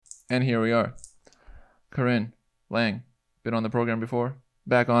And here we are. Karin, Lang, been on the program before?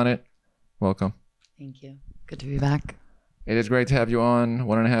 Back on it. Welcome. Thank you. Good to be back. It is great to have you on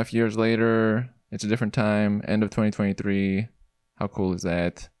 1.5 years later. It's a different time, end of 2023. How cool is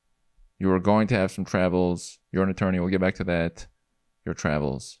that? You are going to have some travels. You're an attorney. We'll get back to that. Your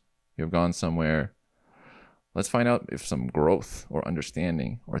travels. You have gone somewhere. Let's find out if some growth or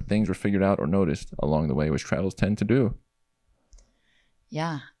understanding or things were figured out or noticed along the way, which travels tend to do.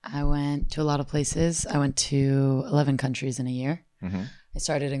 Yeah, I went to a lot of places. I went to 11 countries in a year. Mm-hmm. I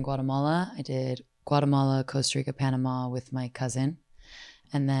started in Guatemala. I did Guatemala, Costa Rica, Panama with my cousin.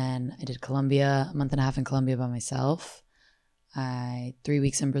 And then I did Colombia, a month and a half in Colombia by myself. 3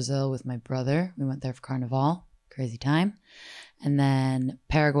 weeks in Brazil with my brother. We went there for Carnival. Crazy time. And then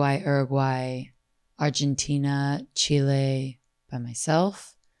Paraguay, Uruguay, Argentina, Chile by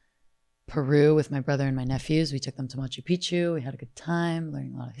myself. Peru with my brother and my nephews. We took them to Machu Picchu. We had a good time,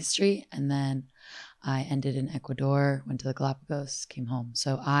 learning a lot of history. And then I ended in Ecuador, went to the Galapagos, came home.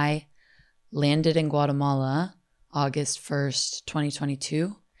 So I landed in Guatemala August 1st,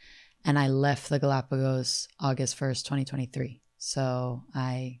 2022. And I left the Galapagos August 1st, 2023. So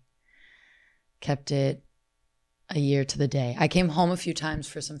I kept it a year to the day. I came home a few times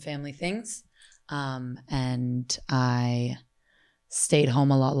for some family things. And I stayed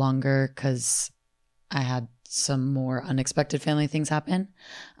home a lot longer because I had some more unexpected family things happen.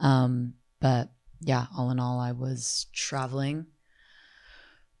 But yeah, all in all, I was traveling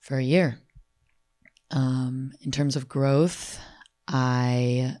for a year. In terms of growth,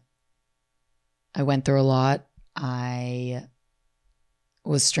 I went through a lot. I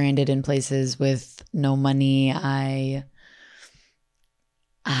was stranded in places with no money. I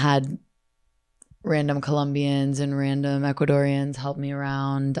had random Colombians and random Ecuadorians help me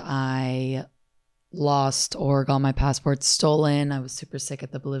around. I lost or got my passport stolen. I was super sick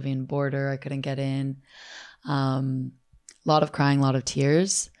at the Bolivian border. I couldn't get in. A lot of crying, a lot of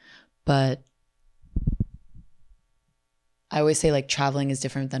tears. But I always say like traveling is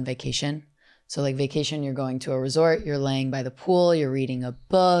different than vacation. So like vacation, you're going to a resort, you're laying by the pool, you're reading a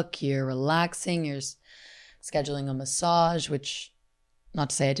book, you're relaxing, you're scheduling a massage, which not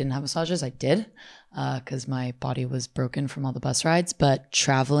to say I didn't have massages, I did, because my body was broken from all the bus rides. But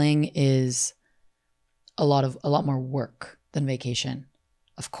traveling is a lot more work than vacation.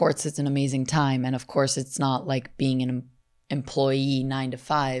 Of course, it's an amazing time, and of course, it's not like being an employee 9 to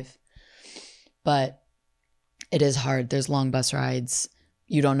 5, but it is hard. There's long bus rides.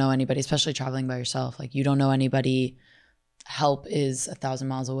 You don't know anybody, especially traveling by yourself. Like you don't know anybody. Help is 1,000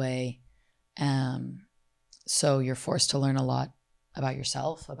 miles away, so you're forced to learn a lot about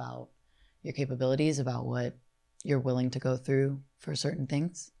yourself, about your capabilities, about what you're willing to go through for certain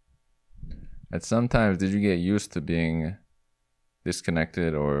things. At some times, did you get used to being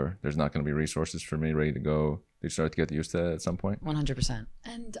disconnected or there's not going to be resources for me ready to go? Did you start to get used to that at some point? 100%.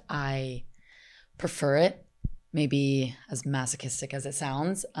 And I prefer it, maybe as masochistic as it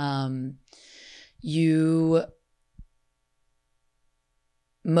sounds.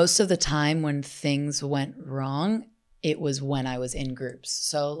 Most of the time when things went wrong, it was when I was in groups.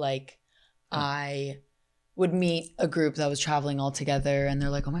 So like I would meet a group that was traveling all together and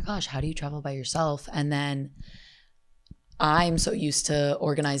they're like, oh my gosh, how do you travel by yourself? And then I'm so used to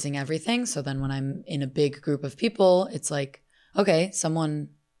organizing everything. So then when I'm in a big group of people, it's like, okay, someone's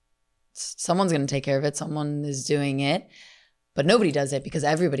going to take care of it. Someone is doing it, but nobody does it because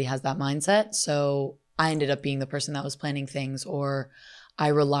everybody has that mindset. So I ended up being the person that was planning things, or I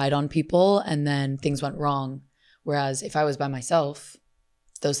relied on people and then things went wrong. Whereas if I was by myself,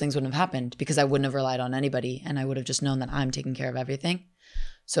 those things wouldn't have happened because I wouldn't have relied on anybody and I would have just known that I'm taking care of everything.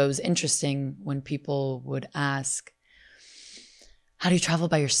 So it was interesting when people would ask, how do you travel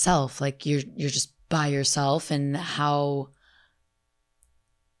by yourself? Like you're just by yourself, and how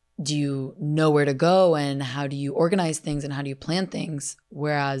do you know where to go and how do you organize things and how do you plan things?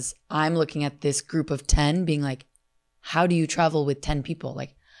 Whereas I'm looking at this group of 10 being like, how do you travel with 10 people?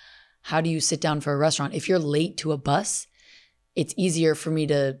 Like, how do you sit down for a restaurant? If you're late to a bus, it's easier for me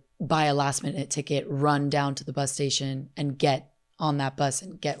to buy a last minute ticket, run down to the bus station and get on that bus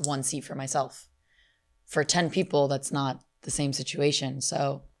and get one seat for myself. For 10 people, that's not the same situation.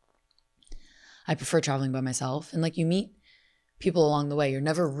 So I prefer traveling by myself. And like you meet people along the way, you're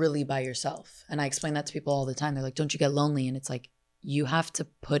never really by yourself. And I explain that to people all the time. They're like, don't you get lonely? And it's like, you have to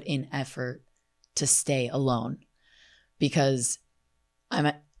put in effort to stay alone, because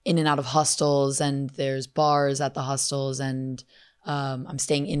I'm in and out of hostels and there's bars at the hostels, and I'm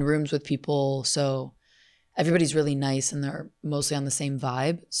staying in rooms with people. So everybody's really nice and they're mostly on the same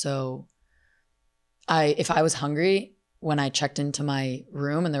vibe. So if I was hungry, when I checked into my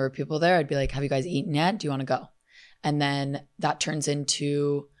room and there were people there, I'd be like, have you guys eaten yet? Do you want to go? And then that turns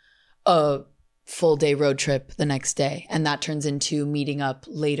into a full day road trip the next day. And that turns into meeting up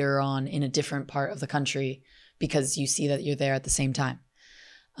later on in a different part of the country because you see that you're there at the same time.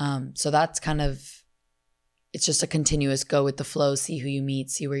 So that's kind of, it's just a continuous go with the flow, see who you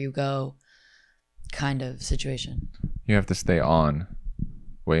meet, see where you go kind of situation. You have to stay on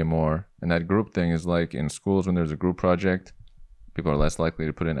way more. And that group thing is like in schools when there's a group project, people are less likely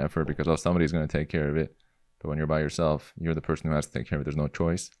to put in effort because, oh, somebody's going to take care of it. But when you're by yourself, you're the person who has to take care of it. There's no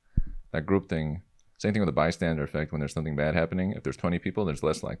choice. That group thing, same thing with the bystander effect. When there's something bad happening, if there's 20 people, there's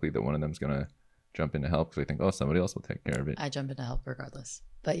less likely that one of them's going to jump in to help because they think, oh, somebody else will take care of it. I jump in to help regardless.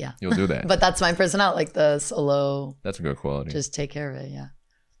 But yeah. You'll do that. But that's my personality, like the solo. That's a good quality. Just take care of it, yeah.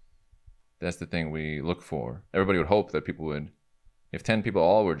 That's the thing we look for. Everybody would hope that people would, if 10 people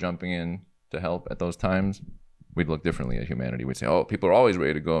all were jumping in to help at those times, we'd look differently at humanity. We'd say, oh, people are always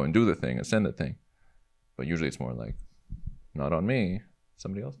ready to go and do the thing and send the thing. But usually it's more like, not on me.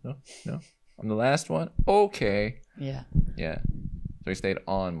 Somebody else? No. I'm the last one? Okay. Yeah. So he stayed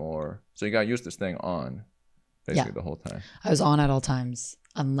on more. So you got used to staying on basically the whole time. I was on at all times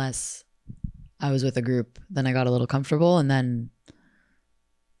unless I was with a group. Then I got a little comfortable and then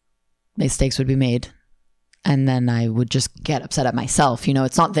mistakes would be made. And then I would just get upset at myself. You know,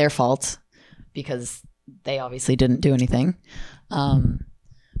 it's not their fault because they obviously didn't do anything.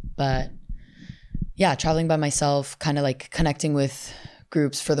 But yeah, traveling by myself, kind of like connecting with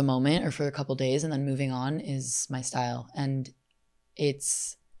groups for the moment or for a couple days and then moving on is my style. And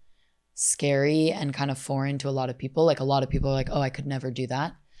it's scary and kind of foreign to a lot of people. Like a lot of people are like, oh, I could never do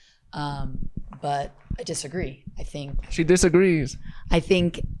that. But I disagree. I think she disagrees. I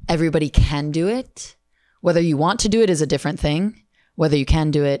think everybody can do it. Whether you want to do it is a different thing. Whether you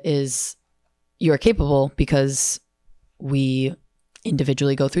can do it is you're capable because we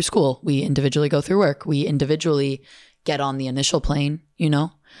individually go through school. We individually go through work. We individually get on the initial plane, you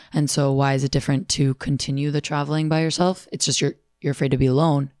know? And so why is it different to continue the traveling by yourself? It's just you're afraid to be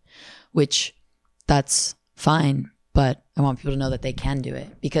alone, which that's fine. But I want people to know that they can do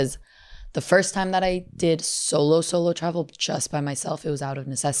it because the first time that I did solo travel just by myself, it was out of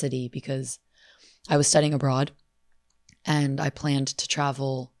necessity because I was studying abroad and I planned to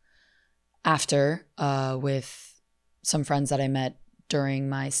travel after with some friends that I met during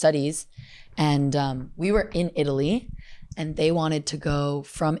my studies. And we were in Italy and they wanted to go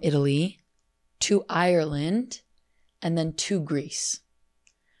from Italy to Ireland and then to Greece,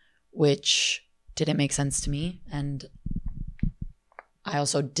 which didn't make sense to me. And I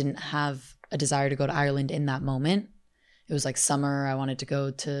also didn't have a desire to go to Ireland in that moment. It was like summer. I wanted to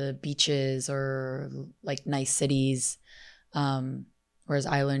go to beaches or like nice cities. Whereas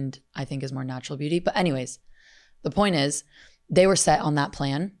Ireland, I think, is more natural beauty. But anyways, the point is they were set on that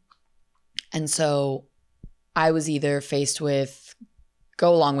plan. And so I was either faced with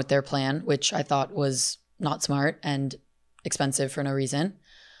go along with their plan, which I thought was not smart and expensive for no reason,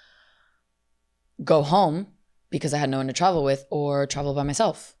 go home because I had no one to travel with, or travel by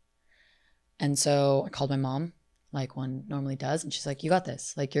myself. And so I called my mom, like one normally does, and she's like, you got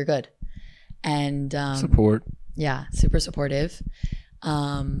this, like you're good. And support. Yeah, super supportive.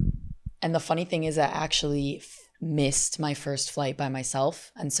 And the funny thing is I actually missed my first flight by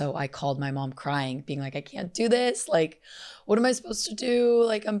myself. And so I called my mom crying, being like, I can't do this. Like, what am I supposed to do?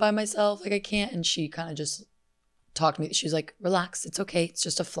 Like, I'm by myself. Like, I can't. And she kind of just talked to me. She was like, relax. It's okay. It's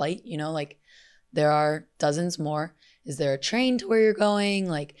just a flight. You know, like there are dozens more. Is there a train to where you're going?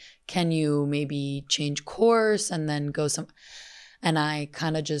 Like, can you maybe change course and then go some? And I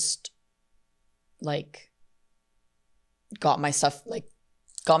kind of just like got my stuff, like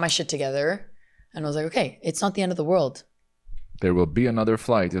got my shit together. And I was like, okay, it's not the end of the world. There will be another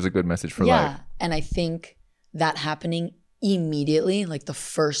flight is a good message for life. Yeah. And I think that happening immediately, like the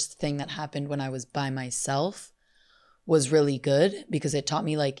first thing that happened when I was by myself was really good because it taught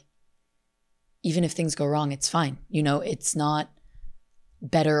me like, even if things go wrong, it's fine. You know, it's not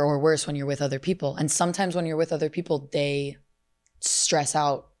better or worse when you're with other people. And sometimes when you're with other people, they stress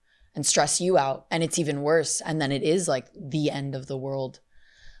out and stress you out. And it's even worse. And then it is like the end of the world.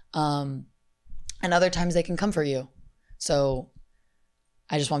 And other times they can comfort you. So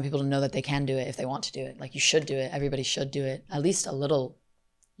I just want people to know that they can do it if they want to do it. Like you should do it. Everybody should do it. At least a little.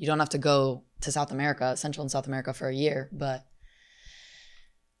 You don't have to go to South America, Central and South America for a year, but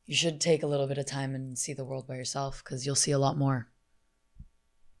you should take a little bit of time and see the world by yourself because you'll see a lot more.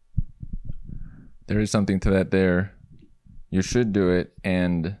 There is something to that there. You should do it,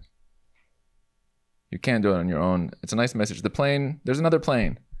 and you can't do it on your own. It's a nice message. The plane, there's another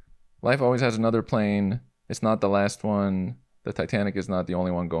plane. Life always has another plane. It's not the last one. The Titanic is not the only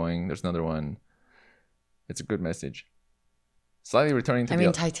one going. There's another one. It's a good message. Slightly returning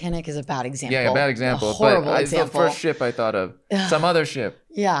to Titanic is a bad example. Yeah, a bad example. A horrible but example. It's the first ship I thought of. Some other ship.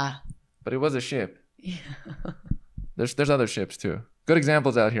 Yeah. But it was a ship. Yeah. There's other ships too. Good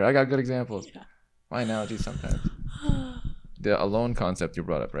examples out here. I got good examples. Yeah. My analogies sometimes. The alone concept you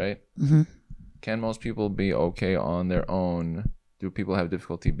brought up, right? Mm-hmm. Can most people be okay on their own? Do people have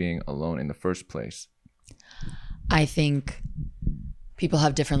difficulty being alone in the first place? I think people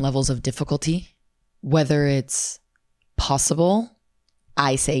have different levels of difficulty. Whether it's possible,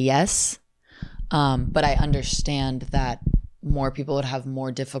 I say yes. But I understand that more people would have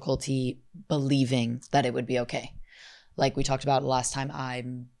more difficulty believing that it would be okay. Like we talked about last time,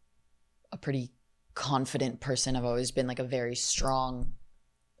 I'm a pretty confident person. I've always been like a very strong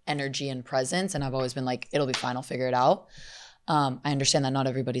energy and presence. And I've always been like, it'll be fine. I'll figure it out. I understand that not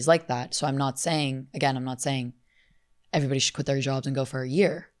everybody's like that. So I'm not saying everybody should quit their jobs and go for a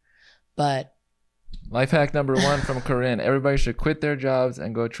year. But life hack number 1 from Karin. Everybody should quit their jobs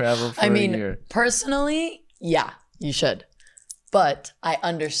and go travel for a year. Personally, yeah, you should. But I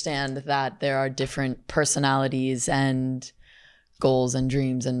understand that there are different personalities and goals and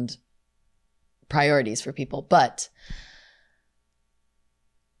dreams and priorities for people. But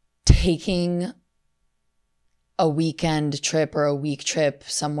taking a weekend trip or a week trip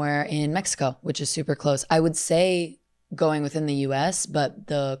somewhere in Mexico, which is super close, I would say going within the US, but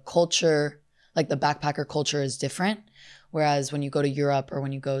the culture, like the backpacker culture, is different. Whereas when you go to Europe or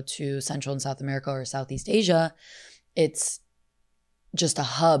when you go to Central and South America or Southeast Asia, it's just a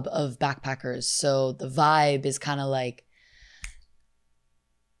hub of backpackers. So the vibe is kind of like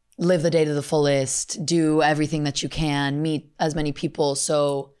live the day to the fullest, do everything that you can, meet as many people.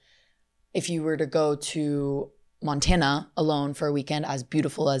 So if you were to go to Montana alone for a weekend, as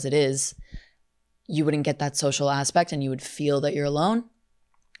beautiful as it is, you wouldn't get that social aspect and you would feel that you're alone.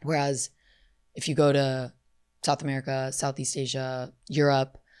 Whereas if you go to South America, Southeast Asia,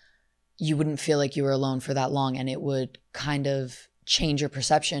 Europe, you wouldn't feel like you were alone for that long, and it would kind of change your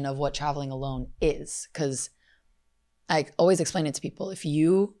perception of what traveling alone is. Because I always explain it to people. If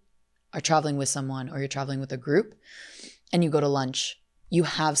you are traveling with someone or you're traveling with a group and you go to lunch, you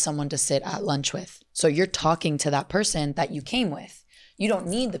have someone to sit at lunch with. So you're talking to that person that you came with. You don't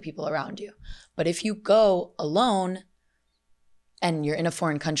need the people around you. But if you go alone and you're in a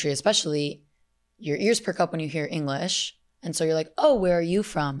foreign country especially, your ears perk up when you hear English. And so you're like, oh, where are you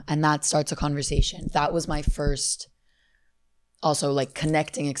from? And that starts a conversation. That was my first also like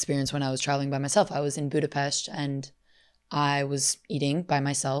connecting experience when I was traveling by myself. I was in Budapest and I was eating by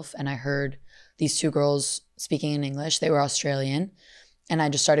myself and I heard these 2 girls speaking in English. They were Australian and I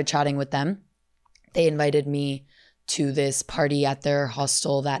just started chatting with them. They invited me to this party at their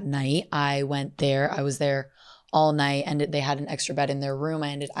hostel that night. I went there. I was there all night and they had an extra bed in their room.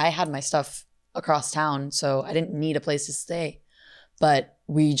 I had my stuff across town, so I didn't need a place to stay. But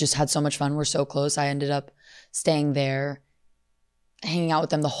we just had so much fun. We're so close. I ended up staying there, hanging out with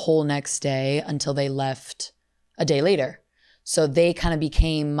them the whole next day until they left a day later. So they kind of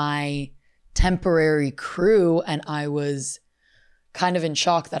became my temporary crew, and I was kind of in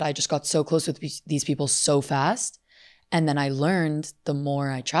shock that I just got so close with these people so fast. And then I learned the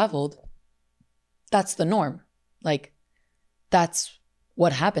more I traveled, that's the norm. Like, that's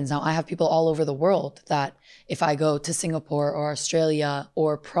what happens. Now I have people all over the world that if I go to Singapore or Australia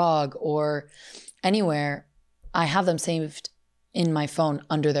or Prague or anywhere, I have them saved in my phone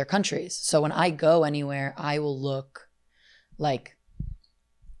under their countries. So when I go anywhere, I will look like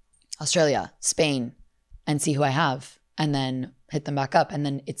Australia, Spain, and see who I have and then hit them back up. And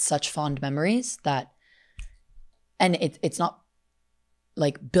then it's such fond memories that, and it's not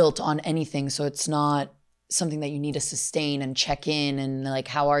like built on anything. So it's not something that you need to sustain and check in and like,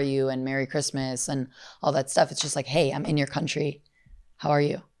 how are you? And Merry Christmas and all that stuff. It's just like, hey, I'm in your country. How are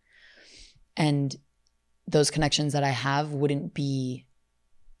you? And those connections that I have wouldn't be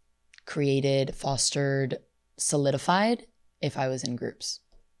created, fostered, solidified if I was in groups.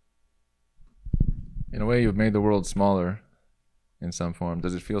 In a way, you've made the world smaller in some form.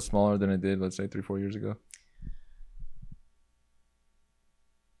 Does it feel smaller than it did, let's say, 3-4 years ago?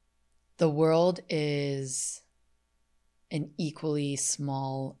 The world is an equally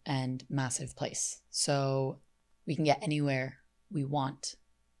small and massive place. So we can get anywhere we want.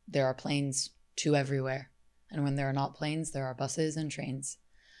 There are planes to everywhere. And when there are not planes, there are buses and trains.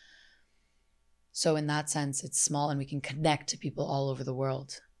 So in that sense, it's small and we can connect to people all over the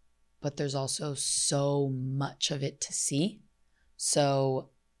world. But there's also so much of it to see. So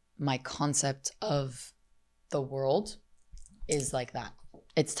my concept of the world is like that.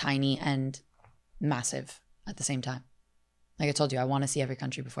 It's tiny and massive at the same time. Like I told you, I want to see every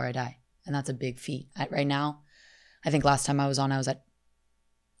country before I die. And that's a big feat. Right now, I think last time I was at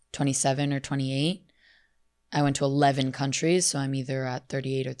 27 or 28. I went to 11 countries, so I'm either at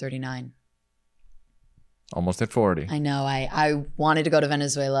 38 or 39. Almost at 40. I know. I wanted to go to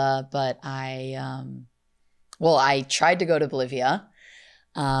Venezuela, but I tried to go to Bolivia,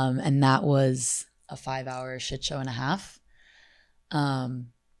 and that was a 5-hour shit show and a half. It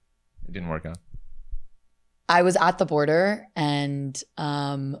didn't work out. I was at the border, and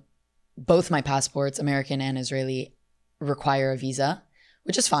both my passports, American and Israeli, require a visa,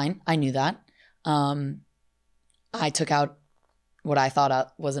 which is fine. I knew that. I took out what I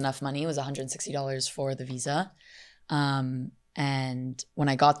thought was enough money. It was $160 for the visa. And when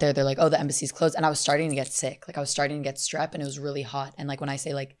I got there, they're like, oh, the embassy's closed. And I was starting to get sick. Like I was starting to get strep, and it was really hot. And like when I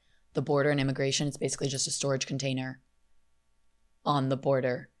say like the border and immigration, it's basically just a storage container on the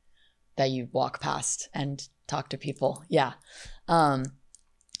border that you walk past and talk to people. Yeah. I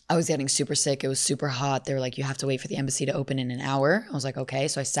was getting super sick. It was super hot. They were like, you have to wait for the embassy to open in an hour. I was like, okay.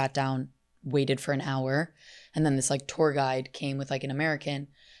 So I sat down, waited for an hour. And then this like tour guide came with like an American,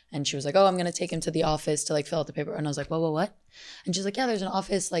 and she was like, oh, I'm going to take him to the office to like fill out the paper. And I was like, what? And she's like, yeah, there's an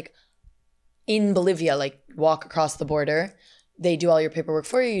office like in Bolivia, like walk across the border. They do all your paperwork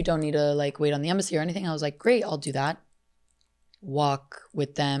for you. You don't need to like wait on the embassy or anything. I was like, great, I'll do that. Walk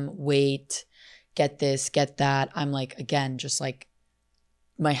with them, wait, get this, get that. I'm like, again, just like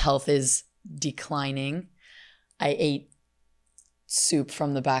my health is declining. I ate soup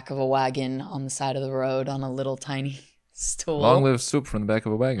from the back of a wagon on the side of the road on a little tiny stool. Long live soup from the back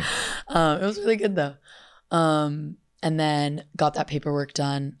of a wagon. It was really good though. And then got that paperwork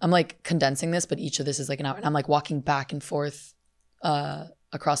done. I'm like condensing this, but each of this is like an hour. And I'm like walking back and forth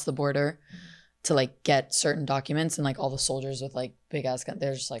across the border to like get certain documents, and like all the soldiers with like big ass guns,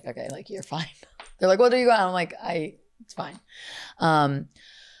 they're just like, okay, like you're fine. They're like, what are you going? I'm like, it's fine.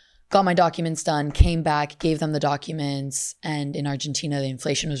 Got my documents done, came back, gave them the documents. And in Argentina, the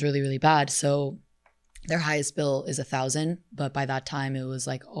inflation was really, really bad. So their highest bill is $1,000, but by that time it was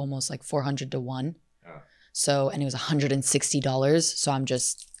like almost like 400 to 1. Oh. So, and it was $160. So I'm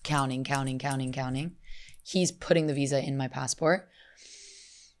just counting. He's putting the visa in my passport.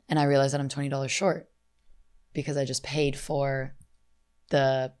 And I realized that I'm $20 short because I just paid for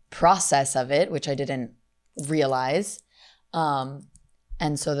the process of it, which I didn't realize.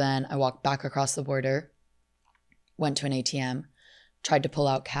 And so then I walked back across the border, went to an ATM, tried to pull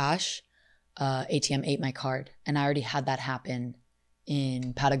out cash. ATM ate my card. And I already had that happen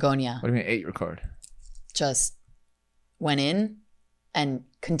in Patagonia. What do you mean ate your card? Just went in and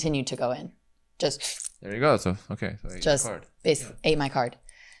continued to go in. Just there you go. So okay. So ate just your card. Basically ate my card.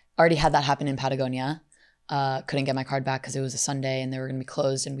 Already had that happen in Patagonia. Couldn't get my card back because it was a Sunday and they were going to be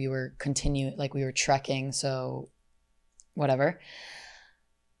closed, and we were we were trekking. So whatever.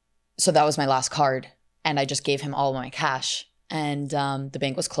 So that was my last card, and I just gave him all of my cash, and the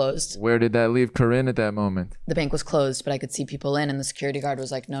bank was closed. Where did that leave Karin at that moment? The bank was closed, but I could see people in, and the security guard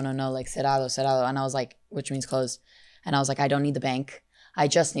was like, no, like cerrado. And I was like, which means closed. And I was like, I don't need the bank. I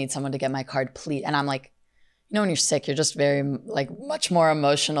just need someone to get my card, please. And I'm like, you know, when you're sick, you're just very like much more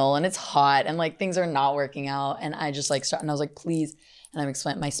emotional, and it's hot, and like things are not working out. And I just like and I was like, please. And I'm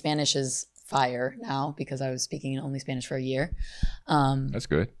explaining, my Spanish is fire now because I was speaking only Spanish for a year. That's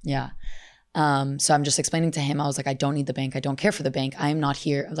good. Yeah. So I'm just explaining to him, I was like, I don't need the bank. I don't care for the bank. I am not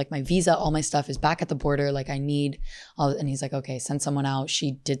here. Like my visa, all my stuff is back at the border. Like I need all, and he's like, okay, send someone out.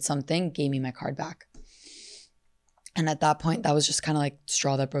 She did something, gave me my card back. And at that point, that was just kind of like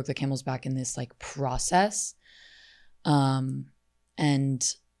straw that broke the camel's back in this like process.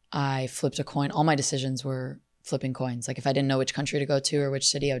 And I flipped a coin. All my decisions were flipping coins. Like if I didn't know which country to go to or which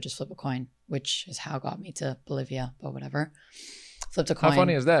city, I would just flip a coin, which is how it got me to Bolivia, but whatever. Flipped a coin. How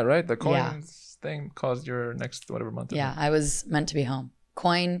funny is that, right? The coins thing caused your next whatever month. Yeah, I was meant to be home.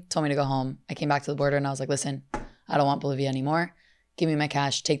 Coin told me to go home. I came back to the border and I was like, listen, I don't want Bolivia anymore. Give me my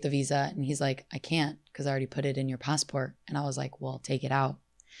cash, take the visa. And he's like, I can't because I already put it in your passport. And I was like, well, take it out.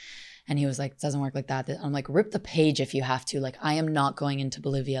 And he was like, it doesn't work like that. I'm like, rip the page if you have to. Like, I am not going into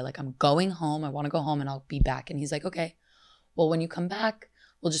Bolivia. Like, I'm going home. I want to go home and I'll be back. And he's like, okay, well, when you come back,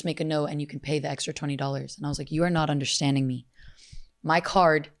 we'll just make a note and you can pay the extra $20. And I was like, you are not understanding me. My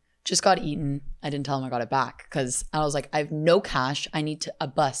card just got eaten. I didn't tell him I got it back because I was like, I have no cash. I need a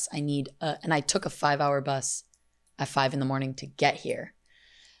bus. And I took a 5-hour bus at 5 a.m. to get here.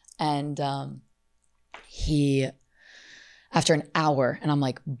 And after an hour, and I'm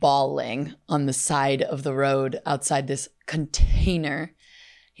like bawling on the side of the road outside this container,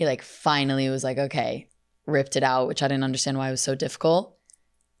 he like finally was like, okay, ripped it out, which I didn't understand why it was so difficult.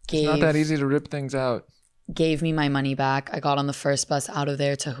 It's not that easy to rip things out. Gave me my money back. I got on the first bus out of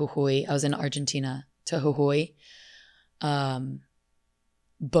there to Jujuy. I was in Argentina, to Jujuy.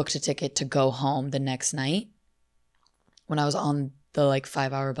 Booked a ticket to go home the next night. When I was on the like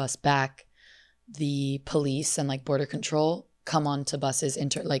 5-hour bus back, the police and like border control come onto buses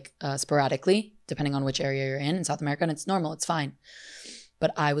sporadically, depending on which area you're in South America, and it's normal, it's fine.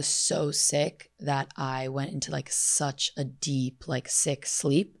 But I was so sick that I went into like such a deep, like sick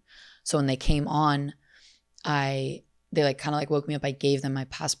sleep. So when they came on, they like kind of like woke me up. I gave them my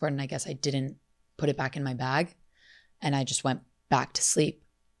passport and I guess I didn't put it back in my bag. And I just went back to sleep.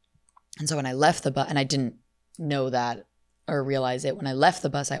 And so when I left the bus, and I didn't know that or realize it, when I left the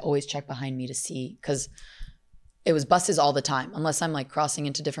bus, I always check behind me to see, because it was buses all the time. Unless I'm like crossing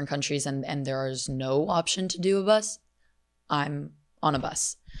into different countries and there is no option to do a bus, I'm on a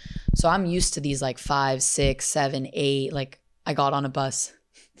bus. So I'm used to these like 5, 6, 7, 8. Like I got on a bus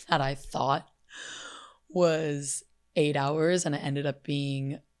that I thought was 8 hours and it ended up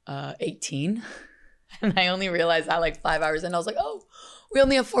being 18. And I only realized that like 5 hours in. I was like, oh, we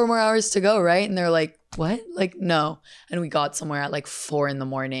only have 4 more hours to go, right? And they're like, what? Like, no. And we got somewhere at like 4 a.m.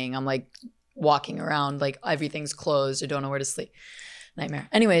 I'm like walking around like everything's closed. I don't know where to sleep. Nightmare.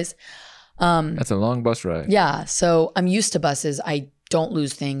 Anyways. That's a long bus ride. Yeah. So I'm used to buses. I don't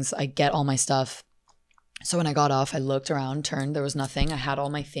lose things. I get all my stuff. So when I got off, I looked around, turned, there was nothing. I had all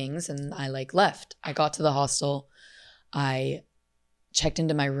my things and I like left. I got to the hostel. I checked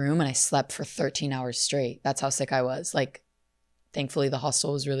into my room and I slept for 13 hours straight. That's how sick I was. Like, thankfully the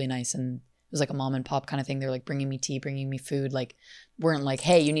hostel was really nice and it was like a mom and pop kind of thing. They're like bringing me tea, bringing me food. Like, weren't like,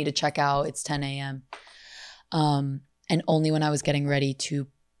 hey, you need to check out. It's 10 a.m. And only when I was getting ready to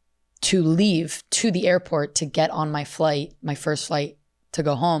leave to the airport to get on my flight, my first flight to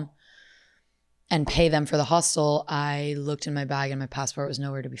go home and pay them for the hostel, I looked in my bag and my passport was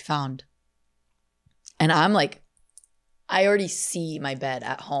nowhere to be found. And I'm like, I already see my bed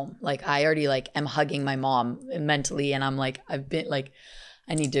at home. Like I already like am hugging my mom mentally. And I'm like, I've been like,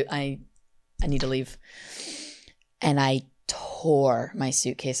 I need to leave. And I tore my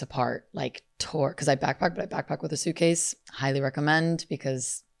suitcase apart, because I backpack, but I backpack with a suitcase. Highly recommend,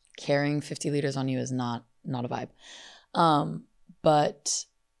 because carrying 50 liters on you is not a vibe. But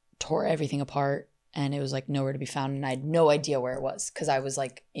tore everything apart and it was like nowhere to be found. And I had no idea where it was because I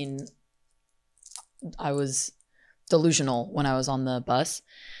was delusional when I was on the bus.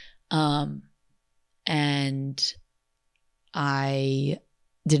 And I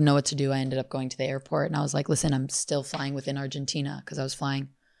didn't know what to do. I ended up going to the airport and I was like, listen, I'm still flying within Argentina, because I was flying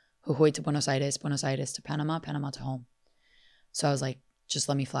Jujuy to Buenos Aires to Panama to home. So I was like, just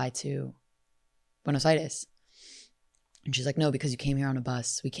let me fly to Buenos Aires. And she's like, no, because you came here on a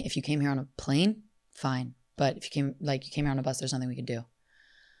bus. If you came here on a plane, fine. But if you came here on a bus, there's nothing we could do.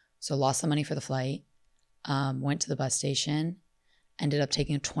 So lost the money for the flight, went to the bus station, ended up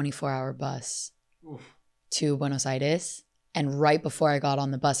taking a 24-hour bus to Buenos Aires. And right before I got on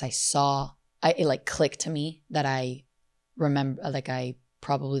the bus, it like clicked to me that I remember, like I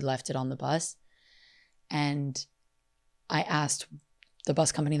probably left it on the bus. And I asked the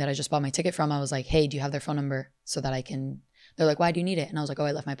bus company that I just bought my ticket from, I was like, hey, do you have their phone number so that I can, they're like, why do you need it? And I was like, oh,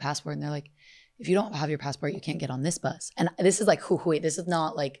 I left my passport. And they're like, if you don't have your passport, you can't get on this bus. And this is like Jujuy. This is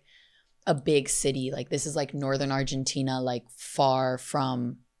not like a big city. Like this is like northern Argentina, like far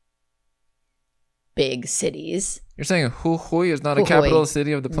from big cities. You're saying Jujuy is not a capital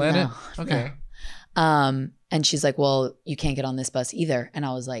city of the planet? No, okay. No. And she's like, well, you can't get on this bus either. And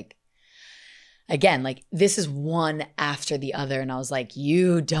I was like, again, like this is one after the other. And I was like,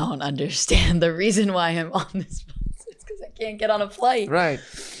 you don't understand the reason why I'm on this bus. It's because I can't get on a flight. Right.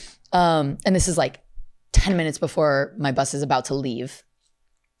 And this is like 10 minutes before my bus is about to leave.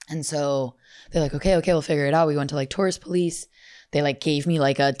 And so they're like, okay, we'll figure it out. We went to like tourist police. They like gave me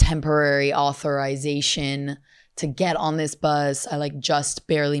like a temporary authorization to get on this bus. I like just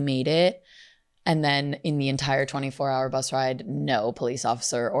barely made it. And then in the entire 24-hour bus ride, no police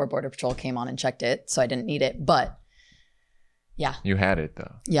officer or border patrol came on and checked it. So I didn't need it. But yeah. You had it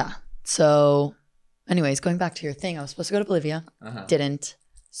though. Yeah. So anyways, going back to your thing, I was supposed to go to Bolivia. Didn't.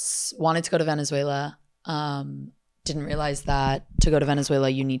 Wanted to go to Venezuela. Didn't realize that to go to Venezuela,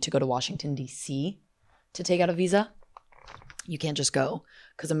 you need to go to Washington, D.C. to take out a visa. You can't just go,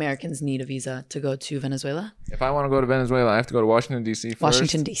 because Americans need a visa to go to Venezuela. If I want to go to Venezuela, I have to go to Washington, D.C. first?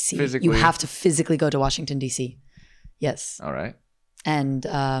 Washington, D.C. Physically. You have to physically go to Washington, D.C. Yes. All right. And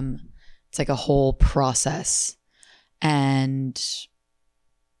it's like a whole process. And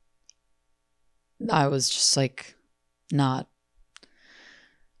I was just like it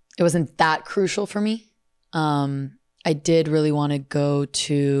wasn't that crucial for me. I did really want to go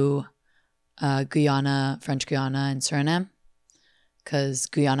to Guyana, French Guyana, and Suriname, because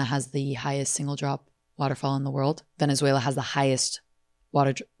Guyana has the highest single drop waterfall in the world. Venezuela has the highest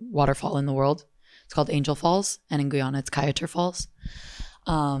waterfall in the world. It's called Angel Falls, and in Guyana it's Kayater Falls.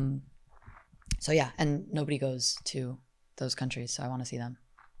 So yeah, and nobody goes to those countries, so I want to see them.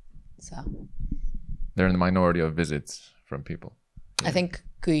 So they're in the minority of visits from people. Yeah. I think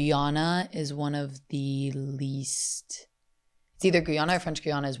Guyana is one of the least. It's either Guyana or French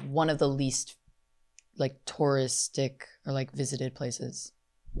Guyana is one of the least like touristic or like visited places.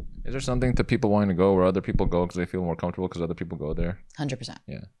 Is there something to people wanting to go where other people go because they feel more comfortable because other people go there? 100%.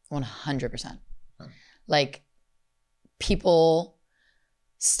 Yeah. 100%. Huh. Like people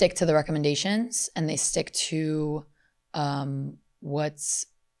stick to the recommendations and they stick to what's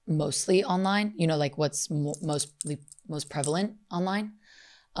mostly online, you know, like what's most prevalent online.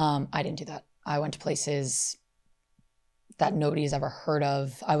 I didn't do that. I went to places that nobody's ever heard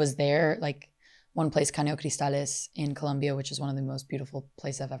of. I was there, like one place, Caño Cristales in Colombia, which is one of the most beautiful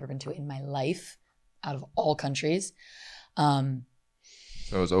places I've ever been to in my life, out of all countries. So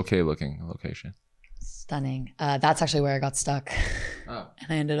it was okay looking location. Stunning. That's actually where I got stuck. Oh.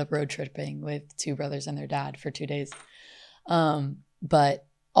 And I ended up road tripping with two brothers and their dad for 2 days. But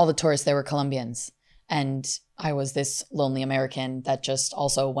all the tourists there were Colombians. And I was this lonely American that just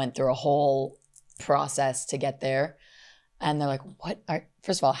also went through a whole process to get there. And they're like,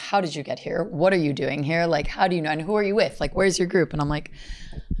 first of all, how did you get here? What are you doing here? Like, how do you know? And who are you with? Like, where's your group? And I'm like,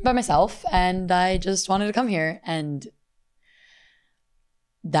 I'm by myself. And I just wanted to come here. And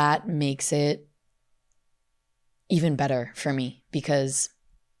that makes it even better for me, because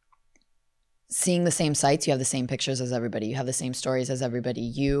seeing the same sites, you have the same pictures as everybody. You have the same stories as everybody.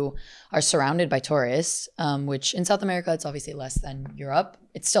 You are surrounded by tourists, which in South America, it's obviously less than Europe.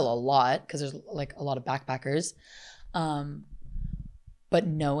 It's still a lot because there's like a lot of backpackers. But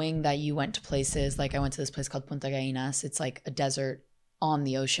knowing that you went to places, like I went to this place called Punta Gallinas, it's like a desert on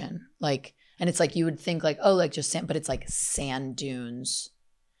the ocean. Like, and it's like, you would think like, oh, like just sand, but it's like sand dunes.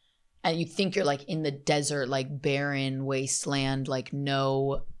 And you think you're like in the desert, like barren wasteland, like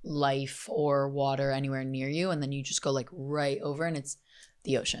no life or water anywhere near you. And then you just go like right over and it's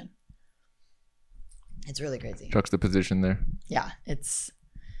the ocean. It's really crazy. Juxtaposition there. Yeah.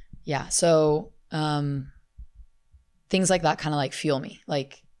 So, things like that kind of like fuel me.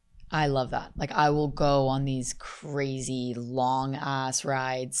 Like, I love that. Like, I will go on these crazy long ass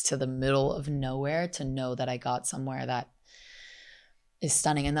rides to the middle of nowhere to know that I got somewhere that is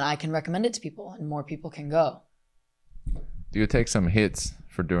stunning and that I can recommend it to people and more people can go. Do you take some hits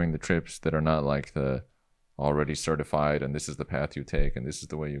for doing the trips that are not like the already certified and this is the path you take and this is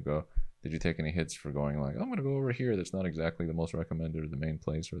the way you go? Did you take any hits for going like, I'm going to go over here that's not exactly the most recommended or the main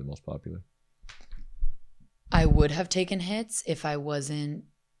place or the most popular? I would have taken hits if I didn't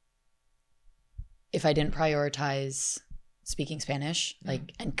prioritize speaking Spanish,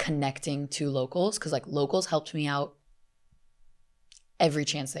 like, and connecting to locals. Cause like locals helped me out every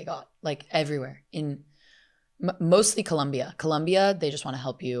chance they got, like everywhere in mostly Colombia, they just want to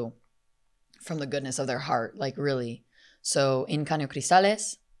help you from the goodness of their heart. Like really. So in Caño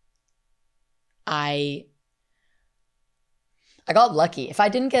Cristales, I got lucky. If I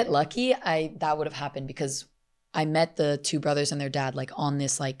didn't get lucky, that would have happened because I met the two brothers and their dad like on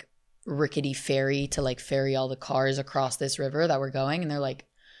this like rickety ferry to like ferry all the cars across this river that we're going. And they're like,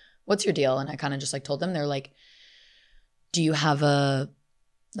 what's your deal? And I kind of just like told them, they're like, do you know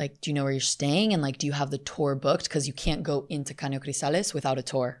where you're staying? And like, do you have the tour booked? Because you can't go into Caño Cristales without a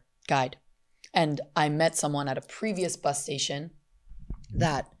tour guide. And I met someone at a previous bus station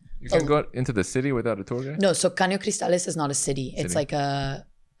that... You can go into the city without a tour guide? No, so Caño Cristales is not a city. It's like a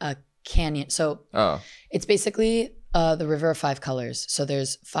canyon. So it's basically the river of 5 colors. So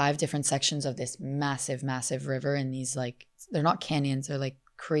there's 5 different sections of this massive, massive river. And these like, they're not canyons. They're like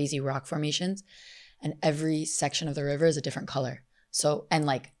crazy rock formations. And every section of the river is a different color. So, and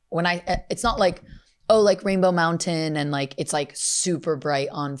like it's not like, oh, like Rainbow Mountain and like, it's like super bright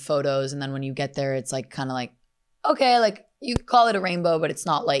on photos. And then when you get there, it's like kind of like, okay, like you call it a rainbow, but it's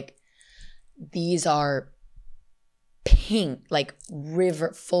not like, these are pink, like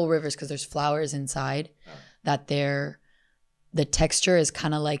full rivers, because there's flowers inside that the texture is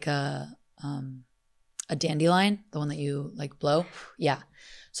kind of like a dandelion, the one that you like blow. Yeah.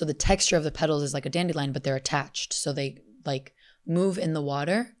 So the texture of the petals is like a dandelion, but they're attached. So they like move in the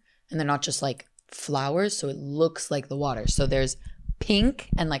water and they're not just like flowers. So it looks like the water. So there's pink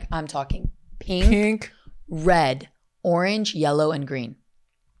and like, I'm talking pink, red, orange, yellow, and green.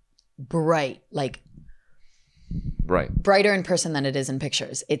 Bright, like Bright. Brighter in person than it is in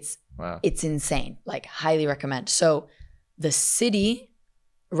pictures. Wow. It's insane. Like, highly recommend. So the city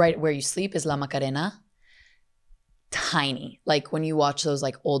right where you sleep is La Macarena. Tiny. Like when you watch those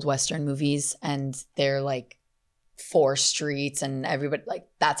like old Western movies and they're like 4 streets and everybody, like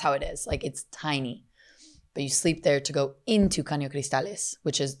that's how it is. Like it's tiny. But you sleep there to go into Caño Cristales,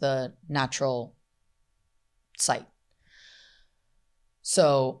 which is the natural site.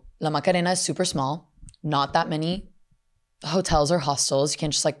 So La Macarena is super small. Not that many hotels or hostels. You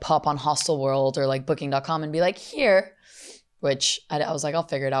can't just like pop on Hostel World or like booking.com and be like, here. Which I was like, I'll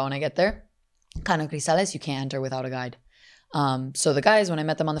figure it out when I get there. Caño Cristales, you can't enter without a guide. So the guys, when I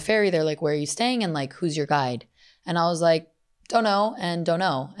met them on the ferry, they're like, where are you staying? And like, who's your guide? And I was like, don't know and don't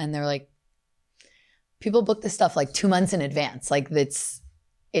know. And they're like, people book this stuff like 2 months in advance. Like it's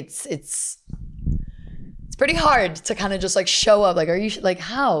pretty hard to kind of just like show up. Like, are you like,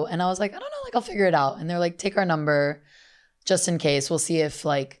 how? And I was like, I don't know, like I'll figure it out. And they're like, take our number just in case. We'll see if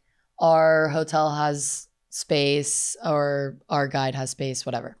like our hotel has space or our guide has space,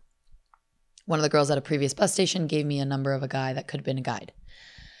 whatever. One of the girls at a previous bus station gave me a number of a guy that could have been a guide.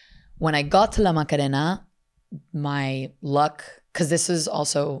 When I got to La Macarena, my luck, because this is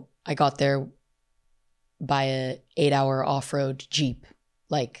also, I got there by a 8-hour off-road Jeep,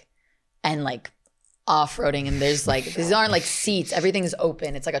 like, and like off-roading, and there's like, these aren't like seats, everything is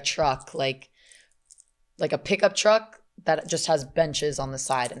open. It's like a truck, like a pickup truck that just has benches on the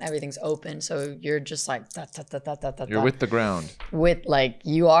side and everything's open. So you're just like, You're with the ground. With like,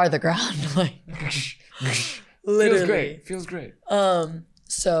 you are the ground. Like, literally. Feels great.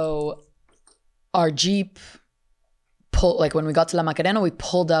 So our Jeep pulled, like when we got to La Macarena, we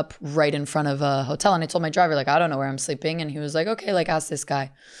pulled up right in front of a hotel. And I told my driver, like, I don't know where I'm sleeping. And he was like, okay, like ask this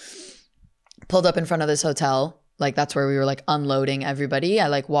guy. Pulled up in front of this hotel. Like that's where we were like unloading everybody. I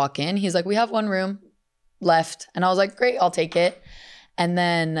like walk in. He's like, we have one room left. And I was like, great, I'll take it. And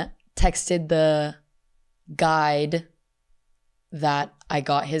then texted the guide that I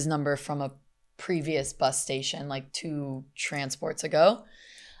got his number from a previous bus station like 2 transports ago.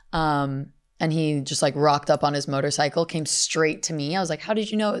 And he just like rocked up on his motorcycle, came straight to me. I was like, how did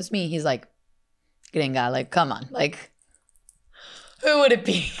you know it was me? He's like, gringa, like, come on. Like, who would it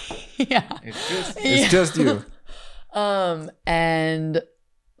be? Yeah. It's just you. And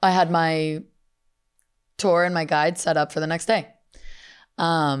I had my tour and my guide set up for the next day.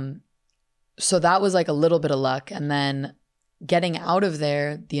 So that was like a little bit of luck. And then getting out of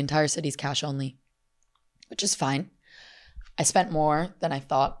there, the entire city's cash only, which is fine. I spent more than I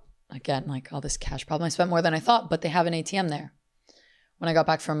thought. Again, like all this cash problem. I spent more than I thought, but they have an ATM there. When I got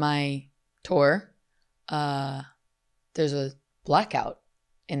back from my tour, there's a blackout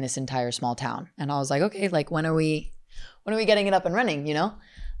in this entire small town. And I was like, okay, like when are we getting it up and running, you know?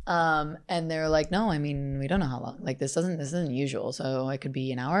 And they're like, no, I mean, we don't know how long. Like this isn't usual. So it could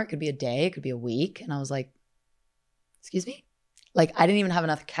be an hour, it could be a day, it could be a week. And I was like, excuse me? Like I didn't even have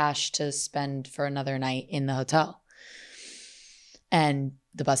enough cash to spend for another night in the hotel. And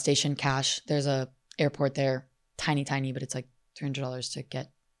the bus station cash, there's a airport there, tiny, but it's like $300 to get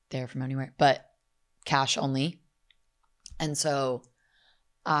there from anywhere, but cash only. And so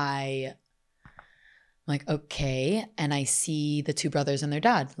I'm like, okay. And I see the 2 brothers and their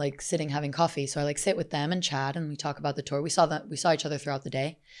dad like sitting having coffee. So I like sit with them and chat and we talk about the tour. We saw each other throughout the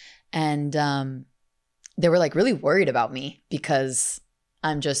day. And they were like really worried about me because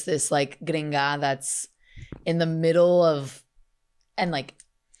I'm just this like gringa that's in the middle of, and like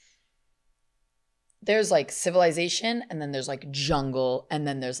there's like civilization and then there's like jungle and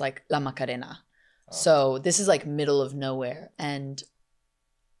then there's like La Macarena. Oh. So this is like middle of nowhere, and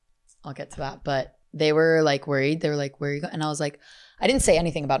I'll get to that. But they were like worried. They were like, where are you going? And I was like, I didn't say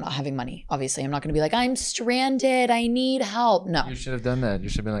anything about not having money. Obviously, I'm not going to be like, I'm stranded. I need help. No. You should have done that. You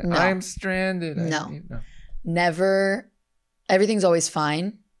should be like, no. I'm stranded. No. Never. Everything's always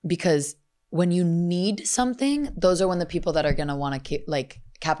fine, because when you need something, those are when the people that are going to want to like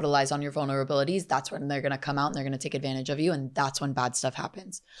capitalize on your vulnerabilities, that's when they're going to come out and they're going to take advantage of you. And that's when bad stuff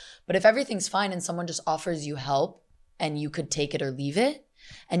happens. But if everything's fine and someone just offers you help and you could take it or leave it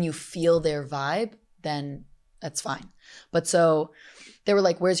and you feel their vibe, then that's fine. But so they were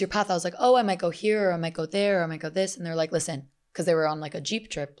like, where's your path? I was like, oh, I might go here or I might go there or I might go this. And they're like, listen, because they were on like a Jeep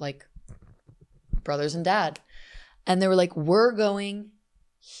trip, like brothers and dad. And they were like, we're going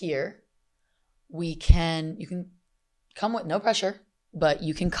here. You can come with no pressure, but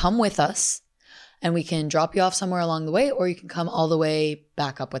you can come with us and we can drop you off somewhere along the way, or you can come all the way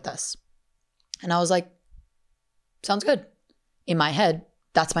back up with us. And I was like, sounds good. In my head,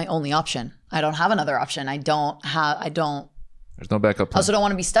 that's my only option. I don't have another option. There's no backup plan. I also don't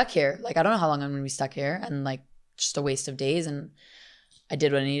want to be stuck here. Like, I don't know how long I'm going to be stuck here. And like, just a waste of days, and I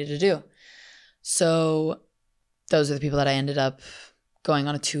did what I needed to do. So those are the people that I ended up going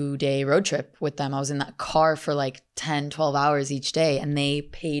on a 2-day road trip with them. I was in that car for like 10, 12 hours each day, and they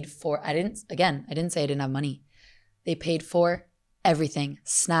paid for, I didn't say I didn't have money. They paid for everything.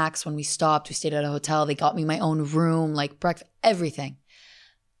 Snacks when we stopped, we stayed at a hotel. They got me my own room, like breakfast, everything.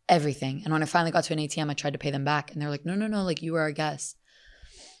 And when I finally got to an ATM, I tried to pay them back, and they're like, no, like you were our guest.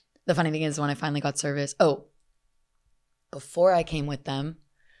 The funny thing is when I finally got service, before I came with them,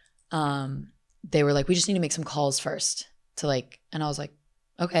 they were like, we just need to make some calls first to like, and I was like,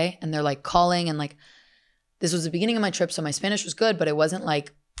 okay. And they're like calling, and like, this was the beginning of my trip. So my Spanish was good, but it wasn't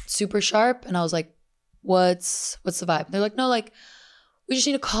like super sharp. And I was like, what's the vibe? They're like, no, like we just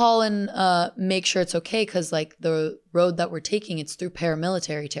need to call and make sure it's okay. Cause like the road that we're taking, it's through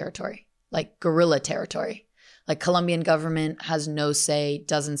paramilitary territory, like guerrilla territory. Like Colombian government has no say,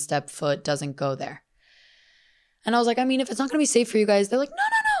 doesn't step foot, doesn't go there. And I was like, I mean, if it's not going to be safe for you guys, they're like, no,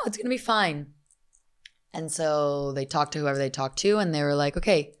 it's going to be fine. And so they talked to whoever they talked to, and they were like,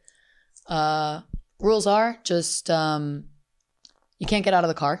 okay, rules are just you can't get out of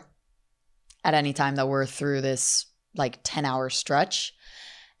the car at any time that we're through this like 10-hour stretch.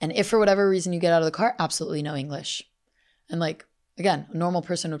 And if for whatever reason you get out of the car, absolutely no English. And like, again, a normal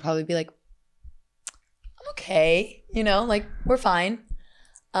person would probably be like, I'm okay, like we're fine.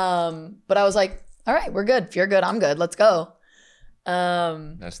 But I was like, all right, we're good. If you're good, I'm good. Let's go.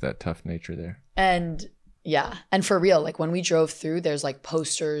 That's that tough nature there. And yeah. And for real, like when we drove through, there's like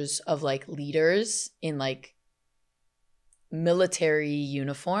posters of like leaders in like military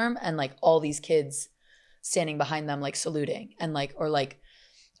uniform, and like all these kids standing behind them, like saluting, and like, or like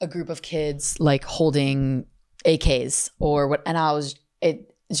a group of kids like holding AKs or what. And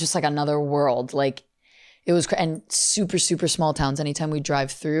it's just like another world. Like it was, and super, super small towns. Anytime we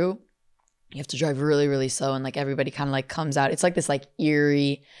drive through, you have to drive really, really slow, and like everybody kind of like comes out. It's like this like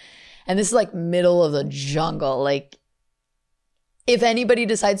eerie, and this is like middle of the jungle. Like if anybody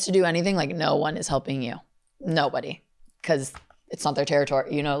decides to do anything, like no one is helping you. Nobody. Because it's not their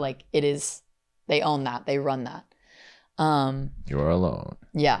territory, like it is, they own that, they run that. You are alone.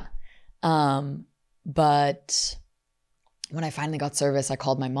 Yeah. But when I finally got service, I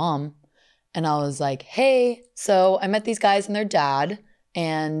called my mom, and I was like, hey, so I met these guys and their dad,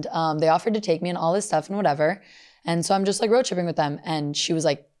 and they offered to take me and all this stuff and whatever. And so I'm just like road tripping with them. And she was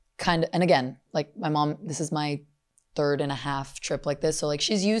like, and again, like my mom, this is my 3.5 trip like this. So like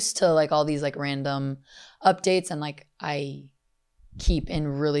she's used to like all these like random updates, and like I keep in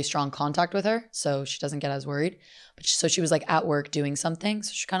really strong contact with her, so she doesn't get as worried. But so she was like at work doing something,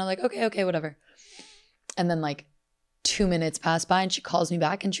 so she's kind of like, okay, whatever. And then like 2 minutes passed by, and she calls me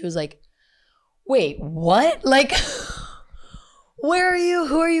back, and she was like, wait, what? Like where are you?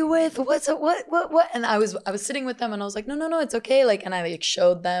 Who are you with? What's up? What? And I was sitting with them, and I was like, no, it's okay. Like, and I like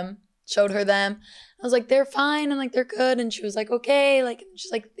showed her them. I was like, they're fine, and like they're good. And she was like, okay, like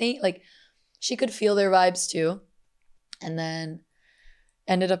she's like, she could feel their vibes too. And then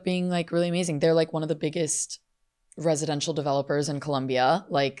ended up being like really amazing. They're like one of the biggest residential developers in Colombia.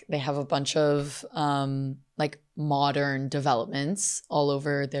 Like they have a bunch of like modern developments all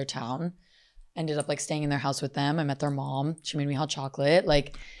over their town. Ended up like staying in their house with them. I met their mom. She made me hot chocolate.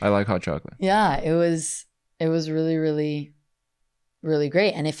 Like I like hot chocolate. Yeah, it was really, really, really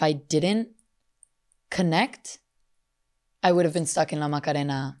great. And if I didn't connect, I would have been stuck in La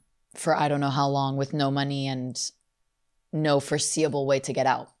Macarena for I don't know how long with no money and no foreseeable way to get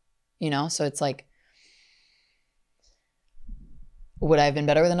out, So it's like, would I have been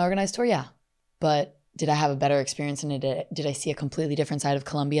better with an organized tour? Yeah. But did I have a better experience, and did I see a completely different side of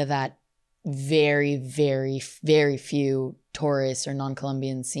Colombia that very, very, very few tourists or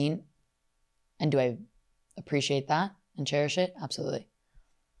non-Colombians seen? And do I appreciate that and cherish it? Absolutely.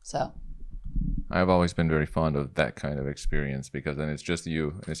 So I've always been very fond of that kind of experience, because then it's just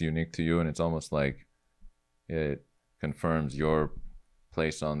you, it's unique to you, and it's almost like it confirms your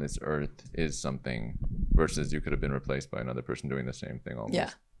place on this earth is something, versus you could have been replaced by another person doing the same thing almost.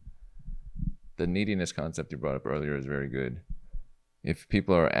 Yeah. The neediness concept you brought up earlier is very good. If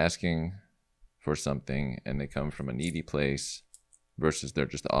people are asking for something and they come from a needy place versus they're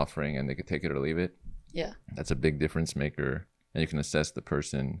just offering and they could take it or leave it, yeah, that's a big difference maker. And you can assess the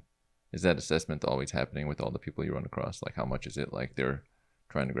person. Is that assessment always happening with all the people you run across? Like how much is it like they're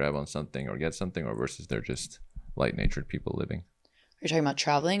trying to grab on something or get something, or versus they're just light-natured people living? Are you talking about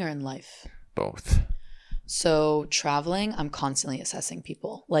traveling or in life? Both. So traveling, I'm constantly assessing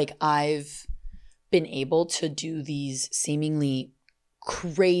people. Like I've been able to do these seemingly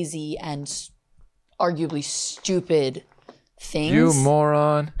crazy and arguably stupid things. You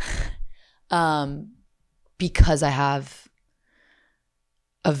moron. because I have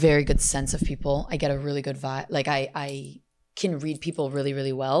a very good sense of people, I get a really good vibe. Like I can read people really,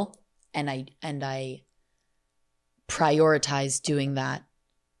 really well. And I prioritize doing that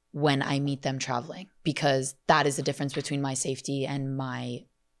when I meet them traveling, because that is the difference between my safety and my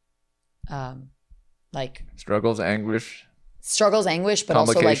like struggles, anguish, but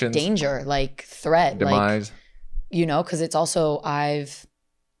also like danger, like threat, demise. Like, you know, because it's also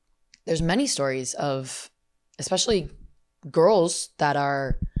there's many stories of especially girls that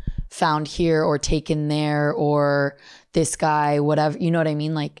are found here or taken there, or this guy, whatever, you know what I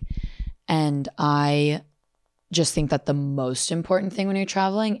mean? Like, and I just think that the most important thing when you're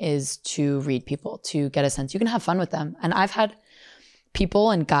traveling is to read people, to get a sense. You can have fun with them. And I've had people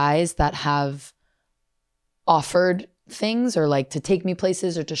and guys that have offered things or like to take me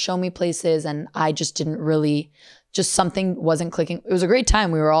places or to show me places, and I just didn't really, just something wasn't clicking. It was a great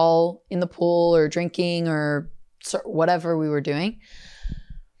time. We were all in the pool or drinking or whatever we were doing.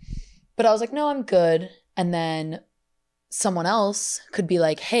 But I was like, no, I'm good. And then someone else could be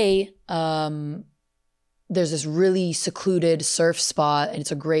like, hey, there's this really secluded surf spot and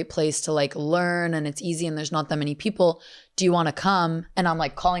it's a great place to like learn and it's easy and there's not that many people. Do you want to come? And I'm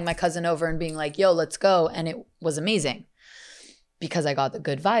like calling my cousin over and being like, yo, let's go. And it was amazing because I got the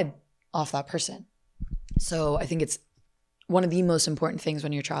good vibe off that person. So I think it's one of the most important things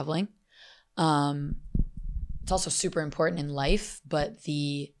when you're traveling. It's also super important in life, but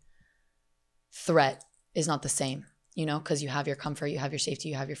the threat is not the same, you know, because you have your comfort, you have your safety,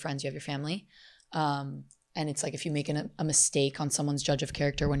 you have your friends, you have your family. And it's like if you make a mistake on someone's judge of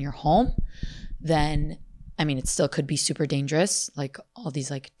character when you're home, then, I mean, it still could be super dangerous, like all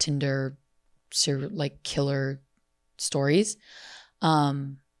these like Tinder like killer stories.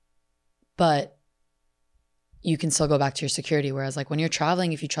 But you can still go back to your security. Whereas like when you're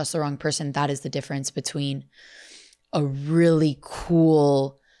traveling, if you trust the wrong person, that is the difference between a really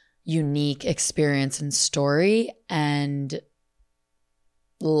cool, unique experience and story and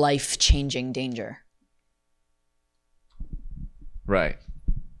life-changing danger. Right.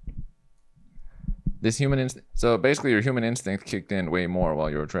 This human instinct. So basically your human instinct kicked in way more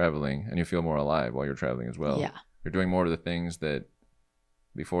while you were traveling, and you feel more alive while you're traveling as well. Yeah. You're doing more of the things that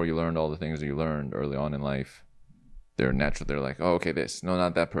before you learned all the things that you learned early on in life. They're natural. They're like, oh, okay, this. No,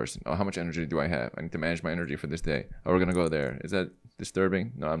 not that person. Oh, how much energy do I have? I need to manage my energy for this day. Oh, we're going to go there. Is that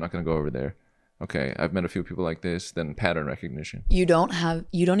disturbing? No, I'm not going to go over there. Okay, I've met a few people like this. Then pattern recognition. You don't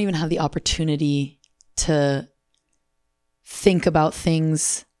even have the opportunity to think about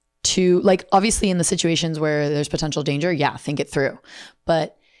things to, like, obviously in the situations where there's potential danger, yeah, think it through.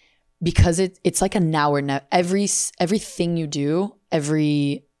 But because it's like a now or never, everything you do,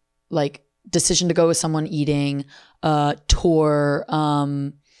 every like decision to go with someone, eating, tour,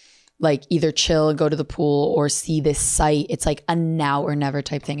 like either chill and go to the pool or see this site, it's like a now or never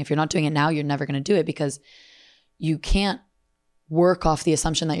type thing. If you're not doing it now, you're never going to do it because you can't work off the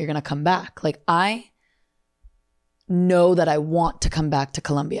assumption that you're going to come back. Like, I know that I want to come back to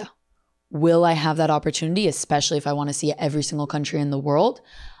Colombia. Will I have that opportunity, especially if I want to see every single country in the world?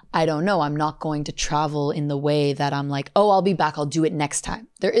 I don't know. I'm not going to travel in the way that I'm like, oh, I'll be back. I'll do it next time.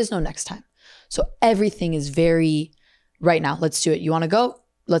 There is no next time. So everything is very right now. Let's do it. You want to go?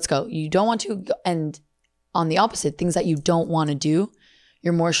 Let's go. You don't want to go. And on the opposite, things that you don't want to do,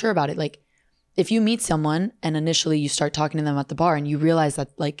 you're more sure about it. Like if you meet someone and initially you start talking to them at the bar and you realize that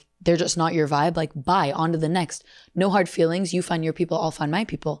like they're just not your vibe, like bye, on to the next. No hard feelings. You find your people, I'll find my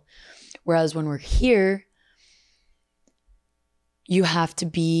people. Whereas when we're here, you have to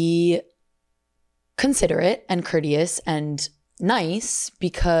be considerate and courteous and nice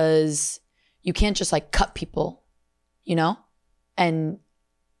because you can't just like cut people, you know? And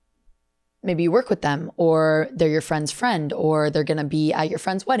maybe you work with them or they're your friend's friend or they're going to be at your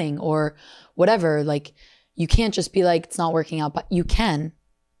friend's wedding or whatever. Like you can't just be like, it's not working out, but you can,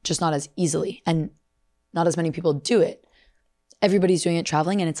 just not as easily and not as many people do it. Everybody's doing it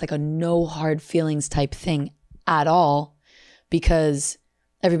traveling and it's like a no hard feelings type thing at all because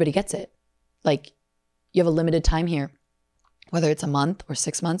everybody gets it. Like you have a limited time here, whether it's a month or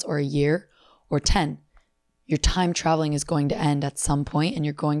 6 months or a year or 10. Your time traveling is going to end at some point and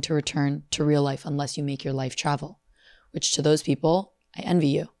you're going to return to real life unless you make your life travel, which to those people, I envy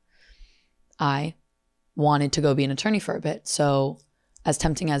you. I wanted to go be an attorney for a bit. So as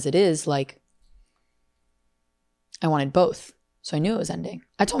tempting as it is, like I wanted both. So I knew it was ending.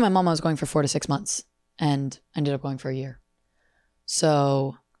 I told my mom I was going for 4 to 6 months and ended up going for a year.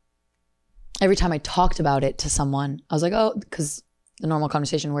 So every time I talked about it to someone, I was like, oh, because the normal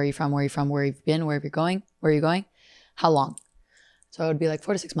conversation, where are you from? Where are you from? Where have you been? Where are you going? Where are you going? How long? So I would be like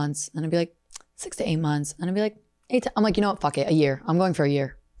 4 to 6 months. And I'd be like 6 to 8 months. And I'd be like 8 to, I'm like, you know what? Fuck it. A year. I'm going for a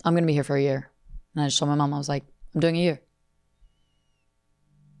year. I'm going to be here for a year. And I just told my mom, I was like, I'm doing a year.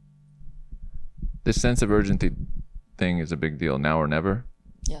 This sense of urgency thing is a big deal, now or never.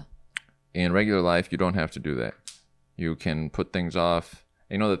 Yeah. In regular life, you don't have to do that. You can put things off.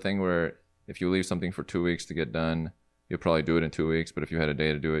 You know the thing where if you leave something for 2 weeks to get done, you'll probably do it in 2 weeks. But if you had a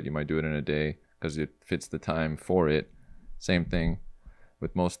day to do it, you might do it in a day because it fits the time for it. Same thing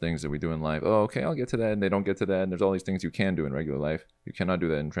with most things that we do in life. Oh, okay, I'll get to that. And they don't get to that. And there's all these things you can do in regular life. You cannot do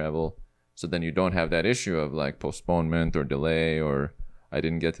that in travel. So then you don't have that issue of like postponement or delay or I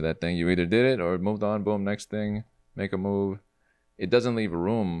didn't get to that thing. You either did it or moved on, boom, next thing, make a move. It doesn't leave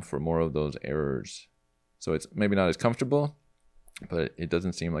room for more of those errors. So it's maybe not as comfortable, but it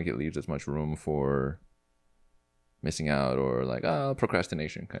doesn't seem like it leaves as much room for missing out or like,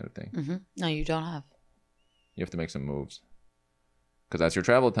 procrastination kind of thing. Mm-hmm. No, you don't have. You have to make some moves because that's your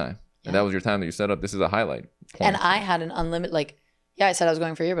travel time. Yeah. And that was your time that you set up. This is a highlight point. And I had an unlimited, like, yeah, I said I was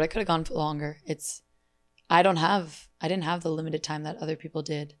going for a year, but I could have gone for longer. I didn't have the limited time that other people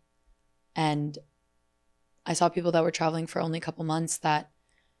did. And I saw people that were traveling for only a couple months that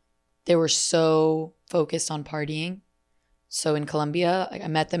they were so focused on partying. So in Colombia, I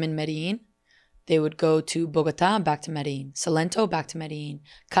met them in Medellin. They would go to Bogota, back to Medellin. Salento, back to Medellin.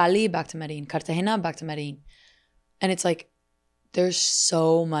 Cali, back to Medellin. Cartagena, back to Medellin. And it's like, there's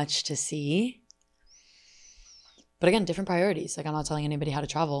so much to see. But again, different priorities. Like, I'm not telling anybody how to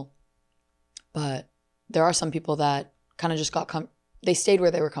travel. But there are some people that kind of just they stayed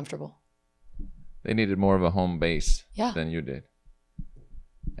where they were comfortable. They needed more of a home base Yeah. than you did.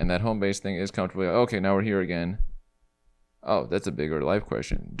 And that home base thing is comfortable. Okay, now we're here again. Oh, that's a bigger life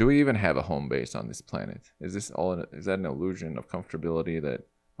question. Do we even have a home base on this planet? Is that an illusion of comfortability that,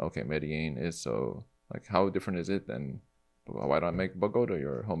 okay, Medellin is so, like, how different is it than, why don't I make Bogota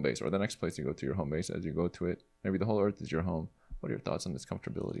your home base or the next place you go to your home base as you go to it? Maybe the whole earth is your home. What are your thoughts on this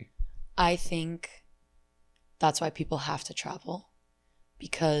comfortability? I think that's why people have to travel,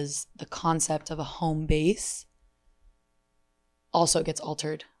 because the concept of a home base also gets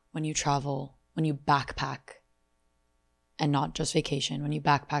altered when you travel, when you backpack, and not just vacation, when you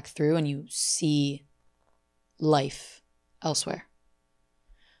backpack through and you see life elsewhere.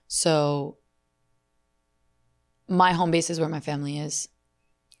 So my home base is where my family is.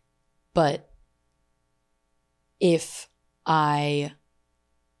 But if I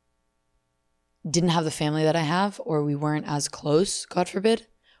didn't have the family that I have, or we weren't as close, God forbid,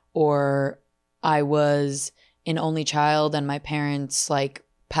 or I was an only child and my parents like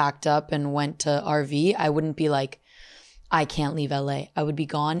packed up and went to RV, I wouldn't be like, I can't leave LA. I would be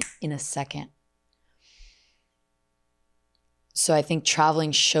gone in a second. So I think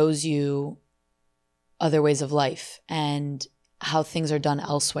traveling shows you other ways of life and how things are done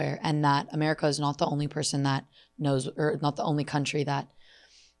elsewhere, and that America is not the only person that knows, or not the only country that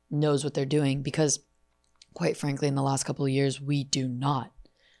knows what they're doing, because quite frankly, in the last couple of years, we do not.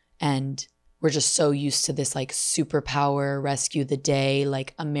 And we're just so used to this like superpower, rescue the day,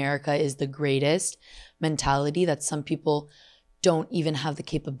 like America is the greatest mentality that some people don't even have the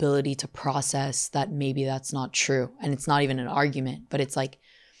capability to process that maybe that's not true. And it's not even an argument, but it's like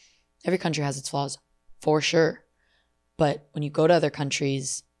every country has its flaws for sure. But when you go to other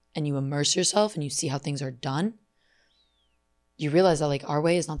countries and you immerse yourself and you see how things are done, you realize that like our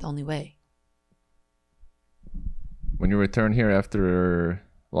way is not the only way. When you return here after a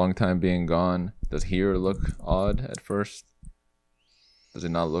long time being gone, does here look odd at first? Does it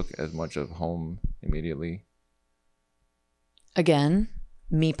not look as much of home immediately? Again,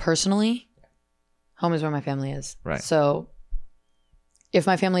 me personally, home is where my family is. Right. So if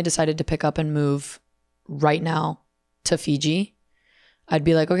my family decided to pick up and move right now to Fiji, I'd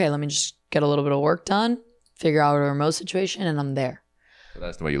be like, okay, let me just get a little bit of work done, figure out a remote situation, and I'm there. So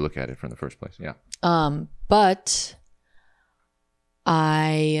that's the way you look at it from the first place. Yeah. But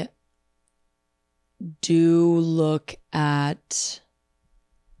I do look at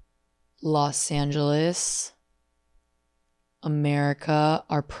Los Angeles, America,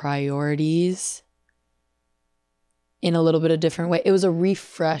 our priorities in a little bit of a different way. It was a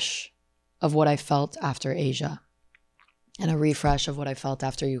refresh of what I felt after Asia and a refresh of what I felt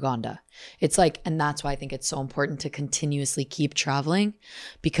after Uganda. It's like, and that's why I think it's so important to continuously keep traveling,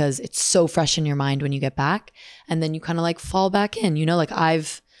 because it's so fresh in your mind when you get back, and then you kind of like fall back in, you know, like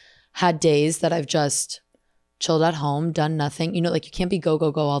I've had days that I've just chilled at home, done nothing, you know, like you can't be go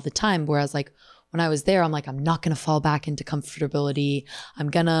all the time. Whereas like when I was there, I'm like, I'm not going to fall back into comfortability. I'm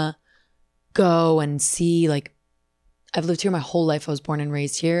going to go and see, like, I've lived here my whole life. I was born and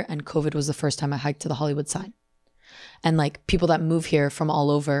raised here, and COVID was the first time I hiked to the Hollywood sign. And like people that move here from all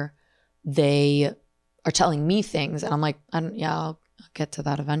over, they are telling me things and I'm like, I'll get to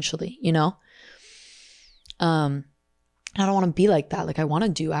that eventually, you know? I don't want to be like that. Like I want to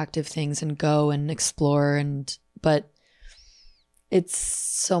do active things and go and explore but it's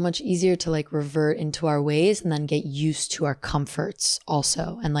so much easier to like revert into our ways and then get used to our comforts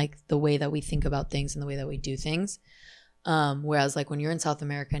also. And like the way that we think about things and the way that we do things. Whereas like when you're in South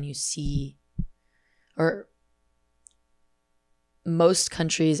America and you see, or most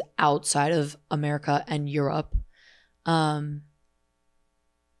countries outside of America and Europe,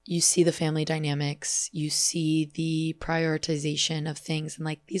 you see the family dynamics, you see the prioritization of things. And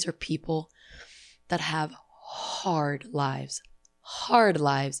like, these are people that have hard lives,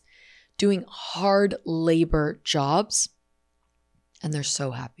 doing hard labor jobs. And they're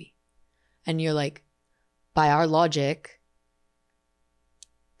so happy. And you're like, by our logic,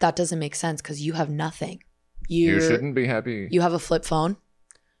 that doesn't make sense because you have nothing. You shouldn't be happy. You have a flip phone.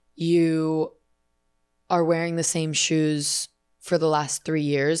 You are wearing the same shoes for the last 3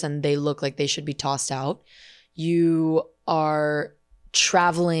 years and they look like they should be tossed out. You are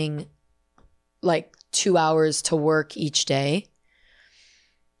traveling like 2 hours to work each day.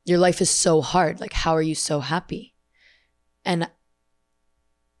 Your life is so hard. Like, how are you so happy? And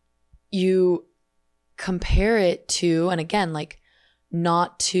you compare it to, and again, like,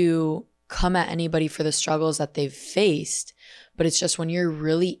 not to come at anybody for the struggles that they've faced, but it's just when you're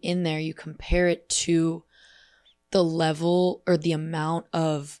really in there, you compare it to the level or the amount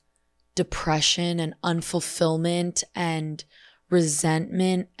of depression and unfulfillment and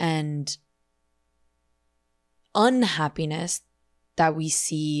resentment and unhappiness that we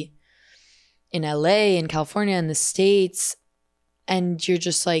see in LA, in California, in the States. And you're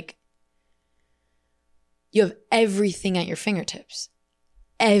just like, you have everything at your fingertips.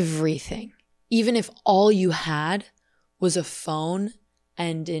 Everything. Even if all you had was a phone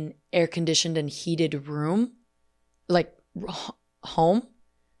and an air-conditioned and heated room, like home,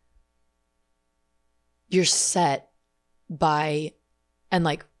 you're set by, and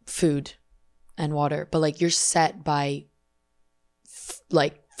like food and water, but like you're set by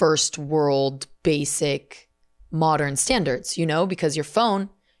like first world basic modern standards, you know, because your phone,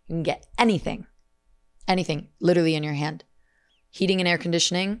 you can get anything literally in your hand. Heating and air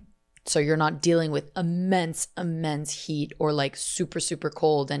conditioning, so you're not dealing with immense heat or like super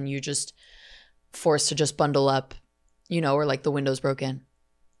cold and you just forced to just bundle up, you know, or like the window's broken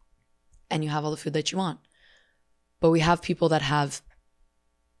and you have all the food that you want. But we have people that have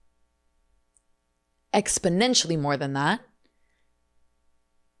exponentially more than that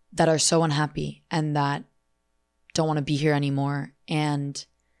are so unhappy and that don't want to be here anymore. And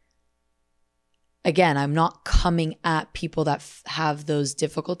again, I'm not coming at people that have those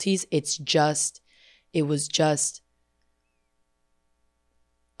difficulties. It was just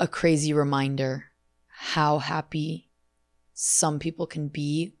a crazy reminder how happy some people can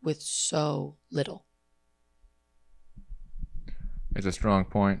be with so little. It's a strong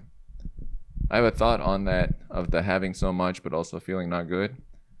point. I have a thought on that of the having so much but also feeling not good,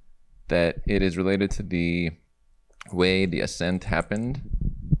 that it is related to the way the ascent happened.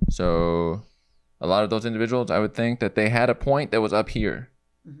 So a lot of those individuals, I would think that they had a point that was up here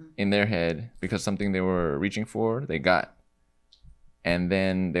in their head because something they were reaching for, they got. And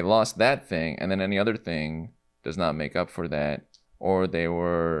then they lost that thing, and then any other thing does not make up for that. Or they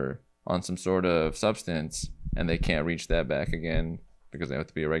were on some sort of substance and they can't reach that back again because they have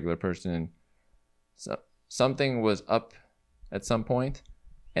to be a regular person. So something was up at some point.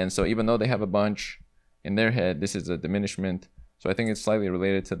 And so even though they have a bunch in their head, this is a diminishment. So I think it's slightly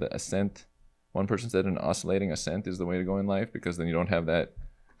related to the ascent. One person said an oscillating ascent is the way to go in life, because then you don't have that,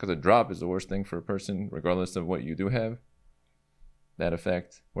 because a drop is the worst thing for a person, regardless of what you do have, that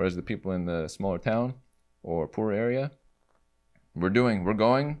effect. Whereas the people in the smaller town or poor area, we're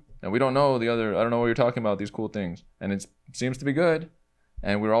going, and we don't know I don't know what you're talking about, these cool things. And it seems to be good,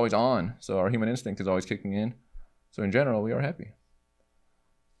 and we're always on. So our human instinct is always kicking in. So in general, we are happy.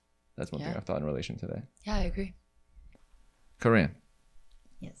 That's one thing I've thought in relation to that. Yeah, I agree. Karin.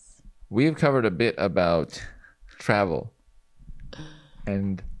 Yes. We've covered a bit about travel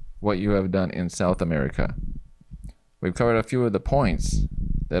and what you have done in South America. We've covered a few of the points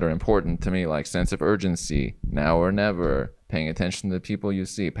that are important to me, like sense of urgency, now or never, paying attention to the people you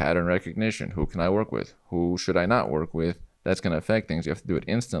see, pattern recognition, who can I work with, who should I not work with. That's going to affect things. You have to do it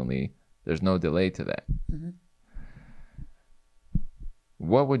instantly. There's no delay to that. Mm-hmm.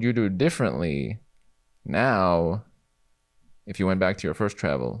 What would you do differently now if you went back to your first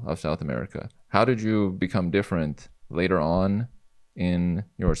travel of South America? How did you become different later on in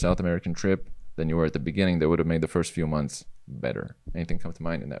your South American trip than you were at the beginning that would have made the first few months better? Anything come to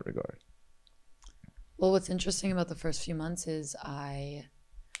mind in that regard? Well, what's interesting about the first few months is I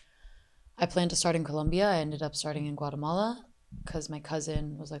planned to start in Colombia. I ended up starting in Guatemala because my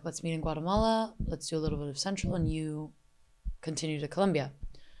cousin was like, let's meet in Guatemala. Let's do a little bit of Central and you continue to Colombia.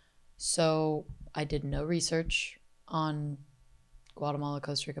 So I did no research on Guatemala,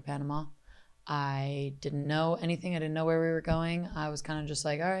 Costa Rica, Panama. I didn't know anything. I didn't know where we were going. I was kind of just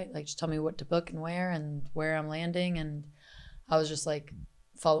like, all right, like just tell me what to book and where I'm landing. And I was just like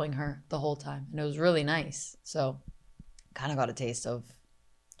following her the whole time. And it was really nice. So kind of got a taste of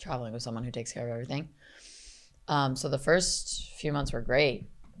traveling with someone who takes care of everything. So the first few months were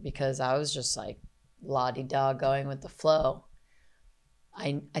great because I was just like la-di-da going with the flow.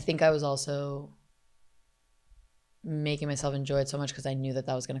 I think I was also making myself enjoy it so much because I knew that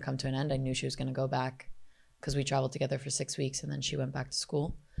was going to come to an end. I knew she was going to go back because we traveled together for 6 weeks and then she went back to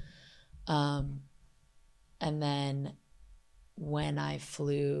school. And then when I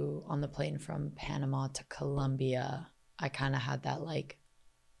flew on the plane from Panama to Colombia, I kind of had that like,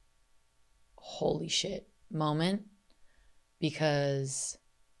 holy shit moment because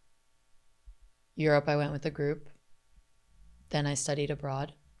Europe, I went with a group. Then I studied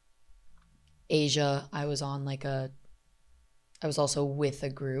abroad. Asia, I was also with a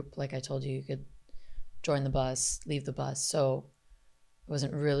group. Like I told you, you could join the bus, leave the bus. So I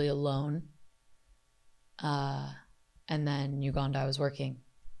wasn't really alone. And then Uganda, I was working.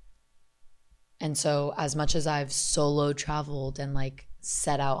 And so as much as I've solo traveled and like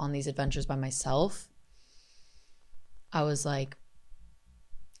set out on these adventures by myself, I was like,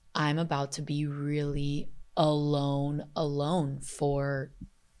 I'm about to be really alone for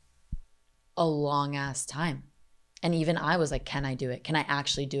a long ass time. And even I was like, can I do it? Can I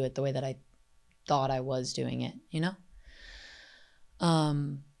actually do it the way that I thought I was doing it, you know?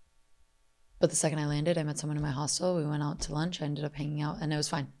 But the second I landed, I met someone in my hostel. We went out to lunch. I ended up hanging out and it was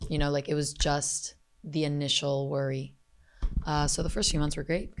fine. You know, like it was just the initial worry. So the first few months were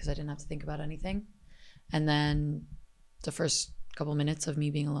great because I didn't have to think about anything. And then the first couple minutes of me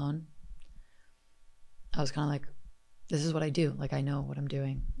being alone, I was kind of like, this is what I do. Like, I know what I'm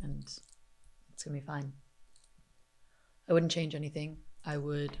doing and it's going to be fine. I wouldn't change anything. I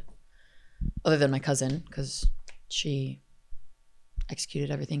would, other than my cousin, because she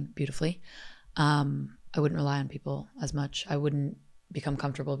executed everything beautifully. I wouldn't rely on people as much. I wouldn't become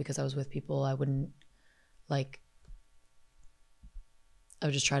comfortable because I was with people. I would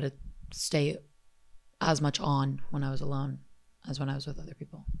just try to stay as much on when I was alone as when I was with other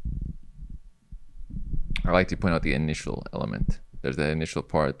people. I like to point out the initial element. There's that initial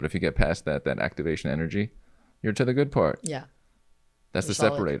part, but if you get past that activation energy, you're to the good part. Yeah. That's You're the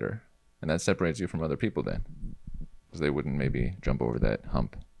separator. And that separates you from other people then. Because they wouldn't maybe jump over that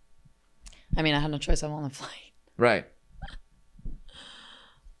hump. I mean, I had no choice. I'm on the flight. Right.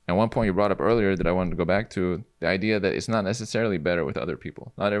 And one point you brought up earlier that I wanted to go back to, the idea that it's not necessarily better with other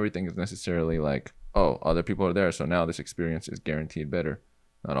people. Not everything is necessarily like, oh, other people are there, so now this experience is guaranteed better.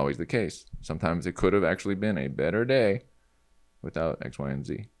 Not always the case. Sometimes it could have actually been a better day without X, Y, and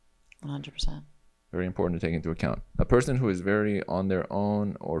Z. 100%. Very important to take into account. A person who is very on their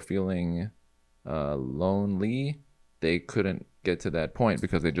own or feeling lonely, they couldn't get to that point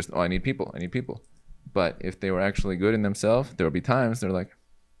because they just, I need people. But if they were actually good in themselves, there would be times they're like,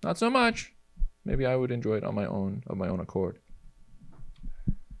 not so much. Maybe I would enjoy it on my own, of my own accord.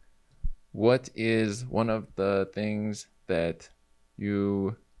 What is one of the things that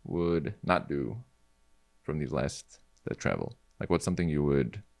you would not do from these last that travel? Like what's something you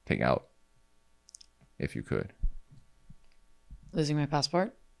would take out if you could? Losing my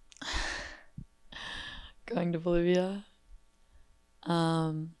passport. Going to Bolivia.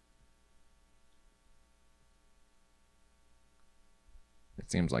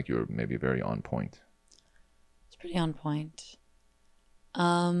 It seems like you're maybe very on point. It's pretty on point.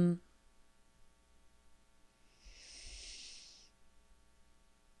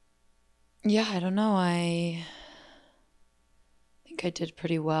 Yeah, I don't know. I think I did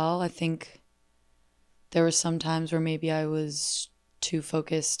pretty well. I think there were some times where maybe I was too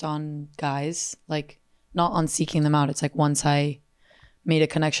focused on guys, like not on seeking them out. It's like once I made a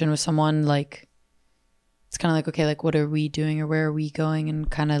connection with someone, like it's kind of like, okay, like what are we doing or where are we going? And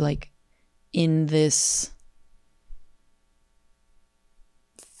kind of like in this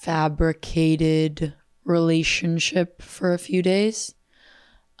fabricated relationship for a few days.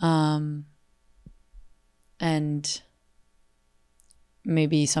 And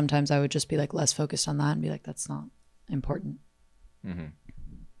maybe sometimes I would just be like less focused on that and be like, that's not important. Mm-hmm.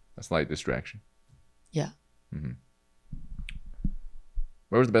 A slight distraction. Yeah. Mm-hmm.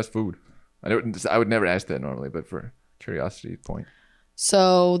 Where was the best food? I would never ask that normally, but for curiosity point.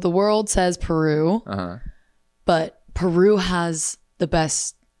 So the world says Peru, but Peru has the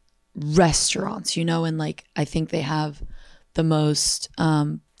best restaurants, you know, and like I think they have the most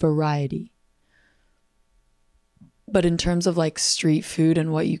variety. But in terms of like street food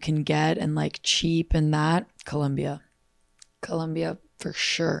and what you can get and like cheap and that, Colombia for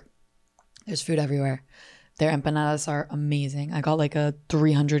sure. There's food everywhere. Their empanadas are amazing. I got like a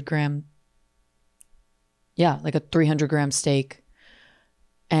 300 gram steak,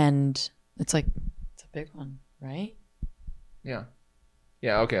 and it's a big one, right? Yeah,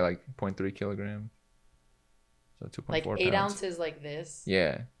 okay, like 0.3 kilograms, so 2.4 like 8 pounds. ounces like this.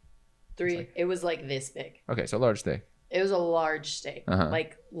 Yeah, it was like this big. Okay, so large steak. It was a large steak,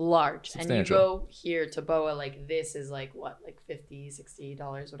 like large. Substantial. And you go here to Boa, like this is like what, like $50,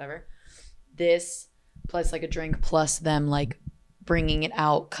 $60, whatever. This plus like a drink plus them like bringing it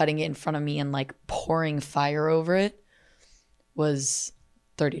out, cutting it in front of me and like pouring fire over it was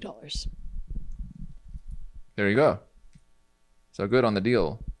 $30. There you go. So good on the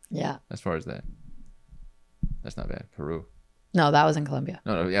deal. Yeah. As far as that. That's not bad. Peru. No, that was in Colombia.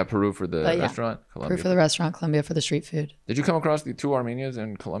 No, yeah, Peru for the restaurant. Colombia Peru for the restaurant, Colombia for the street food. Did you come across the 2 Armenias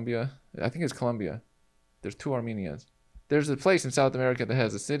in Colombia? I think it's Colombia. There's 2 Armenias. There's a place in South America that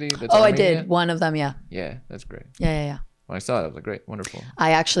has a city that's Armenian. I did. One of them, yeah. Yeah, that's great. Yeah. When I saw it, I was like, great, wonderful.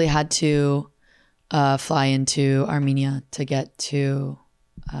 I actually had to fly into Armenia to get to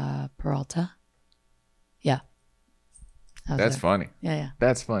Peralta. Yeah. That's funny. Yeah.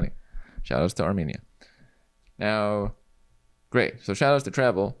 That's funny. Shout outs to Armenia. Now, great. So shout outs to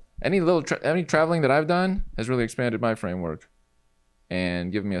travel. Any traveling that I've done has really expanded my framework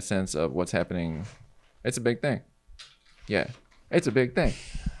and given me a sense of what's happening. It's a big thing. Yeah, it's a big thing.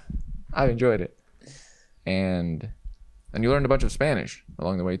 I've enjoyed it. And you learned a bunch of Spanish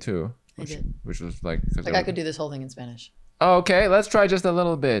along the way too. I did. Which was like... I could do this whole thing in Spanish. Okay, let's try just a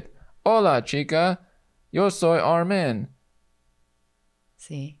little bit. Hola, chica. Yo soy Armen.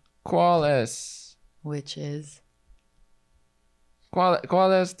 Sí. ¿Cuál es? Which is?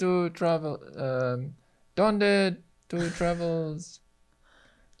 ¿Cuál es tu travel? ¿Dónde tu travels?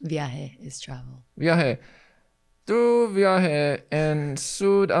 Viaje is travel. Viaje. Tu viaje en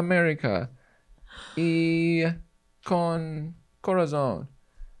Sudamérica y con corazón.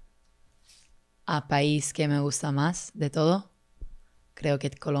 A país que me gusta más de todo, creo que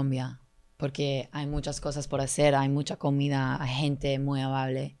Colombia. Porque hay muchas cosas por hacer, hay mucha comida, hay gente muy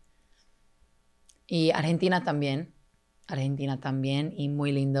amable. Y Argentina también y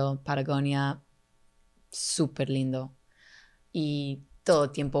muy lindo. Patagonia, súper lindo. Y todo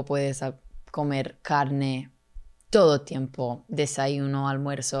el tiempo puedes comer carne, todo el tiempo, desayuno,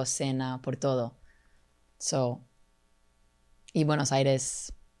 almuerzo, cena, por todo. Y Buenos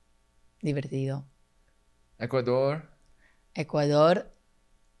Aires, divertido. Ecuador,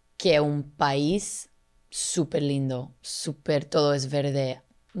 que es un país súper lindo, todo es verde,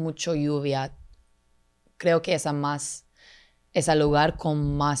 mucho lluvia. Creo que es el lugar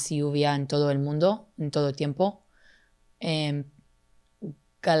con más lluvia en todo el mundo, en todo el tiempo.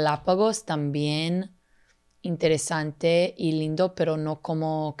 Galápagos también interesante y lindo, pero no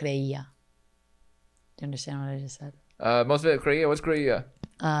como creía. Do you understand what I just said? Most of it, Korea. What's Korea?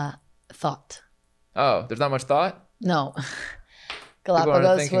 Thought. Oh, there's not much thought? No.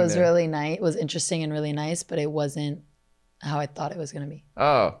 Galapagos was really nice, was interesting and really nice, but it wasn't how I thought it was going to be.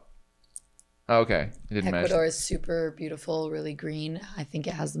 Oh. Okay. It didn't match. Ecuador is super beautiful, really green. I think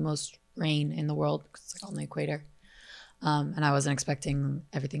it has the most rain in the world because it's like on the equator. And I wasn't expecting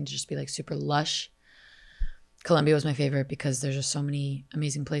everything to just be like super lush. Colombia was my favorite because there's just so many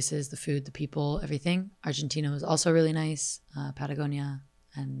amazing places, the food, the people, everything. Argentina was also really nice, Patagonia.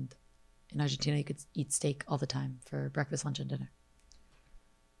 And in Argentina, you could eat steak all the time for breakfast, lunch, and dinner.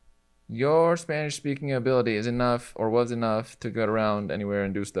 Your Spanish speaking ability is enough or was enough to get around anywhere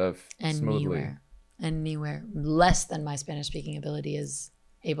and do stuff smoothly. Anywhere. Less than my Spanish speaking ability is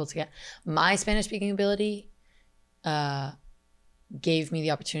able to get. My Spanish speaking ability gave me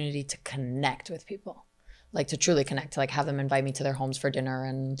the opportunity to connect with people, like to truly connect, to like have them invite me to their homes for dinner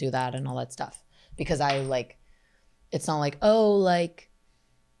and do that and all that stuff. Because I like, it's not like, oh, like,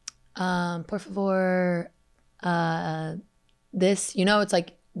 por favor, this, you know, it's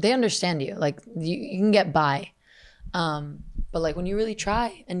like, they understand you. Like you can get by. But like when you really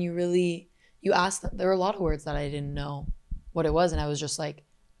try and you ask them, there were a lot of words that I didn't know what it was. And I was just like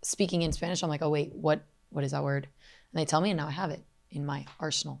speaking in Spanish. I'm like, oh wait, what is that word? And they tell me and now I have it in my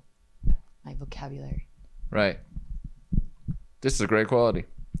arsenal, my vocabulary. Right. This is a great quality.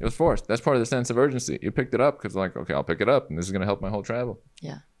 It was forced. That's part of the sense of urgency. You picked it up because like, okay, I'll pick it up and this is going to help my whole travel.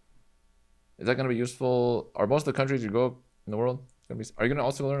 Yeah. Is that going to be useful? Are most of the countries you go in the world are you going to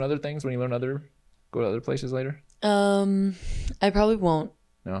also learn other things when you go to other places later? I probably won't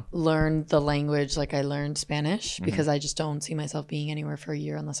No. learn the language like I learned Spanish because I just don't see myself being anywhere for a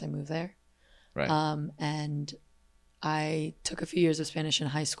year unless I move there. Right. And I took a few years of Spanish in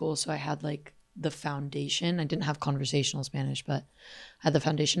high school, so I had like the foundation. I didn't have conversational Spanish, but I had the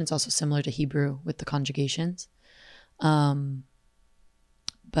foundation. It's also similar to Hebrew with the conjugations. But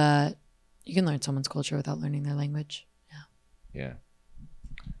you can learn someone's culture without learning their language. Yeah.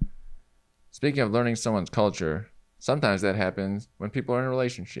 Speaking of learning someone's culture, sometimes that happens when people are in a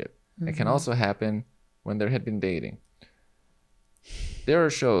relationship. It can also happen when they had been dating. There are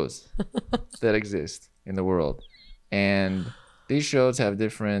shows that exist in the world, and these shows have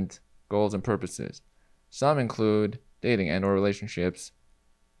different goals and purposes. Some include dating and or relationships.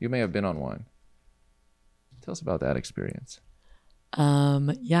 You may have been on one. Tell us about that experience.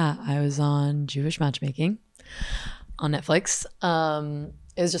 Yeah, I was on Jewish Matchmaking on Netflix.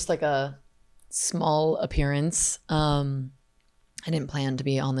 It was just like a small appearance. I didn't plan to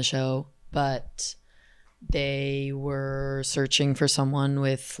be on the show, but they were searching for someone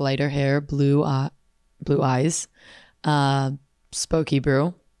with lighter hair, blue eyes, spoke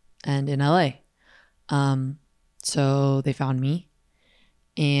Hebrew, and in LA. So they found me,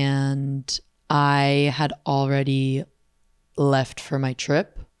 and I had already left for my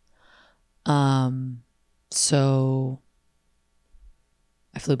trip. So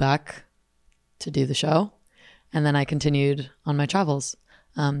I flew back to do the show, and then I continued on my travels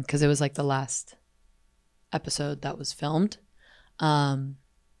because it was like the last episode that was filmed. It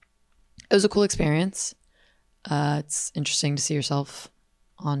was a cool experience. It's interesting to see yourself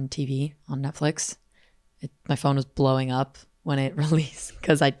on TV on Netflix. My phone was blowing up when it released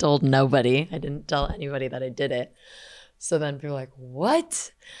because I told nobody. I didn't tell anybody that I did it. So then people were like,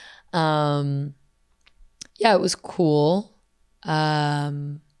 what? Yeah, it was cool.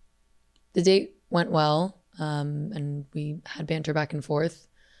 The date went well, and we had banter back and forth.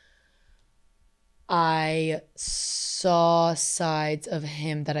 I saw sides of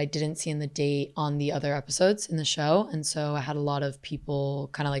him that I didn't see in the date on the other episodes in the show. And so I had a lot of people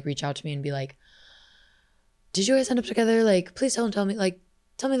kind of like reach out to me and be like, did you guys end up together? Like, please don't tell me, like,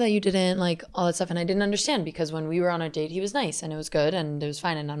 tell me that you didn't, like, all that stuff. And I didn't understand because when we were on a date, he was nice and it was good and it was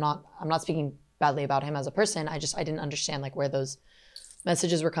fine. And I'm not speaking badly about him as a person. I didn't understand like where those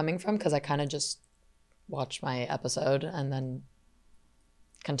messages were coming from because I kind of just watched my episode and then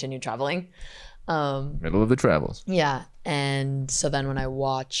continued traveling. Middle of the travels. Yeah. And so then when I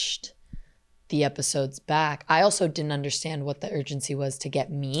watched the episodes back, I also didn't understand what the urgency was to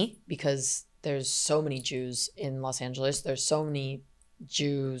get me because there's so many Jews in Los Angeles. There's so many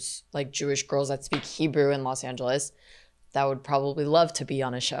Jews, like Jewish girls that speak Hebrew in Los Angeles that would probably love to be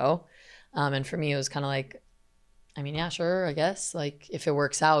on a show. And for me, it was kind of like, I mean, yeah, sure, I guess. Like if it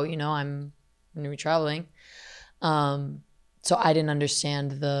works out, you know, I'm going to be traveling. So I didn't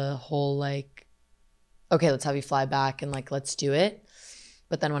understand the whole like, okay, let's have you fly back and like, let's do it.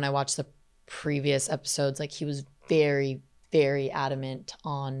 But then when I watched the previous episodes, like he was very, very adamant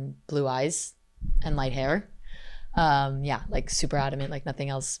on blue eyes and light hair. Yeah, like super adamant, like nothing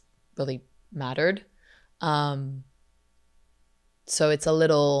else really mattered. So it's a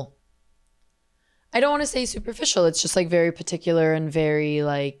little, I don't want to say superficial. It's just like very particular and very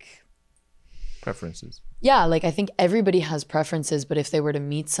like preferences. Yeah, like I think everybody has preferences, but if they were to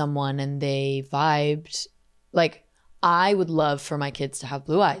meet someone and they vibed, like I would love for my kids to have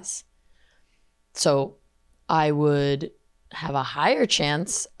blue eyes. So I would have a higher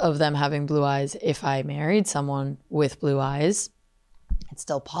chance of them having blue eyes if I married someone with blue eyes. It's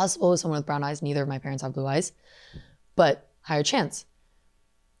still possible with someone with brown eyes. Neither of my parents have blue eyes, but higher chance.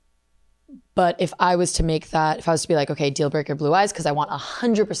 But if I was to make that, if I was to be like, okay, deal breaker blue eyes, because I want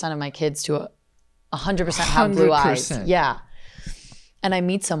 100% of my kids to 100% have blue eyes. Yeah. And I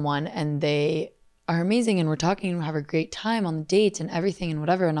meet someone and they are amazing and we're talking and we have a great time on the dates and everything and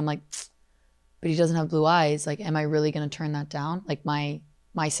whatever. And I'm like, but he doesn't have blue eyes. Like, am I really going to turn that down? Like my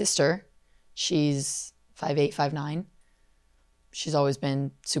sister, she's 5'8", 5'9". She's always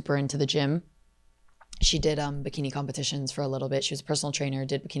been super into the gym. She did bikini competitions for a little bit. She was a personal trainer,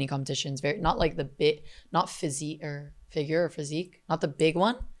 did bikini competitions. Very, not like the big, not physique or figure or physique, not the big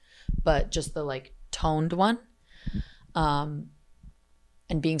one, but just the like toned one. And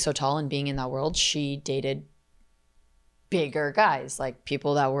being so tall and being in that world, she dated bigger guys, like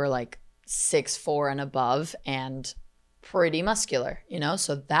people that were like 6'4" and above and pretty muscular, you know?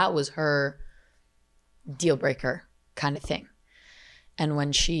 So that was her deal breaker kind of thing. And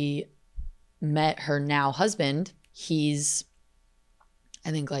when she met her now husband, he's,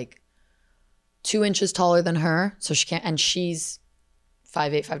 I think like 2 inches taller than her, so she can't, and she's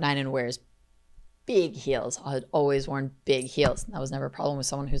 5'8", 5'9", and wears big heels. I had always worn big heels. That was never a problem with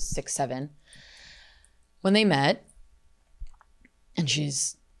someone who's 6'7". When they met, and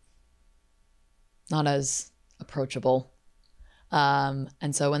she's not as approachable.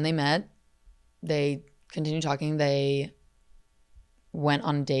 And so when they met, they continued talking. They went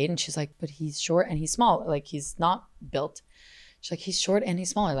on a date, and she's like, but he's short and he's small. Like, he's not built. She's like, he's short and he's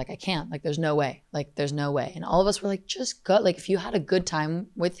smaller. Like, I can't. Like, there's no way. Like, there's no way. And all of us were like, just go. Like, if you had a good time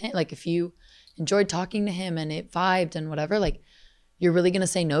with him, like, if you enjoyed talking to him and it vibed and whatever, like, you're really going to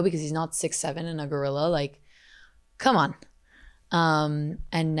say no because he's not 6'7" and a gorilla? Like, come on.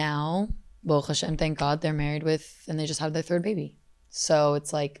 And now, Baruch Hashem, thank God, they're married with, and they just had their third baby. So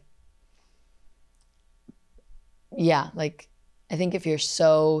it's like, yeah, like, I think if you're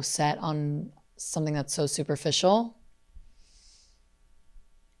so set on something that's so superficial,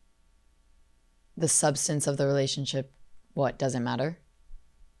 the substance of the relationship, doesn't matter,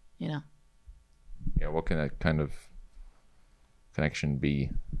 you know? Yeah, what can that kind of connection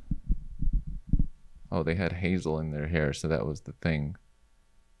be? Oh, they had hazel in their hair, so that was the thing.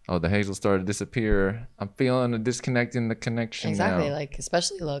 Oh, the hazel started to disappear. I'm feeling a disconnect in the connection Exactly, now. like,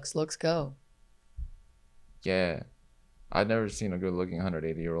 especially looks go. Yeah. I've never seen a good-looking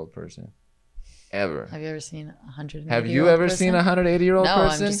 180-year-old person. Ever. Have you ever seen a 180-year-old Have you ever person? seen a 180-year-old no,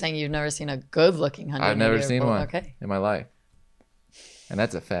 person? I'm just saying you've never seen a good-looking 180-year-old. I've never seen one okay. in my life. And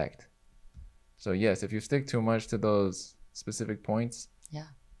that's a fact. So, yes, if you stick too much to those specific points, yeah,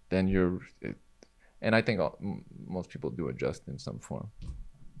 then and I think most people do adjust in some form.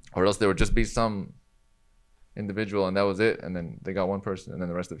 Or else there would just be some individual and that was it. And then they got one person and then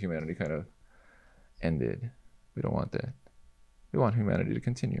the rest of humanity kind of ended. We don't want that. We want humanity to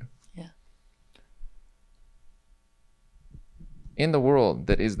continue. Yeah. In the world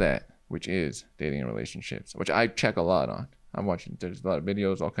that is that, which is dating and relationships, which I check a lot on. I'm watching, there's a lot of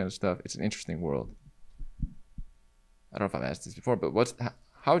videos, all kinds of stuff. It's an interesting world. I don't know if I've asked this before, but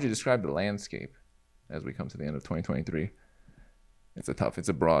how would you describe the landscape as we come to the end of 2023? It's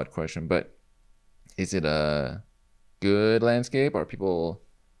a broad question, but is it a good landscape? Are people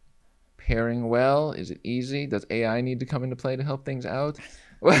pairing well? Is it easy? Does AI need to come into play to help things out?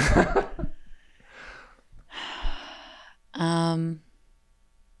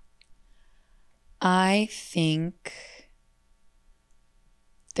 I think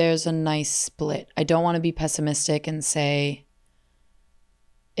there's a nice split. I don't want to be pessimistic and say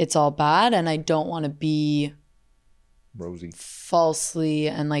it's all bad, and I don't want to be rosy falsely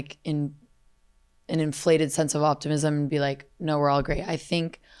and like in an inflated sense of optimism and be like, no, we're all great. I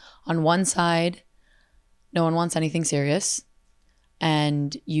think on one side, no one wants anything serious,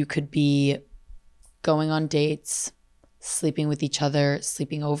 and you could be going on dates, sleeping with each other,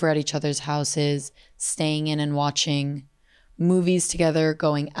 sleeping over at each other's houses, staying in and watching movies together,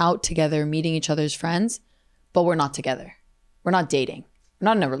 going out together, meeting each other's friends, but we're not together. We're not dating. We're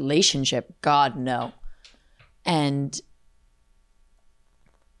not in a relationship. God, no. And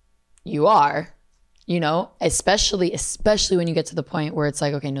you are, you know, especially when you get to the point where it's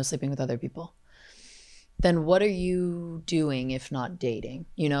like, okay, no sleeping with other people. Then what are you doing if not dating?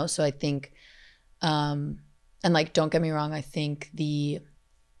 You know, so I think, and like, don't get me wrong, I think the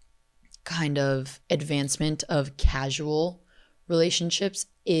kind of advancement of casual relationships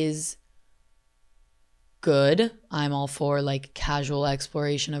is good. I'm all for like casual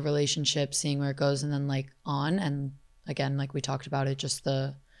exploration of relationships, seeing where it goes, and then like on. And again, like we talked about it, just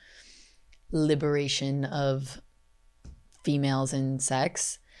the liberation of females in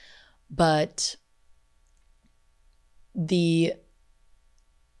sex. But the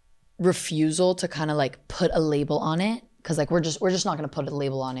refusal to kind of like put a label on it, because like we're just not going to put a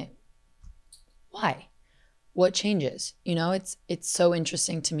label on it. Why? What changes? You know, it's so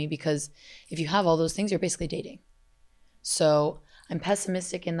interesting to me, because if you have all those things, you're basically dating. So I'm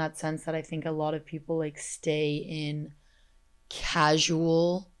pessimistic in that sense, that I think a lot of people like stay in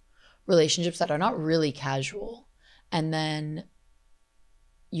casual relationships that are not really casual, and then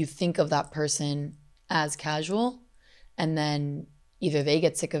you think of that person as casual, and then either they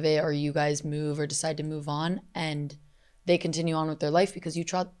get sick of it or you guys move or decide to move on, and they continue on with their life because you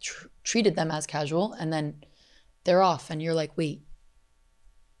treated them as casual, and then they're off, and you're like, wait,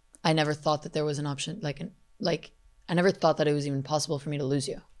 I never thought that there was an option, like I never thought that it was even possible for me to lose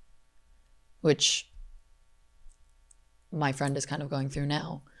you, which my friend is kind of going through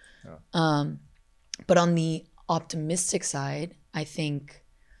now. Yeah. But on the optimistic side, I think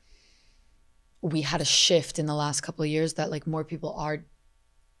we had a shift in the last couple of years that like more people are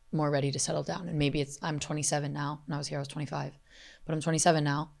more ready to settle down. And maybe I'm 27 now. When I was here, I was 25, but I'm 27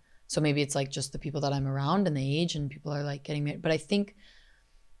 now. So maybe it's like just the people that I'm around and the age and people are like getting married. But I think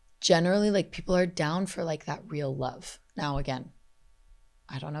generally like people are down for like that real love. Now again,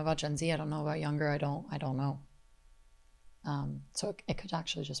 I don't know about Gen Z. I don't know about younger. I don't know. So it could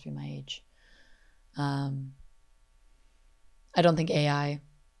actually just be my age. I don't think AI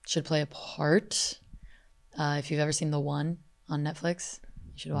should play a part. If you've ever seen The One on Netflix,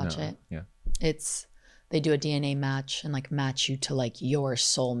 you should watch it. Yeah. They do a DNA match and like match you to like your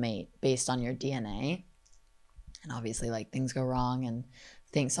soulmate based on your DNA. And obviously like things go wrong and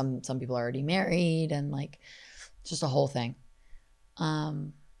things some people are already married and like just a whole thing.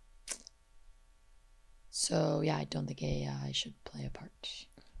 So yeah, I don't think AI should play a part.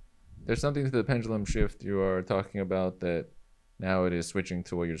 There's something to the pendulum shift you are talking about that now it is switching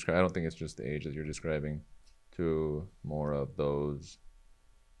to what you're describing. I don't think it's just the age that you're describing to more of those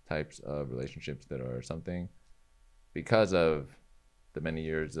types of relationships that are something because of the many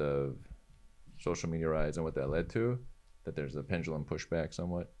years of social media rise and what that led to, that there's a pendulum pushback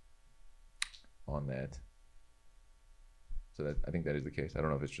somewhat on that. So that I think that is the case. I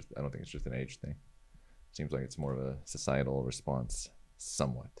don't think it's just an age thing. It seems like it's more of a societal response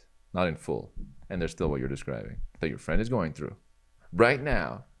somewhat. Not in full. And there's still what you're describing that your friend is going through right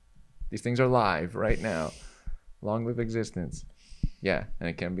now. These things are live right now. Long live existence. Yeah, and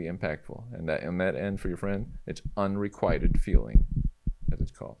it can be impactful. And that on that end for your friend, it's unrequited feeling, as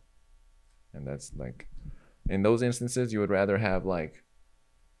it's called. And that's like, in those instances, you would rather have like,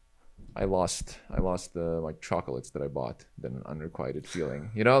 I lost the like chocolates that I bought than an unrequited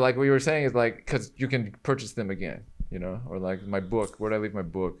feeling. You know, like what you were saying is like, because you can purchase them again. You know, or like my book. Where'd I leave my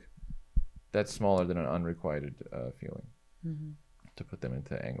book? That's smaller than an unrequited feeling. Mm-hmm. To put them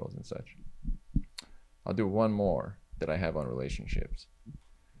into angles and such. I'll do one more that I have on relationships.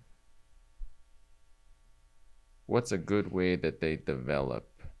 What's a good way that they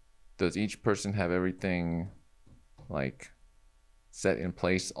develop? Does each person have everything like set in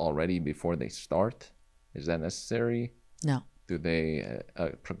place already before they start? Is that necessary? No. Do they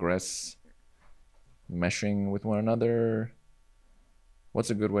progress meshing with one another? What's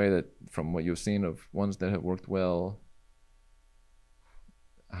a good way that, from what you've seen of ones that have worked well,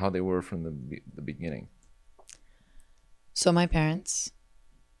 how they were from the beginning? So my parents.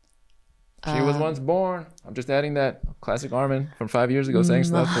 She was once born. I'm just adding that. Classic Armin from 5 years ago saying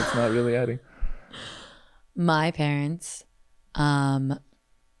stuff that's not really adding. My parents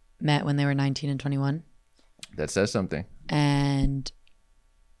met when they were 19 and 21. That says something. And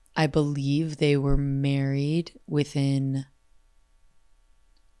I believe they were married within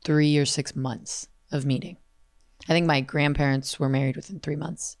 3 or 6 months of meeting. I think my grandparents were married within 3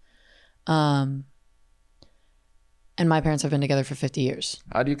 months. And my parents have been together for 50 years.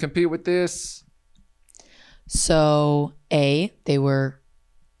 How do you compete with this? So, they were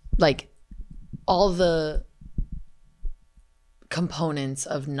like all the components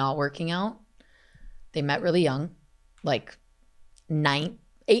of not working out. They met really young, like 18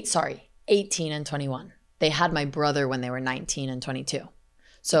 and 21. They had my brother when they were 19 and 22.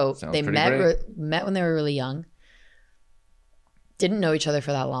 So Sounds they pretty met when they were really young. Didn't know each other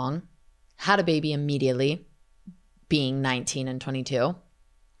for that long. Had a baby immediately, being 19 and 22.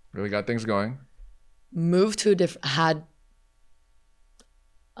 Really got things going. Had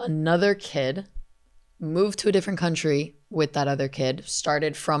another kid, moved to a different country with that other kid,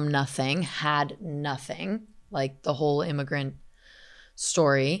 started from nothing, had nothing, like the whole immigrant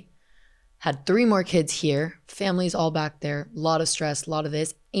story. Had 3 more kids here, families all back there, a lot of stress, a lot of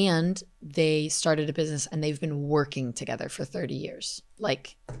this. And they started a business and they've been working together for 30 years.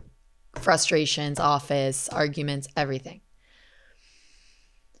 Like frustrations, office, arguments, everything.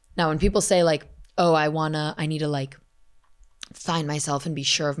 Now, when people say like, oh, I need to like find myself and be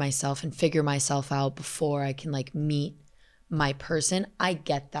sure of myself and figure myself out before I can like meet my person, I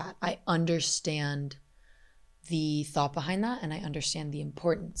get that. I understand the thought behind that and I understand the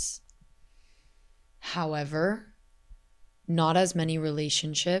importance. However, not as many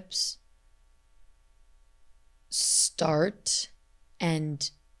relationships start and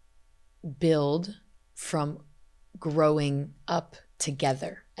build from growing up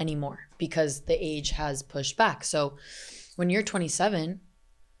together anymore because the age has pushed back. So when you're 27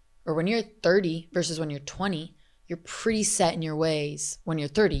 or when you're 30 versus when you're 20, you're pretty set in your ways. When you're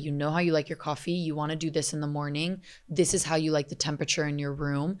 30, you know how you like your coffee. You want to do this in the morning. This is how you like the temperature in your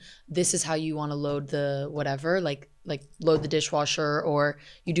room. This is how you want to load the whatever, like load the dishwasher, or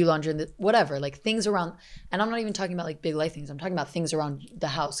you do laundry, whatever, like things around. And I'm not even talking about like big life things. I'm talking about things around the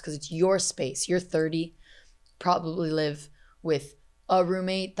house because it's your space. You're 30, probably live with a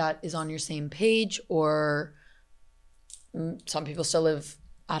roommate that is on your same page, or some people still live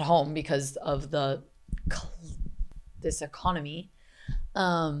at home because of this economy.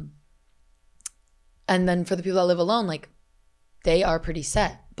 And then for the people that live alone, like they are pretty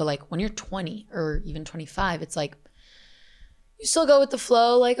set. But like when you're 20 or even 25, it's like you still go with the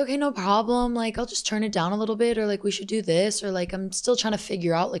flow, like, okay, no problem. Like I'll just turn it down a little bit, or like we should do this, or like I'm still trying to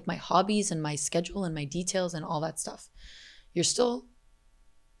figure out like my hobbies and my schedule and my details and all that stuff. You're still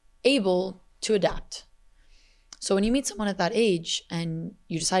able to adapt. So when you meet someone at that age and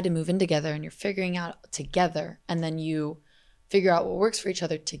you decide to move in together and you're figuring out together, and then you figure out what works for each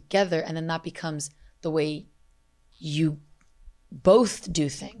other together, and then that becomes the way you both do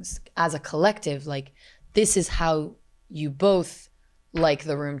things as a collective, like this is how you both like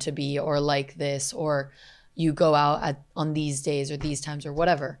the room to be, or like this, or you go out on these days or these times or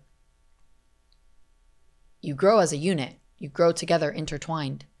whatever. You grow as a unit, you grow together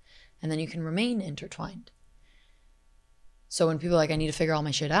intertwined, and then you can remain intertwined. So when people are like, I need to figure all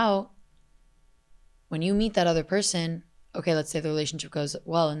my shit out, when you meet that other person, okay, let's say the relationship goes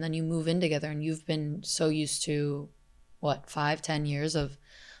well, and then you move in together and you've been so used to, 5-10 years of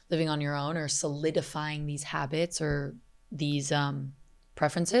living on your own or solidifying these habits or these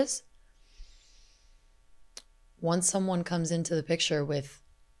preferences. Once someone comes into the picture with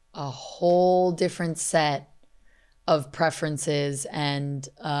a whole different set of preferences and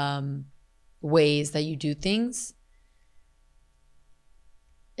ways that you do things,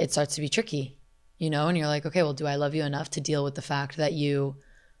 it starts to be tricky, and you're like, okay, well, do I love you enough to deal with the fact that you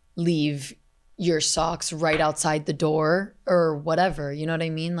leave your socks right outside the door or whatever, you know what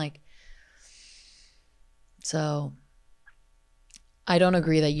I mean? Like, so I don't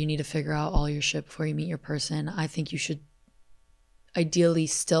agree that you need to figure out all your shit before you meet your person. I think you should ideally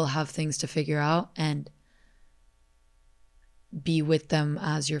still have things to figure out and be with them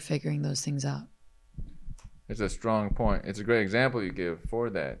as you're figuring those things out. It's a strong point. It's a great example you give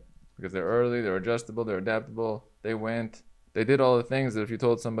for that, because they're early, they're adjustable, they're adaptable. They did all the things that if you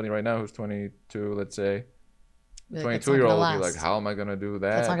told somebody right now who's 22, let's say, Like, 22-year-old would be like, how am I going to do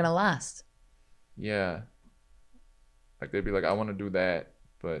that? That's not going to last. Yeah. Like they'd be like, I want to do that,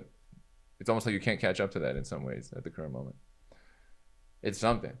 but it's almost like you can't catch up to that in some ways at the current moment. It's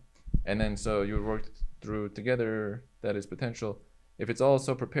something. And then so you would work through together that is potential. If it's all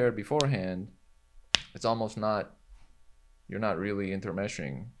so prepared beforehand, it's almost not, you're not really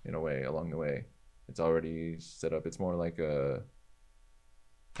intermeshing in a way along the way. It's already set up. It's more like a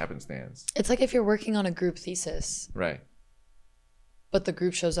happenstance. It's like if you're working on a group thesis. Right. But the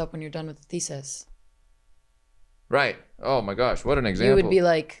group shows up when you're done with the thesis. Right. Oh my gosh, what an example. You would be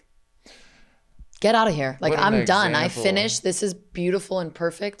like, get out of here. Like, I'm done. I example. finished. This is beautiful and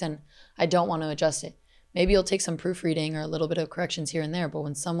perfect, and I don't want to adjust it. Maybe you'll take some proofreading or a little bit of corrections here and there, but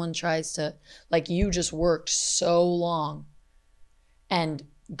when someone tries to, like, you just worked so long and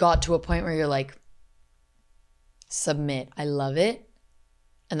got to a point where you're like, submit, I love it,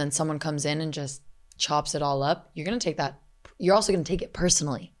 and then someone comes in and just chops it all up, you're going to take that. You're also going to take it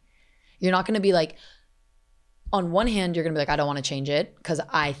personally. You're not going to be like, on one hand, you're going to be like, I don't want to change it because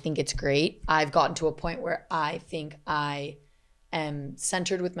I think it's great. I've gotten to a point where I think I am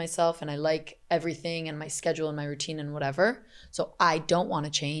centered with myself and I like everything and my schedule and my routine and whatever. So I don't want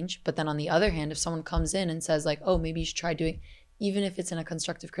to change. But then on the other hand, if someone comes in and says like, oh, maybe you should try doing, even if it's in a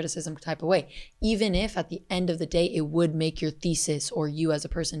constructive criticism type of way, even if at the end of the day, it would make your thesis or you as a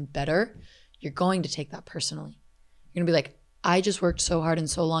person better, you're going to take that personally. You're going to be like, I just worked so hard and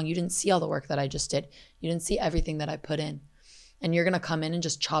so long. You didn't see all the work that I just did. You didn't see everything that I put in. And you're going to come in and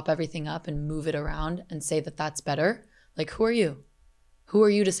just chop everything up and move it around and say that that's better. Like, who are you? Who are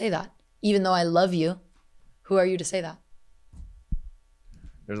you to say that? Even though I love you, who are you to say that?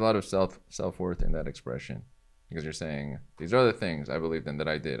 There's a lot of self-worth in that expression, because you're saying, these are the things I believed in that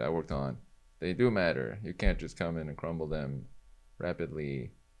I did, I worked on. They do matter. You can't just come in and crumble them rapidly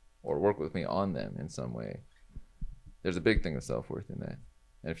or work with me on them in some way. There's a big thing of self-worth in that.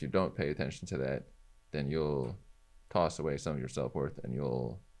 And if you don't pay attention to that, then you'll toss away some of your self-worth and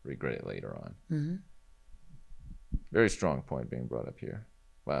you'll regret it later on. Mm-hmm. Very strong point being brought up here.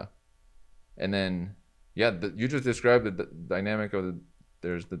 Wow. And then, yeah, you just described the dynamic of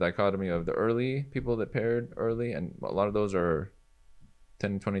there's the dichotomy of the early people that paired early, and a lot of those are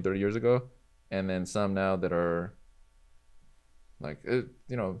 10, 20, 30 years ago. And then some now that are like,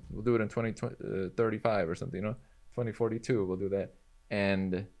 we'll do it in 2035 or something, 2042, we'll do that.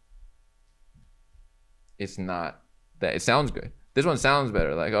 And it's not that. It sounds good. This one sounds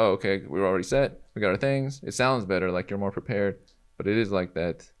better. Like, oh, okay, we're already set. We got our things. It sounds better, like you're more prepared. But it is like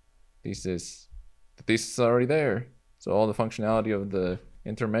that thesis. The thesis is already there. So all the functionality of the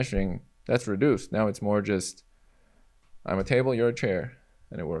intermeshing, that's reduced. Now it's more just, I'm a table, you're a chair.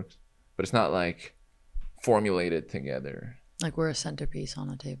 and it works. But it's not like formulated together. Like we're a centerpiece on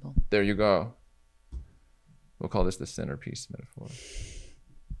a table. There you go. We'll call this the centerpiece metaphor.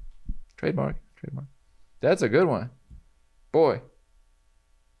 Trademark. That's a good one. Boy.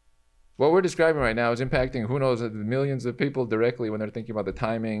 What we're describing right now is impacting, who knows, millions of people directly when they're thinking about the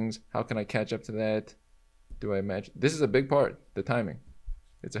timings. How can I catch up to that? Do I imagine? This is a big part, the timing.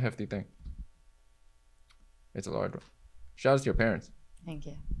 It's a hefty thing. It's a large one. Shout out to your parents. Thank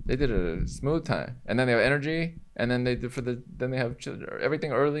you. They did it a smooth time. And then they have energy. And then then they have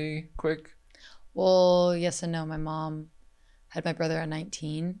everything early, quick. Well, yes and no. My mom had my brother at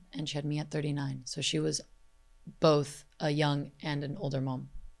 19 and she had me at 39. So she was both a young and an older mom.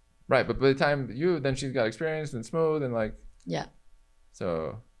 Right, but by the time then she's got experience and smooth and like. Yeah.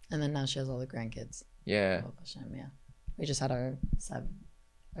 So. And then now she has all the grandkids. Yeah. Yeah. We just had our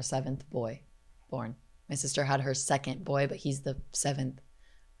seventh boy born. My sister had her second boy, but he's the seventh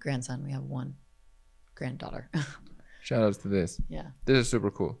grandson. We have one granddaughter. Shout outs to this. Yeah. This is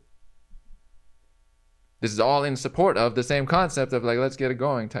super cool. This is all in support of the same concept of like, let's get it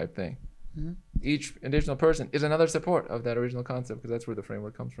going type thing. Mm-hmm. Each additional person is another support of that original concept because that's where the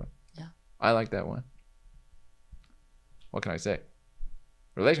framework comes from. Yeah. I like that one. What can I say?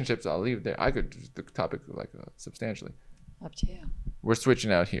 Relationships, I'll leave there. I could the topic like substantially. Up to you. We're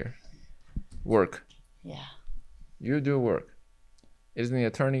switching out here. Work. Yeah. You do work. It is in the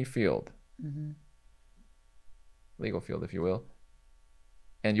attorney field. Mm-hmm. Legal field, if you will.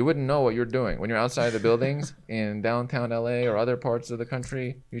 And you wouldn't know what you're doing. When you're outside the buildings in downtown LA or other parts of the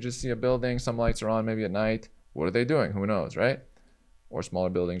country, you just see a building, some lights are on maybe at night. What are they doing? Who knows, right? Or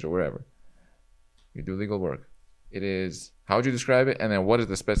smaller buildings or wherever. You do legal work. It is, how would you describe it? And then what is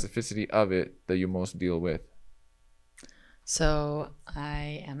the specificity of it that you most deal with? So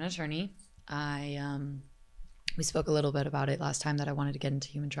I am an attorney. We spoke a little bit about it last time that I wanted to get into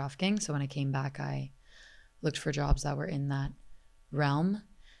human trafficking. So when I came back, I looked for jobs that were in that realm.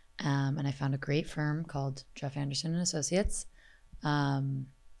 And I found a great firm called Jeff Anderson and Associates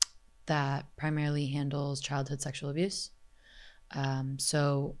that primarily handles childhood sexual abuse.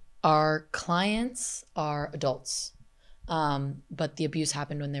 So our clients are adults, but the abuse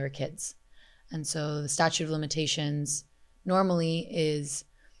happened when they were kids. And so the statute of limitations normally is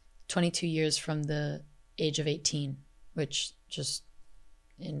 22 years from the age of 18, which just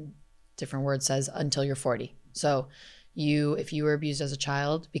in different words says until you're 40. So if you were abused as a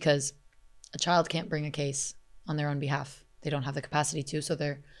child, because a child can't bring a case on their own behalf, they don't have the capacity to, so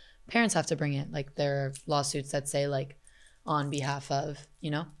their parents have to bring it. Like there are lawsuits that say like on behalf of,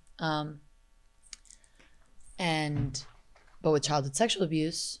 but with childhood sexual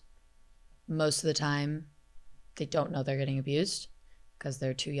abuse, most of the time they don't know they're getting abused because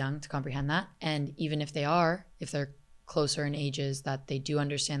they're too young to comprehend that. And even if they're closer in ages that they do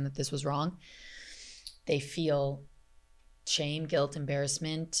understand that this was wrong, they feel shame, guilt,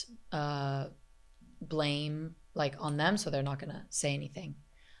 embarrassment, blame like on them, so they're not going to say anything.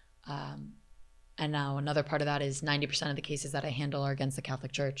 And now another part of that is 90% of the cases that I handle are against the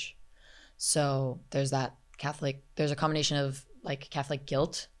Catholic Church. So there's a combination of like Catholic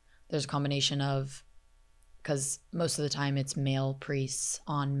guilt. There's a combination of, because most of the time it's male priests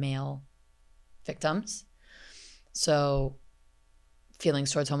on male victims. So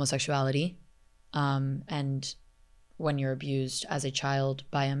feelings towards homosexuality, and when you're abused as a child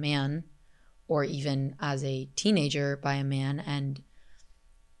by a man, or even as a teenager by a man, and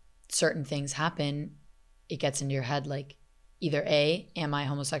certain things happen, it gets into your head like, either A, am I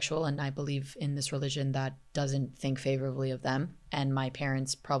homosexual and I believe in this religion that doesn't think favorably of them, and my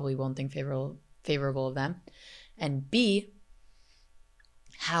parents probably won't think favorable of them, and B,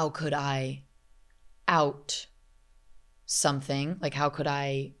 how could I out something? Like how could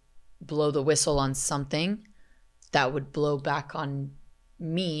I blow the whistle on something that would blow back on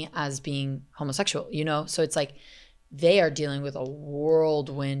me as being homosexual, So it's like they are dealing with a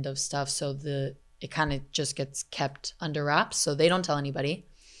whirlwind of stuff. So it kind of just gets kept under wraps. So they don't tell anybody.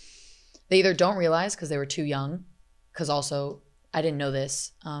 They either don't realize because they were too young, because also I didn't know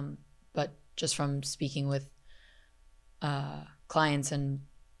this, but just from speaking with clients and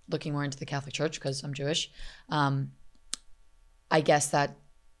looking more into the Catholic Church, because I'm Jewish, I guess that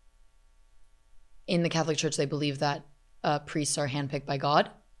in the Catholic Church, they believe that priests are handpicked by God.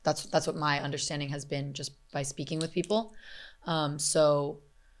 That's what my understanding has been just by speaking with people. So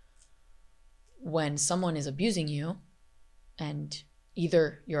when someone is abusing you, and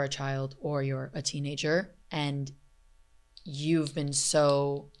either you're a child or you're a teenager, and you've been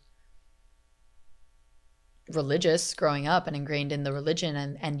so religious growing up and ingrained in the religion,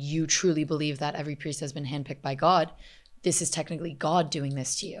 and you truly believe that every priest has been handpicked by God, this is technically God doing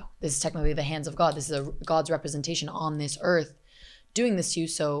this to you. This is technically the hands of God. This is God's representation on this earth doing this to you.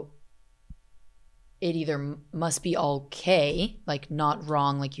 So it either must be okay, like not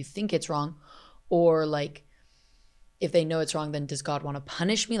wrong, like you think it's wrong, or like if they know it's wrong, then does God want to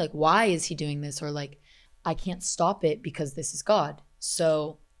punish me? Like, why is he doing this? Or like, I can't stop it because this is God.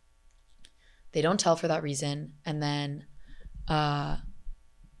 So they don't tell for that reason. And then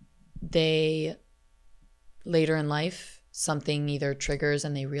they later in life, something either triggers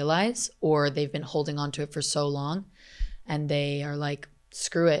and they realize, or they've been holding on to it for so long and they are like,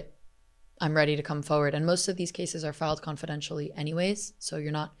 screw it, I'm ready to come forward. And most of these cases are filed confidentially anyways, so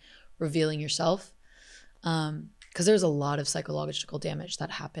you're not revealing yourself. Because there's a lot of psychological damage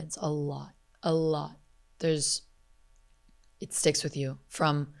that happens, a lot. It sticks with you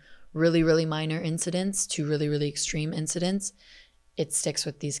from really, really minor incidents to really, really extreme incidents. It sticks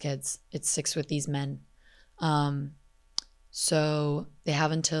with these kids. It sticks with these men. So they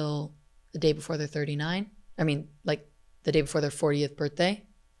have until the day before they're 39. I mean, like the day before their 40th birthday,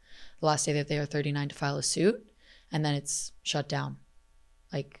 the last day that they are 39 to file a suit, and then it's shut down.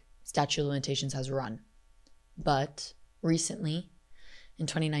 Like statute of limitations has run. But recently, in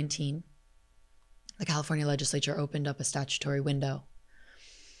 2019, the California legislature opened up a statutory window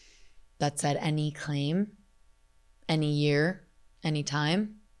that said any claim, any year, any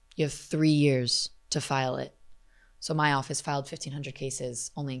time, you have 3 years to file it. So my office filed 1,500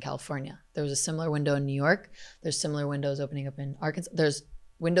 cases only in California. There was a similar window in New York. There's similar windows opening up in Arkansas. There's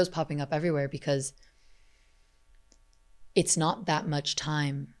windows popping up everywhere because it's not that much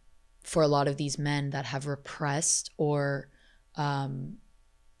time for a lot of these men that have repressed or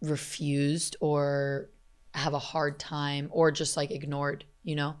refused or have a hard time or just like ignored,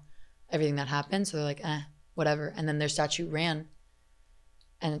 everything that happened. So they're like, whatever. And then their statute ran.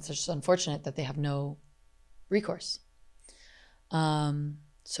 And it's just unfortunate that they have no recourse.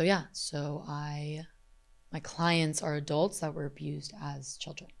 So my clients are adults that were abused as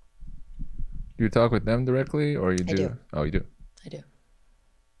children. Do you talk with them directly or you do? I do. Oh, you do? I do.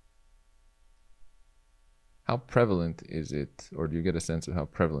 How prevalent is it, or do you get a sense of how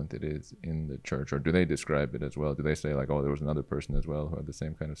prevalent it is in the church, or do they describe it as well? Do they say like, oh, there was another person as well who had the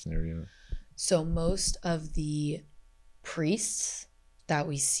same kind of scenario? So most of the priests that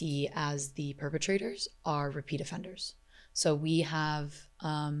we see as the perpetrators are repeat offenders. So we have,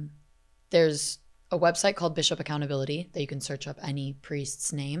 there's a website called Bishop Accountability that you can search up any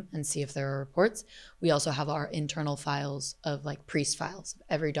priest's name and see if there are reports. We also have our internal files of like priest files,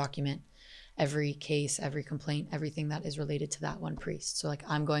 every document, every case, every complaint, everything that is related to that one priest. So like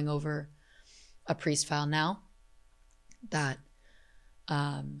I'm going over a priest file now that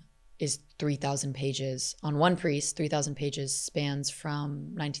is 3,000 pages. On one priest, 3,000 pages spans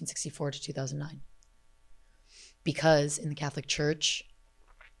from 1964 to 2009. Because in the Catholic Church,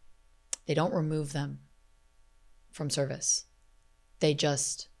 they don't remove them from service. They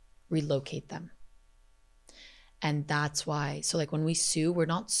just relocate them. And that's why, so like when we sue, we're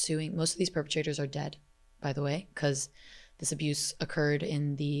not suing, most of these perpetrators are dead, by the way, because this abuse occurred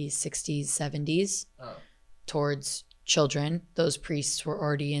in the 60s, 70s towards children. Those priests were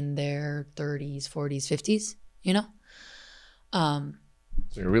already in their 30s, 40s, 50s,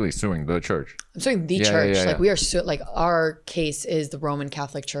 So you're really suing the church. I'm suing the church. Like we are like our case is the Roman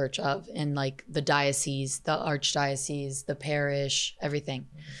Catholic Church and like the diocese, the archdiocese, the parish, everything.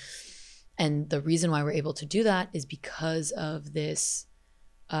 And the reason why we're able to do that is because of this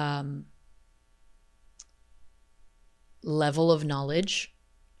level of knowledge,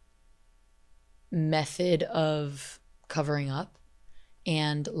 method of covering up,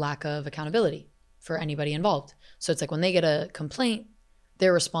 and lack of accountability for anybody involved. So it's like when they get a complaint,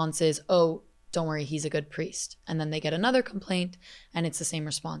 their response is, oh, don't worry, he's a good priest. And then they get another complaint and it's the same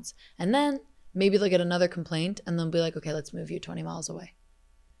response. And then maybe they'll get another complaint and they'll be like, okay, let's move you 20 miles away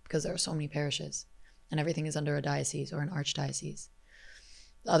because there are so many parishes and everything is under a diocese or an archdiocese.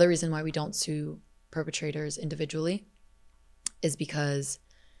 The other reason why we don't sue perpetrators individually is because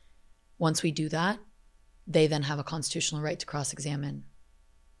once we do that, they then have a constitutional right to cross-examine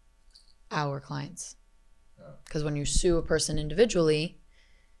our clients. Because when you sue a person individually,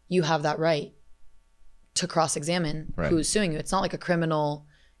 you have that right to cross-examine who's suing you. It's not like a criminal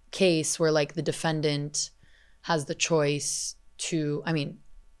case where like the defendant has the choice to,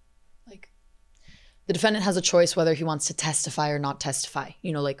 the defendant has a choice whether he wants to testify or not testify,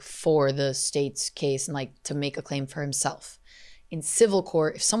 like for the state's case and like to make a claim for himself. In civil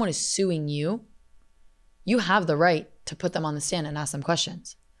court, if someone is suing you, you have the right to put them on the stand and ask them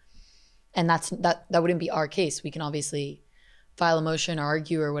questions. And that wouldn't be our case. We can obviously file a motion or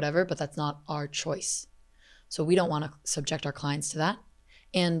argue or whatever, but that's not our choice. So we don't want to subject our clients to that.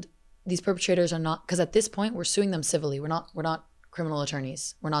 And these perpetrators are not, because at this point we're suing them civilly. We're not criminal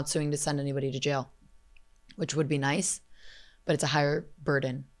attorneys. We're not suing to send anybody to jail, which would be nice, but it's a higher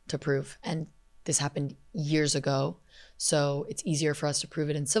burden to prove. And this happened years ago. So it's easier for us to prove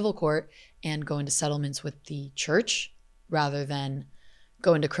it in civil court and go into settlements with the church rather than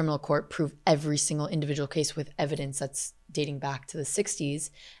go into criminal court, prove every single individual case with evidence that's dating back to the 60s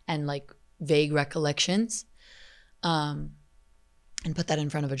and like vague recollections, and put that in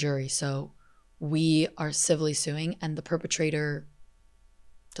front of a jury. So we are civilly suing, and the perpetrator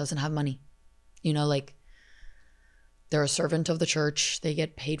doesn't have money. You know, like they're a servant of the church. They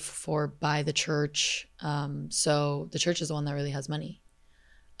get paid for by the church. So the church is the one that really has money.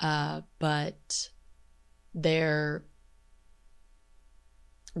 But their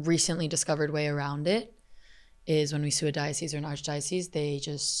recently discovered way around it is when we sue a diocese or an archdiocese, they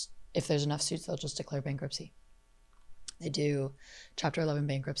just, if there's enough suits, they'll just declare bankruptcy. They do Chapter 11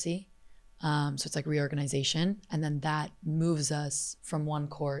 bankruptcy. So it's like reorganization. And then that moves us from one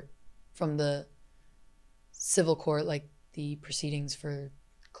court, from the civil court, like the proceedings for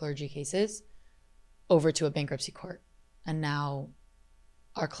clergy cases, over to a bankruptcy court. And now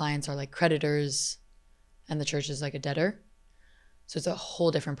our clients are like creditors and the church is like a debtor. So it's a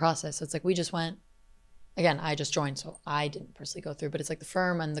whole different process. So it's like we just went, again, I just joined, so I didn't personally go through, but it's like the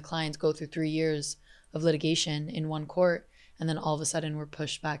firm and the clients go through 3 years of litigation in one court. And then all of a sudden we're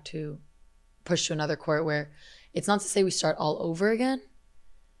pushed to another court where it's not to say we start all over again,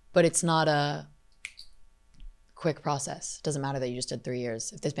 but it's not a quick process. It doesn't matter that you just did 3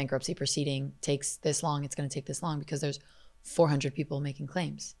 years. If this bankruptcy proceeding takes this long, it's going to take this long because there's 400 people making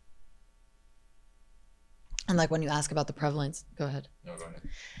claims. And like when you ask about the prevalence, go ahead. No, go ahead.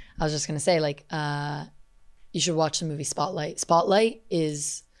 I was just going to say, like, you should watch the movie Spotlight. Spotlight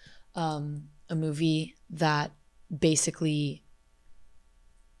is a movie that basically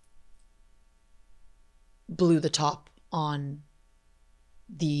blew the top on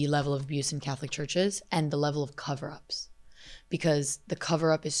the level of abuse in Catholic churches and the level of cover-ups, because the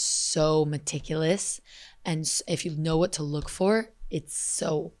cover-up is so meticulous, and if you know what to look for, it's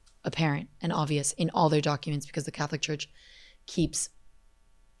so apparent and obvious in all their documents, because the Catholic Church keeps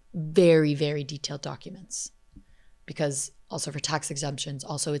very, very detailed documents, because also for tax exemptions,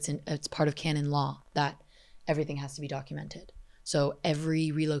 also it's part of canon law that everything has to be documented. So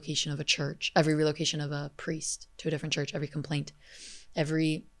every relocation of a church, every relocation of a priest to a different church, every complaint,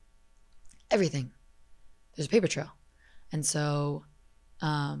 everything, there's a paper trail. And so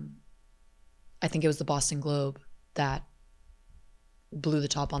I think it was the Boston Globe that blew the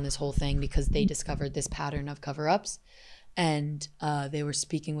top on this whole thing, because they discovered this pattern of cover-ups. And they were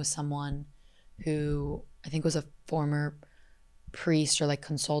speaking with someone who I think was a former priest or like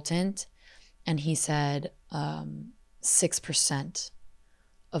consultant, and he said 6%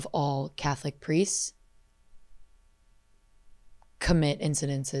 of all Catholic priests commit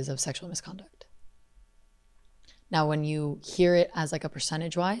incidences of sexual misconduct. Now, when you hear it as like a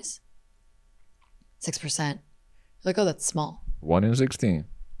percentage wise, 6%, you're like, oh, that's small. 1 in 16.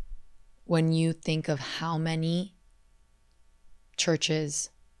 When you think of how many churches,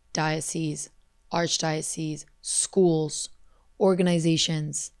 dioceses, archdioceses, schools,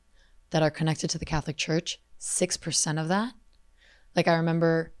 organizations that are connected to the Catholic Church, 6% of that. Like I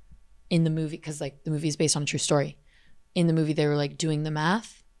remember in the movie, because like the movie is based on a true story. In the movie, they were like doing the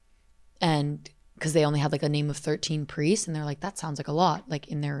math, and because they only had like a name of 13 priests, and they're like, that sounds like a lot, like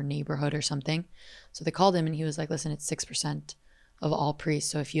in their neighborhood or something. So they called him and he was like, listen, it's 6% of all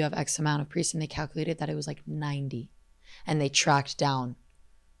priests. So if you have X amount of priests, and they calculated that it was like 90, and they tracked down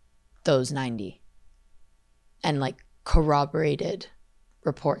those 90 and like corroborated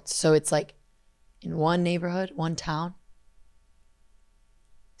reports. So it's like in one neighborhood, one town,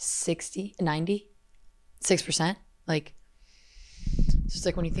 90, 6%. Like, it's just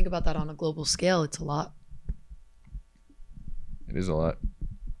like when you think about that on a global scale, it's a lot. It is a lot.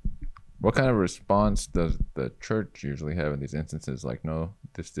 What kind of response does the church usually have in these instances? Like, no,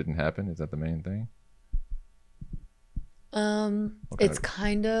 this didn't happen? Is that the main thing? It's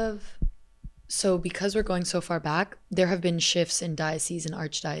kind of, so because we're going so far back, there have been shifts in dioceses and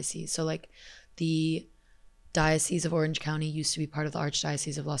archdioceses. So like the Diocese of Orange County used to be part of the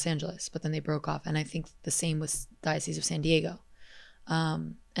Archdiocese of Los Angeles, but then they broke off. And I think the same with Diocese of San Diego.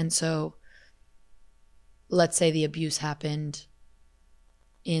 And so let's say the abuse happened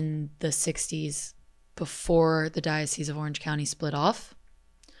in the 60s before the Diocese of Orange County split off.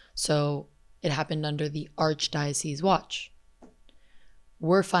 So it happened under the Archdiocese watch.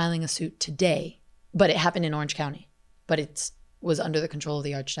 We're filing a suit today, but it happened in Orange County, but it's was under the control of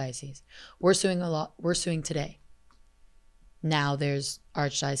the Archdiocese. We're suing a lot. We're suing today. Now there's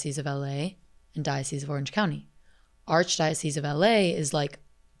Archdiocese of LA and Diocese of Orange County. Archdiocese of LA is like,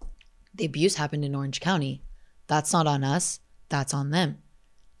 the abuse happened in Orange County. That's not on us. That's on them.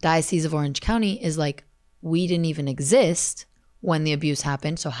 Diocese of Orange County is like, we didn't even exist when the abuse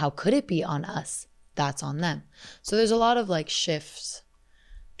happened, so how could it be on us? That's on them. So there's a lot of like shifts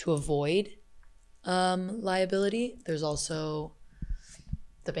to avoid liability. There's also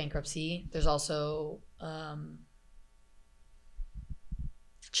the bankruptcy. There's also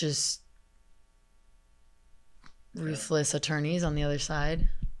just ruthless attorneys on the other side.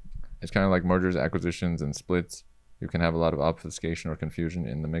 It's kind of like mergers, acquisitions, and splits. You can have a lot of obfuscation or confusion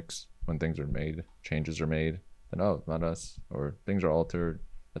in the mix when things are made, changes are made, and oh, not us, or things are altered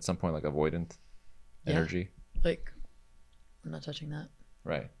at some point, like avoidant energy. Like, I'm not touching that.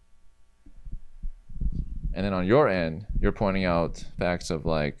 Right. And then on your end, you're pointing out facts of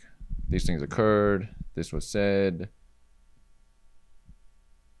like, these things occurred, this was said.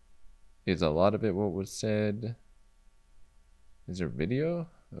 Is a lot of it what was said? Is there video?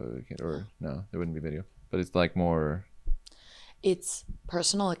 Or no, there wouldn't be video. But it's like more... It's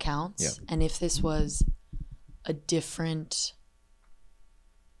personal accounts. Yeah. And if this was a different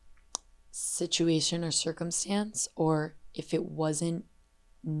situation or circumstance, or if it wasn't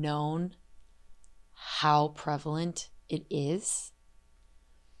known how prevalent it is,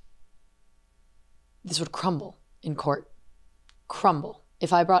 this would crumble in court. Crumble.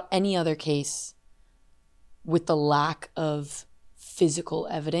 If I brought any other case with the lack of physical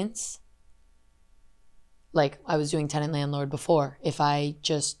evidence, like I was doing tenant landlord before, if I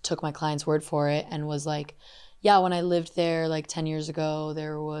just took my client's word for it and was like, yeah, when I lived there like 10 years ago,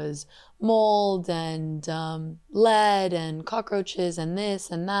 there was mold and lead and cockroaches and this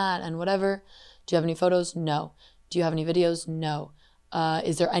and that and whatever. Do you have any photos? No. Do you have any videos? No.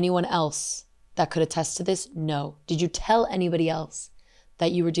 Is there anyone else that could attest to this? No. Did you tell anybody else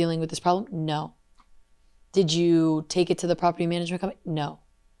that you were dealing with this problem? No. Did you take it to the property management company? No.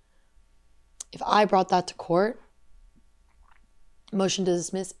 If I brought that to court, motion to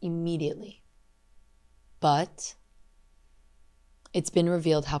dismiss immediately. But it's been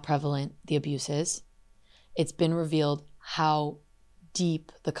revealed how prevalent the abuse is. It's been revealed how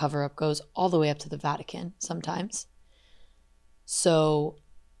deep the cover-up goes, all the way up to the Vatican sometimes. So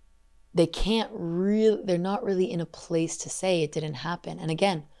they're not really in a place to say it didn't happen. And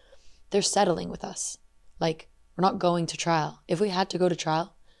again, they're settling with us. Like, we're not going to trial. If we had to go to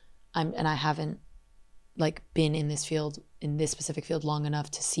trial, I haven't like been in this field, in this specific field long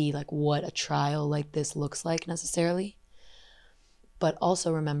enough to see like what a trial like this looks like necessarily. But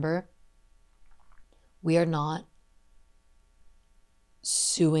also remember, we are not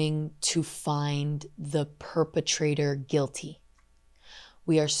suing to find the perpetrator guilty.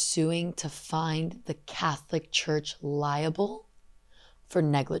 We are suing to find the Catholic Church liable for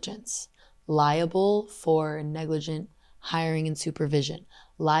negligence, liable for negligent hiring and supervision,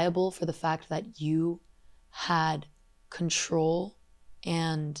 liable for the fact that you had control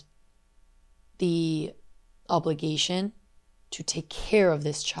and the obligation to take care of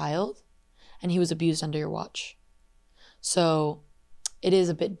this child, and he was abused under your watch. So it is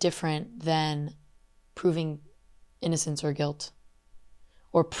a bit different than proving innocence or guilt,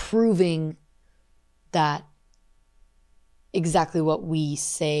 or proving that exactly what we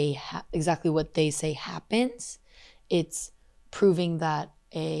say, exactly what they say happens. It's proving that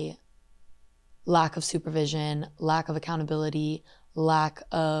a lack of supervision, lack of accountability, lack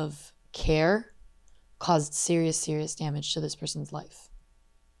of care caused serious, serious damage to this person's life.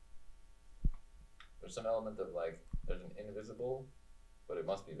 There's some element of like, there's an invisible, but it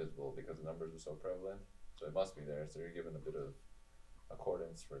must be visible because the numbers are so prevalent. So it must be there. So you're given a bit of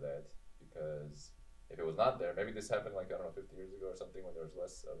accordance for that, because if it was not there, maybe this happened like, I don't know, 50 years ago or something when there was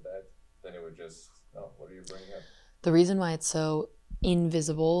less of that, then it would just, no, what are you bringing up? The reason why it's so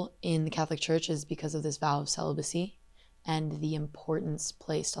invisible in the Catholic Church is because of this vow of celibacy and the importance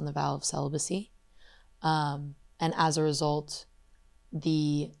placed on the vow of celibacy. And as a result,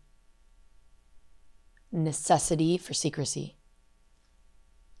 the necessity for secrecy.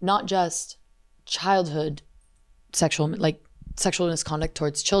 Not just childhood sexual misconduct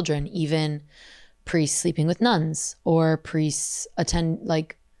towards children, even priests sleeping with nuns, or priests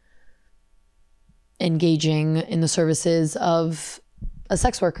engaging in the services of a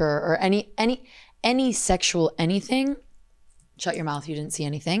sex worker, or any sexual anything. Shut your mouth, you didn't see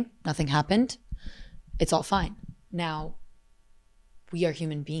anything, nothing happened, it's all fine. Now, we are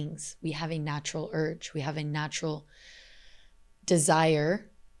human beings. We have a natural urge. We have a natural desire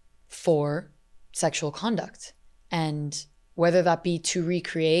for sexual conduct. And whether that be to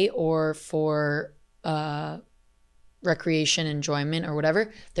recreate or for recreation, enjoyment, or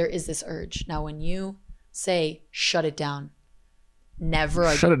whatever, there is this urge. Now, when you say shut it down,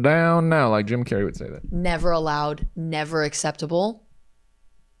 shut it down now, like Jim Carrey would say that. Never allowed, never acceptable.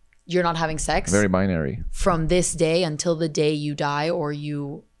 You're not having sex. Very binary. From this day until the day you die or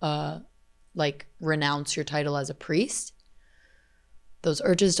you renounce your title as a priest. Those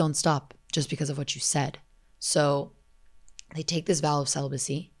urges don't stop just because of what you said. So they take this vow of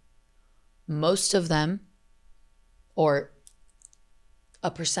celibacy. Most of them, or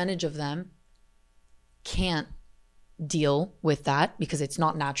a percentage of them, can't deal with that because it's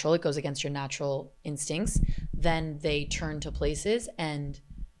not natural. It goes against your natural instincts. Then they turn to places and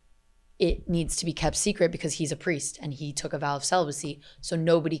it needs to be kept secret because he's a priest and he took a vow of celibacy, so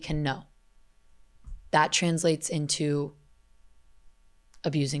nobody can know. That translates into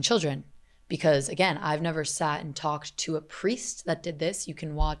abusing children. Because again, I've never sat and talked to a priest that did this. You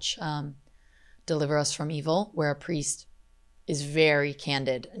can watch Deliver Us from Evil, where a priest is very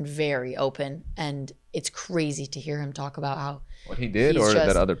candid and very open. And it's crazy to hear him talk about how what he did or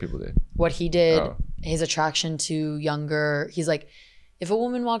that other people did. What he did, his attraction to younger. He's like, if a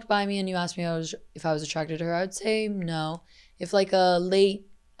woman walked by me and you asked me if I was attracted to her, I would say no. If like a late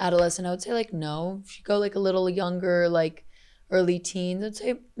adolescent, I would say like no. If you go like a little younger, like early teens, I'd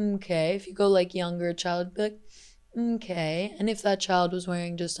say okay. If you go like younger child, I'd be like okay. And if that child was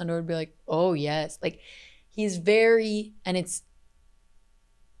wearing just underwear, I'd be like, oh yes. Like he's very, and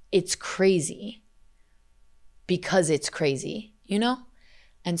it's crazy because it's crazy, you know?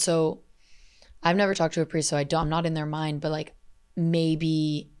 And so I've never talked to a priest, so I'm not in their mind, but like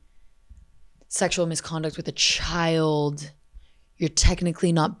maybe sexual misconduct with a child, you're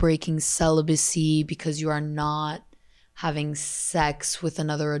technically not breaking celibacy because you are not having sex with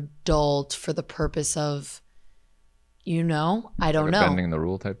another adult for the purpose of, you know, I don't know. Bending the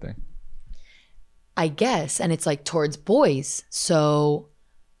rule type thing. I guess. And it's like towards boys. So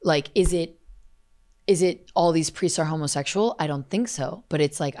like, is it all these priests are homosexual? I don't think so. But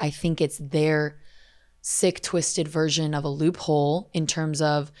it's like, I think it's their sick, twisted version of a loophole in terms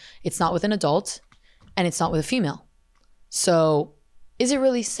of it's not with an adult and it's not with a female. So is it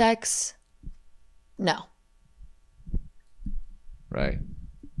really sex? No. Right.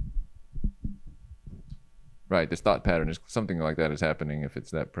 Right. This thought pattern is something like that is happening if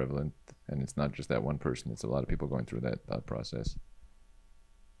it's that prevalent, and it's not just that one person. It's a lot of people going through that thought process.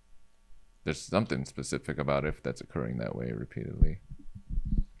 There's something specific about if that's occurring that way repeatedly.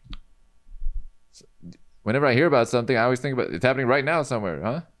 So, whenever I hear about something, I always think about it's happening right now somewhere,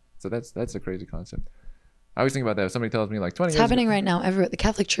 huh? So that's a crazy concept. I always think about that. If somebody tells me like 20 it's years happening ago, right now everywhere. The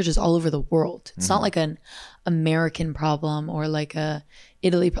Catholic Church is all over the world. It's not like an American problem or like a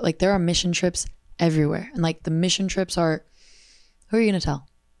Italy. Like there are mission trips everywhere. And like the mission trips are, who are you going to tell?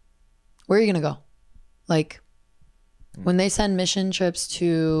 Where are you going to go? Like when they send mission trips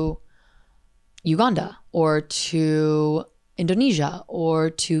to Uganda or to Indonesia or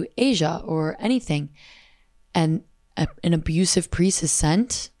to Asia or anything, and an abusive priest is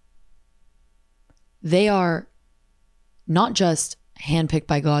sent, they are not just handpicked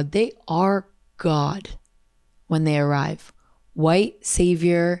by God, they are God when they arrive. White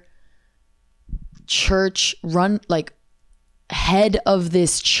savior, church run, like head of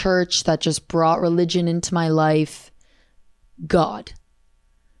this church that just brought religion into my life, God.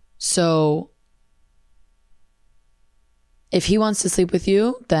 So if he wants to sleep with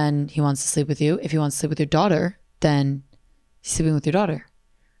you, then he wants to sleep with you. If he wants to sleep with your daughter, then he's sleeping with your daughter.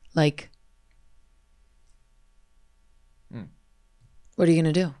 Like, what are you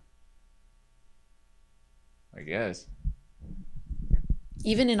going to do? I guess.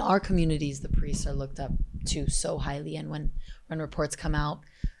 Even in our communities, the priests are looked up to so highly. And when reports come out,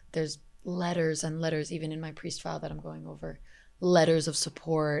 there's letters and letters, even in my priest file that I'm going over, letters of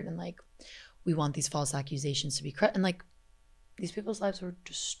support. And like, we want these false accusations to be correct. And like, these people's lives were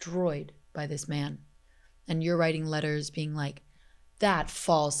destroyed by this man. And you're writing letters being like, that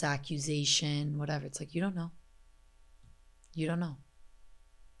false accusation, whatever. It's like, you don't know. You don't know.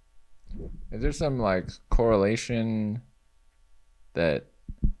 Is there some like correlation that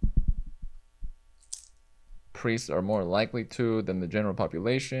priests are more likely to than the general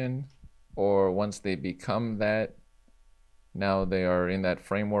population? Or once they become that, now they are in that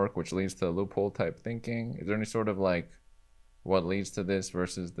framework which leads to loophole type thinking? Is there any sort of like what leads to this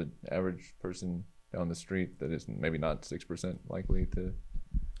versus the average person down the street that is maybe not 6% likely to?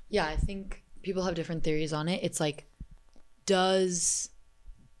 Yeah, I think people have different theories on it. It's like, does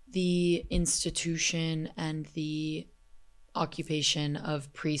the institution and the occupation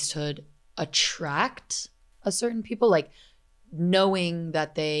of priesthood attract a certain people? Like, knowing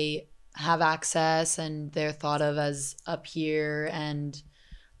that they have access and they're thought of as up here, and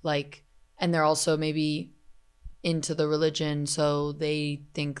like, and they're also maybe into the religion, so they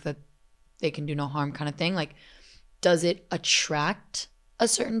think that they can do no harm kind of thing. Like, does it attract a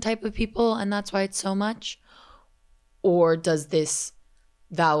certain type of people and that's why it's so much? Or does this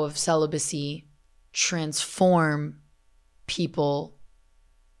vow of celibacy transform people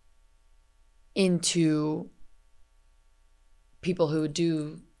into people who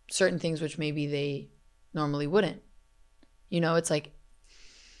do certain things which maybe they normally wouldn't? You know, it's like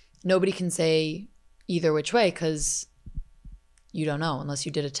nobody can say either which way because you don't know unless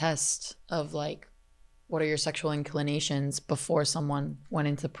you did a test of like, what are your sexual inclinations before someone went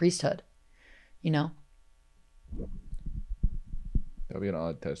into priesthood, you know? That would be an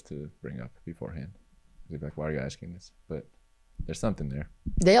odd test to bring up beforehand. They'd be like, why are you asking this? But there's something there.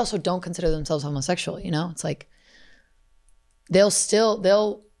 They also don't consider themselves homosexual, you know? It's like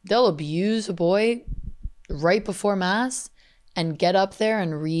they'll abuse a boy right before mass and get up there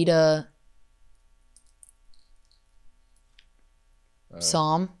and read a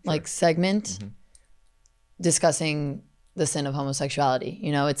psalm, sure, like segment, discussing the sin of homosexuality.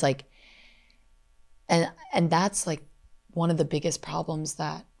 You know, it's like, and that's like one of the biggest problems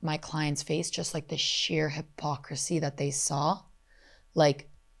that my clients face, just like the sheer hypocrisy that they saw. Like,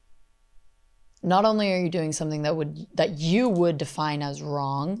 not only are you doing something that you would define as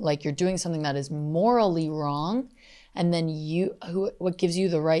wrong, like you're doing something that is morally wrong, and then what gives you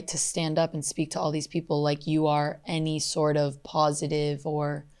the right to stand up and speak to all these people like you are any sort of positive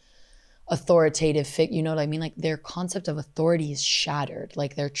or authoritative figure? You know what I mean? Like, their concept of authority is shattered.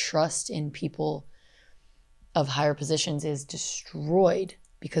 Like, their trust in people of higher positions is destroyed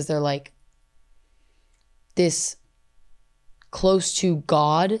because they're like, this close to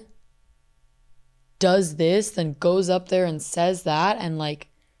God does this, then goes up there and says that, and like,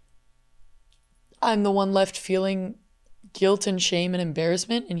 I'm the one left feeling guilt and shame and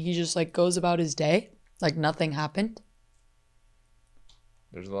embarrassment, and he just like goes about his day like nothing happened.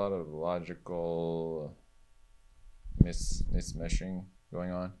 There's a lot of logical mismeshing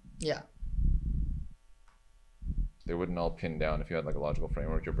going on. Yeah. They wouldn't all pin down if you had like a logical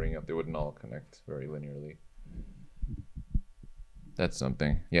framework you're bringing up. They wouldn't all connect very linearly. That's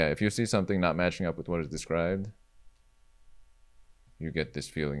something. Yeah, if you see something not matching up with what is described, you get this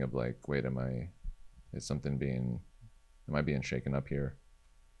feeling of like, wait, am I being shaken up here?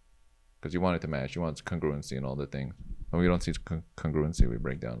 Because you want it to match. You want congruency and all the things. When we don't see congruency, we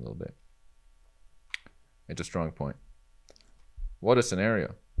break down a little bit. It's a strong point. What a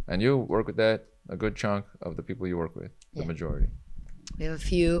scenario. And you work with that, a good chunk of the people you work with, the majority. We have a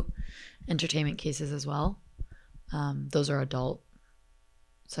few entertainment cases as well. Those are adult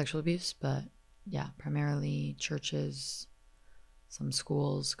sexual abuse, but yeah, primarily churches, some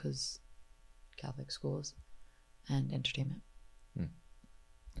schools, because Catholic schools, and entertainment.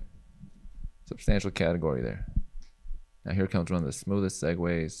 Substantial category there. Now here comes one of the smoothest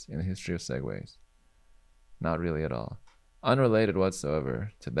segues in the history of segues. Not really at all. Unrelated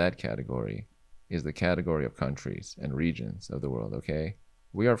whatsoever to that category is the category of countries and regions of the world, okay?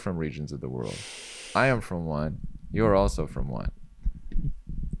 We are from regions of the world. I am from one. You are also from one.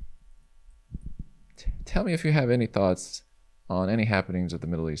 Tell me if you have any thoughts on any happenings of the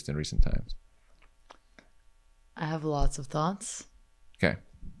Middle East in recent times. I have lots of thoughts. Okay.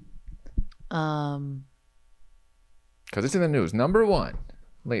 Because it's in the news. Number one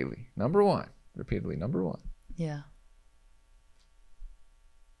lately. Number one. Repeatedly. Number one. Yeah.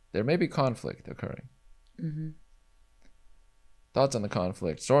 There may be conflict occurring. Mm-hmm. Thoughts on the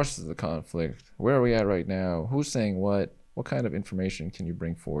conflict, sources of the conflict, where are we at right now, who's saying what kind of information can you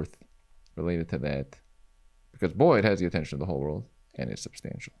bring forth related to that? Because boy, it has the attention of the whole world, and it's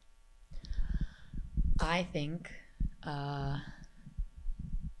substantial. I think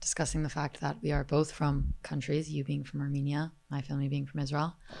discussing the fact that we are both from countries, you being from Armenia, my family being from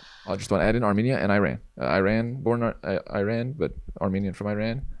Israel. I just want to add in Armenia and Iran. Born Iran, but Armenian from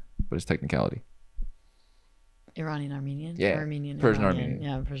Iran, but it's technicality. Iranian Armenian? Yeah. Armenian Persian Iranian.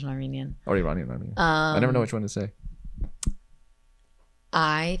 Armenian. Yeah, Persian Armenian. Or Iranian Armenian. I never know which one to say.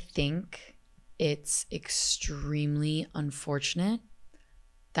 I think it's extremely unfortunate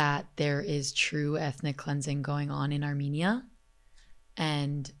that there is true ethnic cleansing going on in Armenia,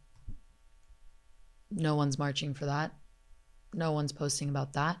 and no one's marching for that. No one's posting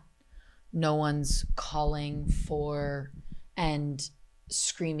about that. No one's calling for and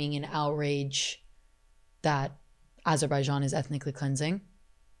screaming in outrage that Azerbaijan is ethnically cleansing,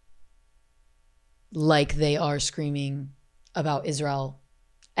 like they are screaming about Israel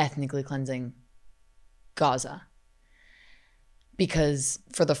ethnically cleansing Gaza. Because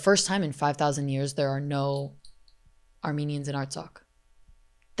for the first time in 5,000 years, there are no Armenians in Artsakh.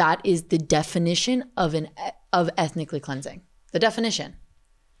 That is the definition of ethnically cleansing. The definition.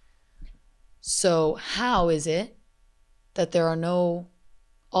 So how is it that there are no,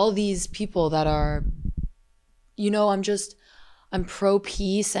 all these people that are, I'm pro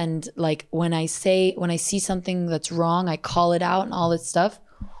peace, and like when I see something that's wrong, I call it out and all this stuff.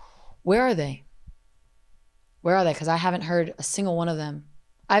 Where are they? Where are they? Because I haven't heard a single one of them.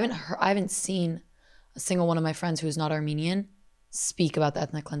 I haven't seen a single one of my friends who is not Armenian speak about the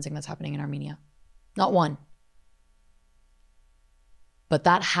ethnic cleansing that's happening in Armenia. Not one. But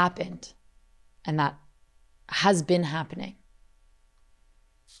that happened, and that has been happening.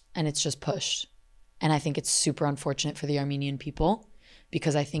 And it's just pushed. And I think it's super unfortunate for the Armenian people,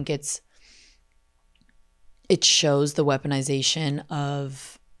 because I think it shows the weaponization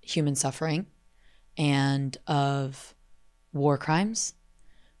of human suffering and of war crimes.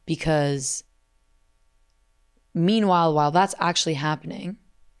 Because meanwhile, while that's actually happening,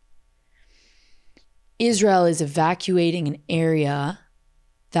 Israel is evacuating an area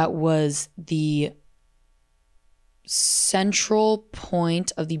that was the central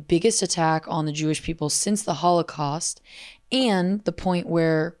point of the biggest attack on the Jewish people since the Holocaust, and the point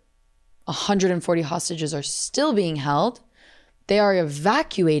where 140 hostages are still being held. They are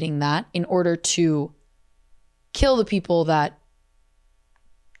evacuating that in order to kill the people that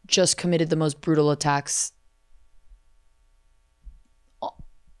just committed the most brutal attacks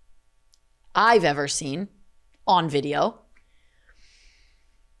I've ever seen on video,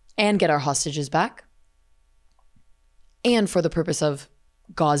 and get our hostages back. And for the purpose of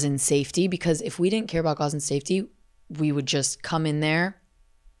Gazan safety, because if we didn't care about Gazan safety, we would just come in there,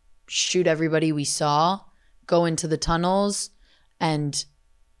 shoot everybody we saw, go into the tunnels and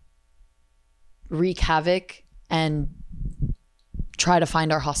wreak havoc and try to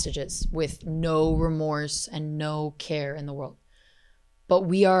find our hostages with no remorse and no care in the world. But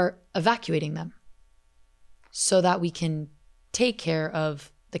we are evacuating them so that we can take care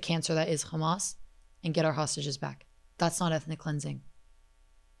of the cancer that is Hamas and get our hostages back. That's not ethnic cleansing.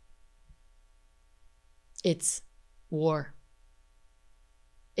 It's war.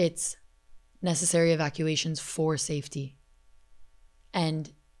 It's necessary evacuations for safety.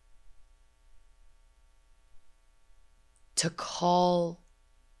 And to call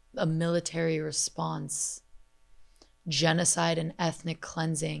a military response genocide and ethnic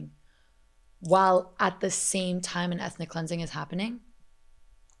cleansing, while at the same time an ethnic cleansing is happening,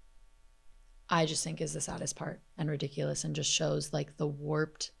 I just think is the saddest part and ridiculous, and just shows like the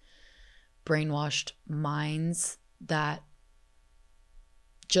warped, brainwashed minds that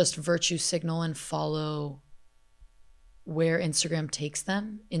just virtue signal and follow where Instagram takes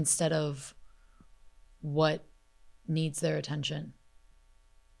them instead of what needs their attention.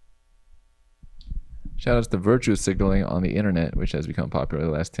 Shout outs to virtue signaling on the internet, which has become popular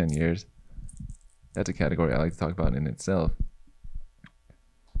the last 10 years. That's a category I like to talk about in itself.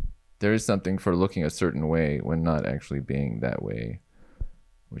 There is something for looking a certain way when not actually being that way,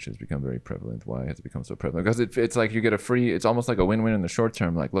 which has become very prevalent. Why has it become so prevalent? Because it's like you get a free, it's almost like a win-win in the short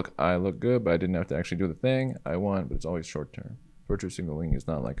term. Like, look, I look good, but I didn't have to actually do the thing I want, but it's always short term. Virtue signaling is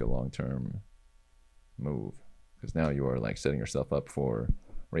not like a long-term move, because now you are like setting yourself up for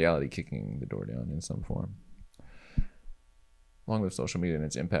reality kicking the door down in some form. Along with social media and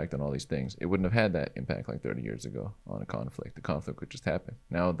its impact on all these things, it wouldn't have had that impact like 30 years ago on a conflict. The conflict would just happen.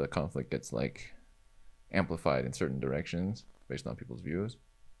 Now the conflict gets like amplified in certain directions based on people's views,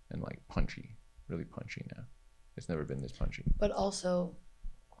 and like punchy, really punchy now. It's never been this punchy. But also,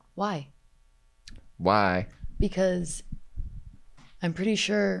 why? Why? Because I'm pretty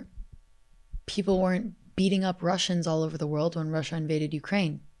sure people weren't beating up Russians all over the world when Russia invaded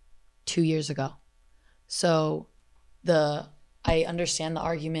Ukraine 2 years ago. So I understand the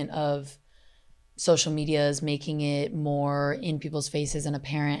argument of social media is making it more in people's faces and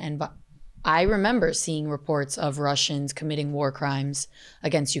apparent. But I remember seeing reports of Russians committing war crimes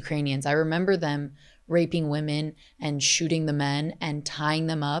against Ukrainians. I remember them raping women and shooting the men and tying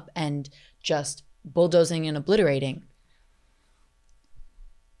them up and just bulldozing and obliterating.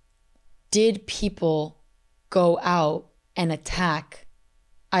 Did people go out and attack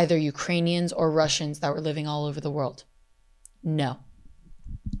either Ukrainians or Russians that were living all over the world? No.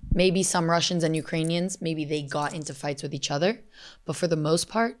 Maybe some Russians and Ukrainians, maybe they got into fights with each other, but for the most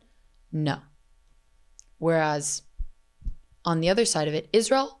part, no. Whereas on the other side of it,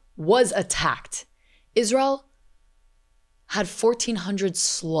 Israel was attacked. Israel had 1,400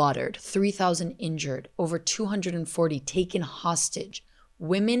 slaughtered, 3,000 injured, over 240 taken hostage,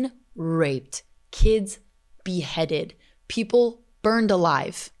 women raped, kids beheaded, people burned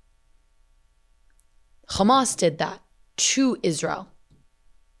alive. Hamas did that to Israel.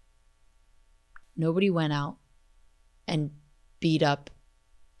 Nobody went out and beat up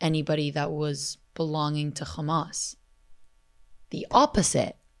anybody that was belonging to Hamas. The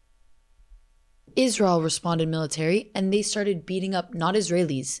opposite. Israel responded military and they started beating up not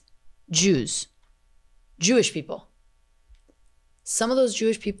Israelis, Jews, Jewish people. Some of those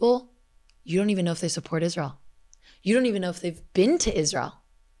Jewish people, you don't even know if they support Israel. You don't even know if they've been to Israel.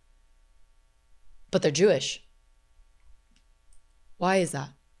 But they're Jewish. Why is that?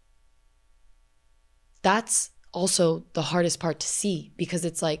 That's also the hardest part to see, because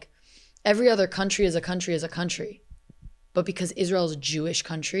it's like every other country is a country is a country. But because Israel is a Jewish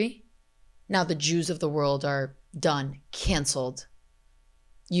country, now the Jews of the world are done, canceled.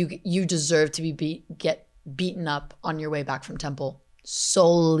 You deserve to get beaten up on your way back from temple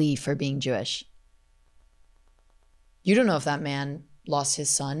solely for being Jewish. You don't know if that man lost his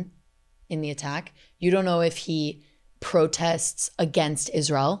son in the attack. You don't know if he protests against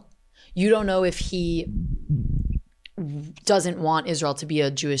Israel. You don't know if he doesn't want Israel to be a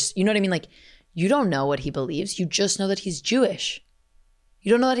Jewish, you know what I mean? Like, you don't know what he believes. You just know that he's Jewish.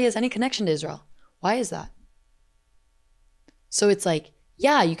 You don't know that he has any connection to Israel. Why is that? So it's like,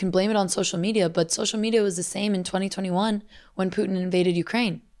 yeah, you can blame it on social media, but social media was the same in 2021 when Putin invaded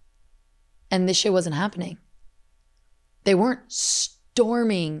Ukraine. And this shit wasn't happening. They weren't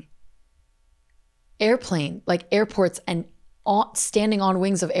storming airports and standing on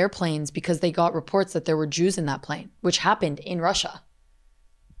wings of airplanes because they got reports that there were Jews in that plane, which happened in Russia.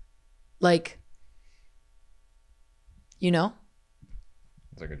 Like, you know?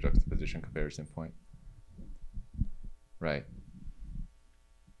 It's like a juxtaposition comparison point. Right.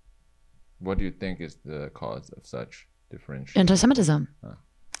 What do you think is the cause of such differentiation? Anti-Semitism.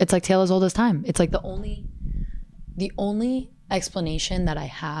 It's like tale as old as time. It's like the only explanation that I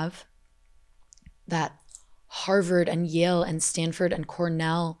have that Harvard and Yale and Stanford and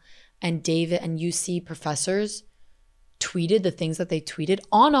Cornell and David and UC professors tweeted the things that they tweeted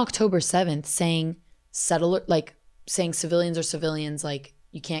on October 7th, saying saying civilians are civilians, like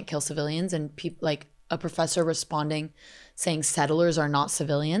you can't kill civilians, and people like a professor responding saying settlers are not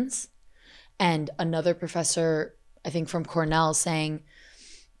civilians, and another professor, I think from Cornell, saying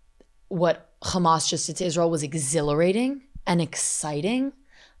what Hamas just did to Israel was exhilarating and exciting.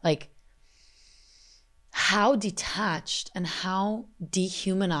 Like, how detached and how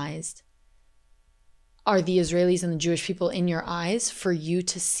dehumanized are the Israelis and the Jewish people in your eyes for you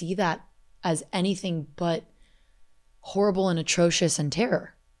to see that as anything but horrible and atrocious and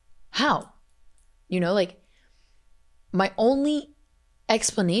terror? How? You know, like, my only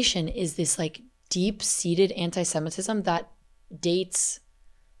explanation is this like deep-seated anti-Semitism that dates,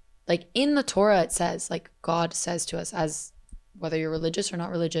 like in the Torah it says, like God says to us, as whether you're religious or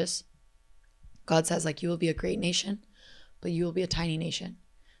not religious, God says, like, you will be a great nation, but you will be a tiny nation.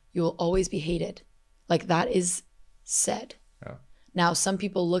 You will always be hated. Like, that is said. Yeah. Now, some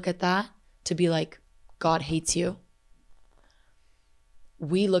people look at that to be like, God hates you.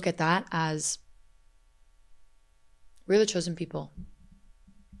 We look at that as we're the chosen people.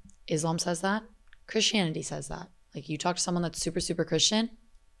 Islam says that. Christianity says that. Like, you talk to someone that's super, super Christian,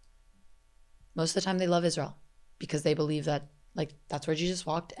 most of the time they love Israel because they believe that, like, that's where Jesus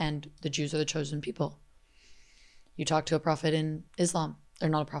walked and the Jews are the chosen people. You talk to a prophet in Islam, or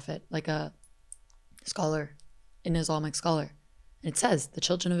not a prophet, like a scholar, an Islamic scholar, and it says the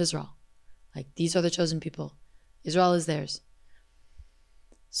children of Israel. Like, these are the chosen people. Israel is theirs.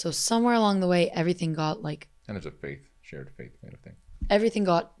 So somewhere along the way, everything got like... And it's a faith, shared faith kind of thing. Everything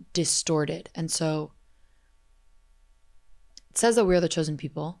got distorted. And so it says that we're the chosen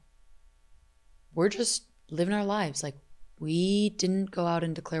people. We're just living our lives. Like, we didn't go out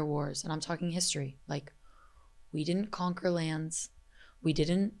and declare wars. And I'm talking history. Like, we didn't conquer lands. We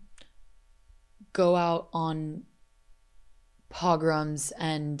didn't go out on pogroms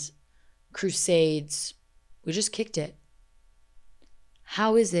and crusades. We just kicked it.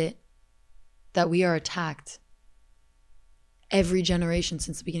 How is it that we are attacked every generation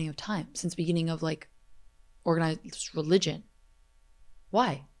since the beginning of time, since the beginning of like organized religion?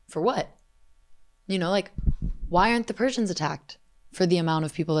 Why? For what? You know, like, why aren't the Persians attacked for the amount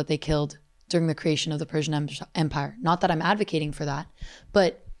of people that they killed during the creation of the Persian Empire? Not that I'm advocating for that,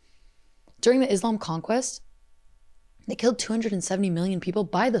 but during the Islam conquest, they killed 270 million people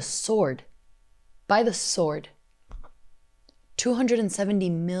by the sword. By the sword. 270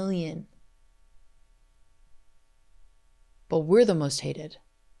 million. But we're the most hated.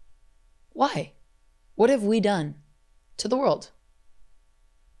 Why? What have we done to the world?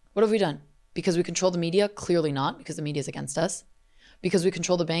 What have we done? Because we control the media? Clearly not, because the media is against us. because we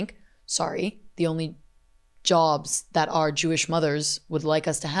control the bank. Sorry, the only jobs that our Jewish mothers would like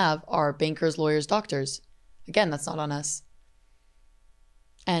us to have are bankers, lawyers, doctors. Again, that's not on us.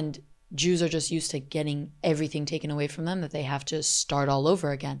 And Jews are just used to getting everything taken away from them, that they have to start all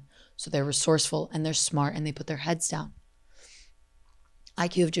over again. So they're resourceful and they're smart and they put their heads down.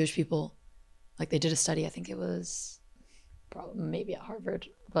 IQ of Jewish people, like they did a study, I think it was probably maybe at Harvard,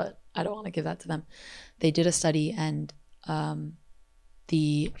 but I don't want to give that to them. They did a study, and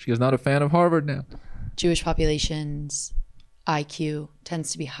the She is not a fan of Harvard now. Jewish population's IQ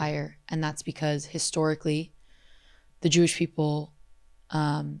tends to be higher, and that's because historically the Jewish people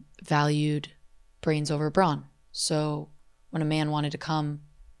valued brains over brawn. So when a man wanted to come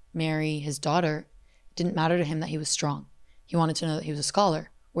marry his daughter, it didn't matter to him that he was strong. He wanted to know that he was a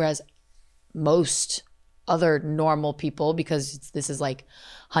scholar. Whereas most other normal people, because this is like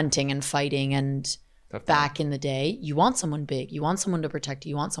hunting and fighting and back in the day, you want someone big, you want someone to protect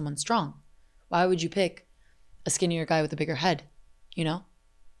you, you want someone strong. Why would you pick a skinnier guy with a bigger head, you know?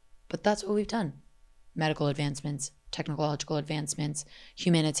 But that's what we've done. Medical advancements, technological advancements,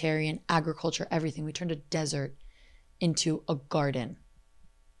 humanitarian, agriculture, everything. We turned a desert into a garden.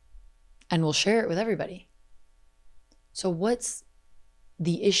 And we'll share it with everybody. So what's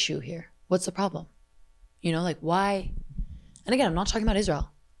the issue here? What's the problem? You know, like why? And again, I'm not talking about Israel.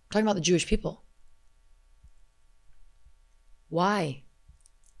 I'm talking about the Jewish people. Why?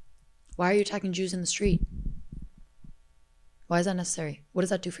 Why are you attacking Jews in the street? Why is that necessary? What does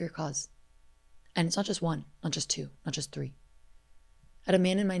that do for your cause? And it's not just one, not just two, not just three. I had a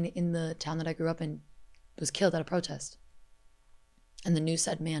man in the town that I grew up in was killed at a protest. And the news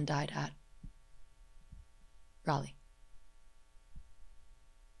said man died at Raleigh.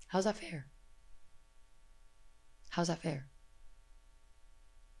 How's that fair? How's that fair?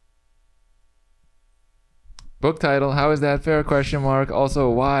 Book title, how is that fair? Question mark. Also,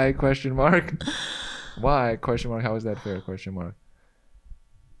 why? Question mark. Why? Question mark. How is that fair? Question mark.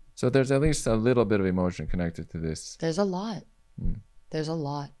 So there's at least a little bit of emotion connected to this. There's a lot. There's a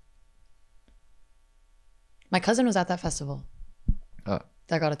lot. My cousin was at that festival that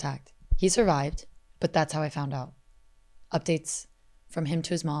got attacked. He survived, but that's how I found out. Updates from him to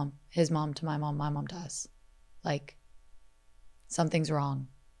his mom to my mom to us. Like, something's wrong.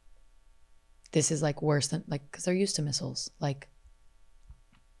 This is like worse than, like, because they're used to missiles. Like,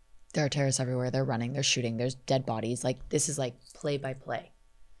 there are terrorists everywhere. They're running, they're shooting, there's dead bodies. Like, this is like play by play.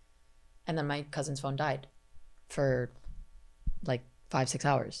 And then my cousin's phone died for like 5-6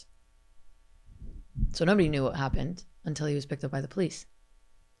 hours. So nobody knew what happened until he was picked up by the police.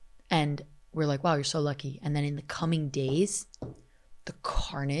 And we're like, wow, you're so lucky. And then in the coming days, the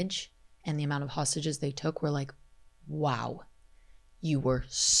carnage and the amount of hostages they took, were like, wow, you were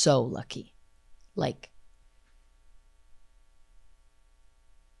so lucky. Like,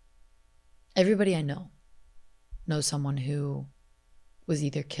 everybody I know knows someone who was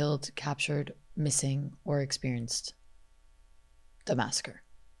either killed, captured, missing, or experienced the massacre.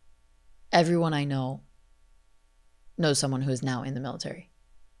 Everyone I know knows someone who is now in the military.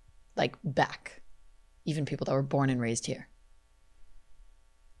 Like, back. Even people that were born and raised here.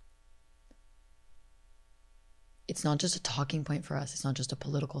 It's not just a talking point for us. It's not just a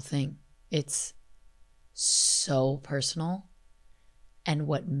political thing. It's so personal. And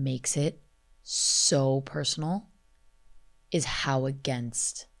what makes it so personal is how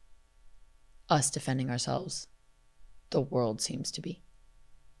against us defending ourselves the world seems to be.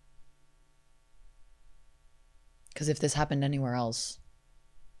 Because if this happened anywhere else,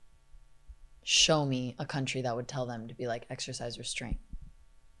 show me a country that would tell them to be like, exercise restraint.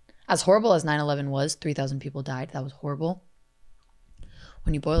 As horrible as 9/11 was, 3,000 people died. That was horrible.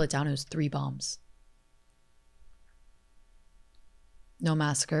 When you boil it down, it was 3 bombs. No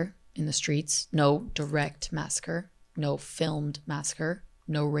massacre in the streets. No direct massacre. No filmed massacre.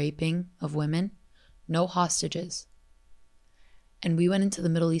 No raping of women. No hostages. And we went into the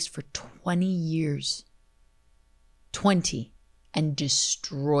Middle East for 20 years. 20. And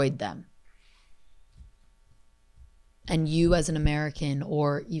destroyed them. And you as an American,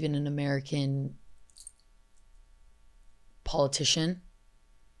 or even an American politician,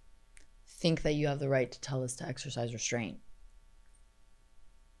 think that you have the right to tell us to exercise restraint.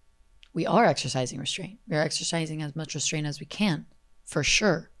 We are exercising restraint. We are exercising as much restraint as we can, for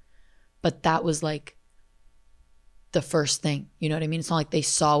sure. But that was like the first thing. You know what I mean? It's not like they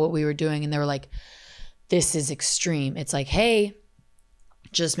saw what we were doing and they were like, this is extreme. It's like, hey,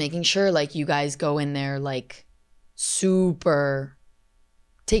 just making sure like you guys go in there like super,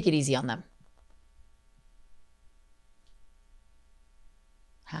 take it easy on them.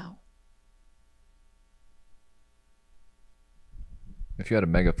 How? If you had a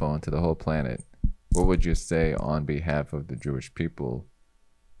megaphone to the whole planet, what would you say on behalf of the Jewish people?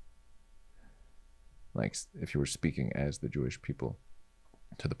 Like, if you were speaking as the Jewish people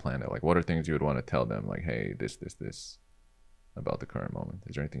to the planet, like, what are things you would want to tell them? Like, hey, this about the current moment.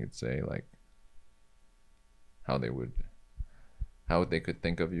 Is there anything you'd say, like how they could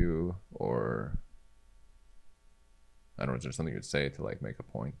think of you, or I don't know, is there something you'd say to like make a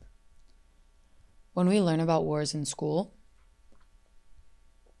point? When we learn about wars in school,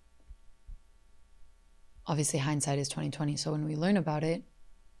 obviously hindsight is 2020. So when we learn about it,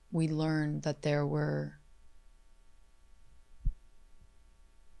 we learn that there was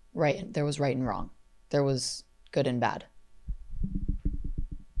right and wrong. There was good and bad.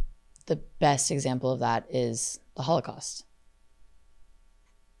 The best example of that is the Holocaust.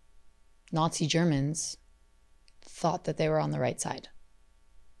 Nazi Germans thought that they were on the right side.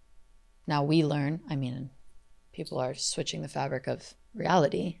 Now we learn, people are switching the fabric of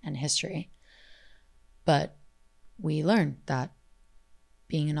reality and history, but we learn that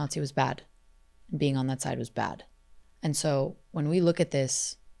being a Nazi was bad and being on that side was bad. And so when we look at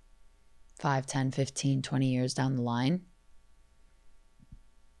this 5, 10, 15, 20 years down the line,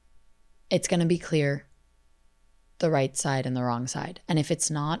 it's going to be clear the right side and the wrong side. And if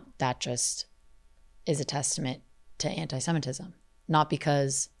it's not, that just is a testament to anti-Semitism. Not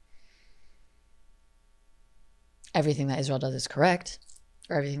because everything that Israel does is correct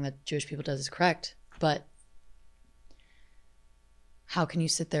or everything that Jewish people does is correct, but how can you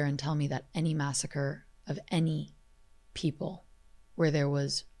sit there and tell me that any massacre of any people where there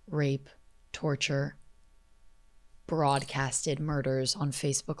was rape, torture, broadcasted murders on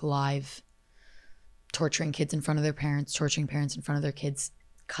Facebook Live, torturing kids in front of their parents, torturing parents in front of their kids,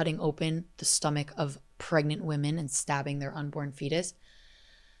 cutting open the stomach of pregnant women and stabbing their unborn fetus?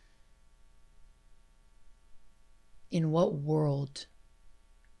 In what world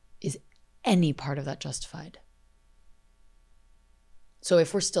is any part of that justified? So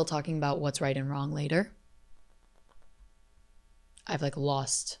if we're still talking about what's right and wrong later, I've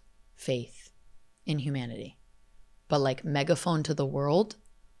lost faith in humanity. But megaphone to the world,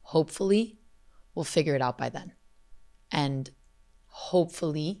 hopefully we'll figure it out by then. And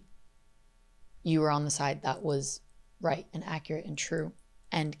hopefully you were on the side that was right and accurate and true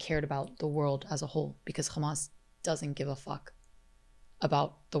and cared about the world as a whole, because Hamas doesn't give a fuck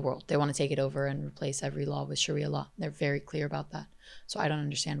about the world. They want to take it over and replace every law with Sharia law. They're very clear about that. So I don't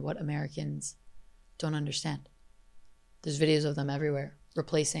understand what Americans don't understand. There's videos of them everywhere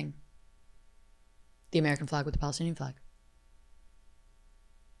replacing the American flag with the Palestinian flag.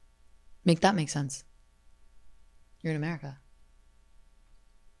 Make that make sense. You're in America.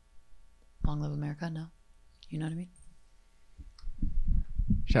 Long live America? No. You know what I mean?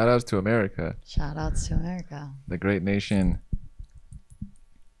 Shout outs to America. Shout outs to America. The great nation.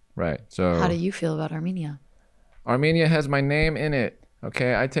 Right. So how do you feel about Armenia? Armenia has my name in it.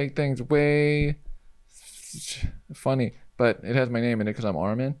 Okay. I take things way funny, but it has my name in it because I'm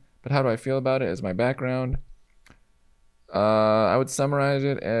Armin. But how do I feel about it as my background? I would summarize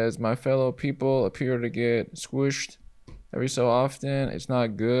it as my fellow people appear to get squished every so often. It's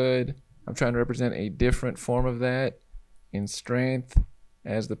not good. I'm trying to represent a different form of that in strength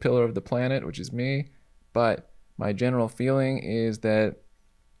as the pillar of the planet, which is me. But my general feeling is that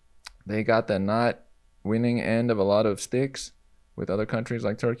they got the not winning end of a lot of sticks with other countries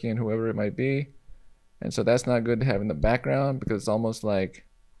like Turkey and whoever it might be. And so that's not good to have in the background, because it's almost like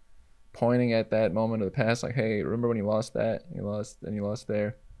pointing at that moment of the past, like, hey, remember when you lost that? You lost, and you lost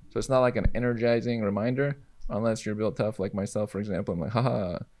there. So it's not like an energizing reminder, unless you're built tough like myself, for example. I'm like,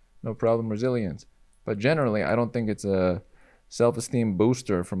 haha, no problem, resilience. But generally, I don't think it's a self-esteem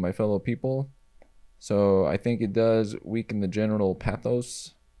booster from my fellow people. So I think it does weaken the general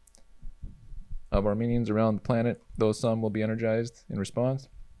pathos of Armenians around the planet, though some will be energized in response.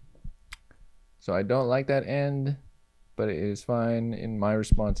 So I don't like that end, but it is fine in my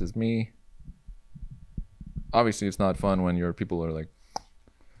response as me. Obviously, it's not fun when your people are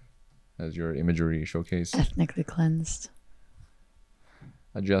as your imagery showcase, ethnically cleansed,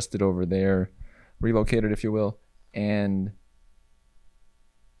 adjusted over there, relocated, if you will. And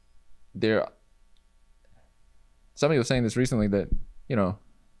somebody was saying this recently, that,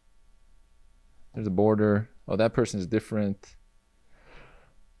 there's a border. Oh, that person is different.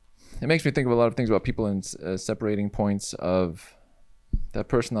 It makes me think of a lot of things about people in separating points of that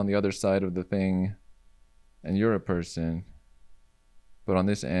person on the other side of the thing, and you're a person. But on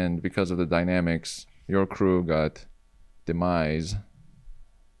this end, because of the dynamics, your crew got demise,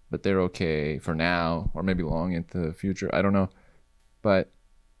 but they're okay for now, or maybe long into the future. I don't know. But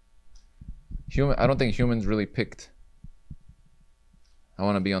I don't think humans really picked I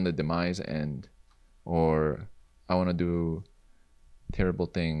want to be on the demise end, or I want to do terrible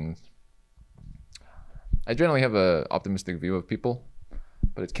things. I generally have a optimistic view of people,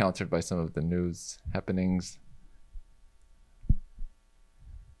 but it's countered by some of the news happenings.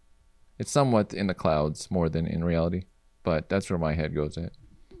 It's somewhat in the clouds more than in reality, but that's where my head goes at,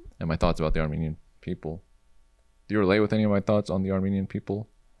 and my thoughts about the Armenian people. Do you relate with any of my thoughts on the Armenian people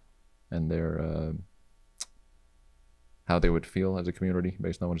and their how they would feel as a community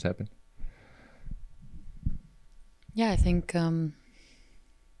based on what has happened? Yeah, I think it's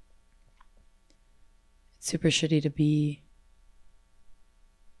super shitty to be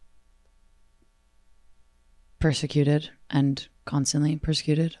persecuted and constantly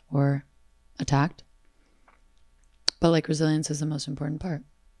persecuted or attacked. But like resilience is the most important part.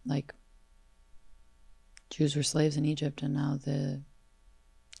 Like Jews were slaves in Egypt, and now the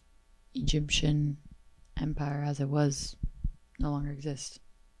Egyptian empire as it was no longer exists.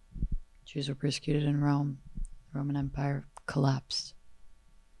 Jews were persecuted in Rome. The Roman Empire collapsed.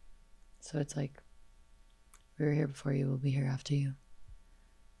 So it's like, we were here before you, we'll be here after you.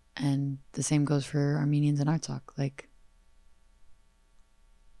 And the same goes for Armenians in Artsakh. Like,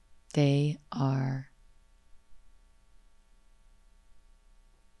 they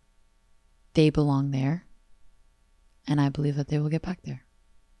belong there. And I believe that they will get back there.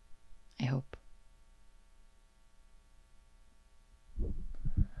 I hope.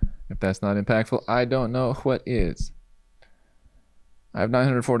 If that's not impactful, I don't know what is. I have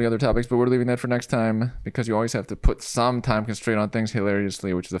 940 other topics, but we're leaving that for next time because you always have to put some time constraint on things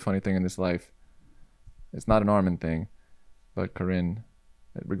hilariously, which is a funny thing in this life. It's not an Armin thing. But Karin,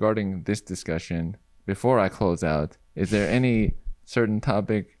 regarding this discussion, before I close out, is there any certain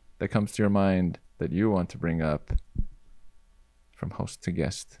topic that comes to your mind that you want to bring up from host to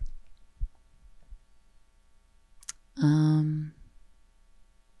guest?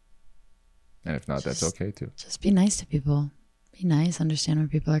 And if not, that's okay too. Just be nice to people. Be nice, understand where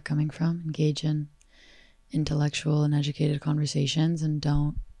people are coming from, engage in intellectual and educated conversations, and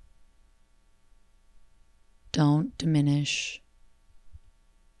don't diminish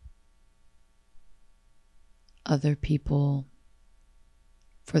other people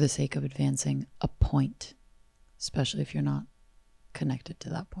for the sake of advancing a point, especially if you're not connected to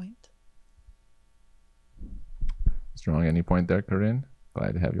that point. Strong any point there, Karin?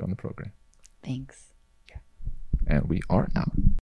 Glad to have you on the program. Thanks. And we are out.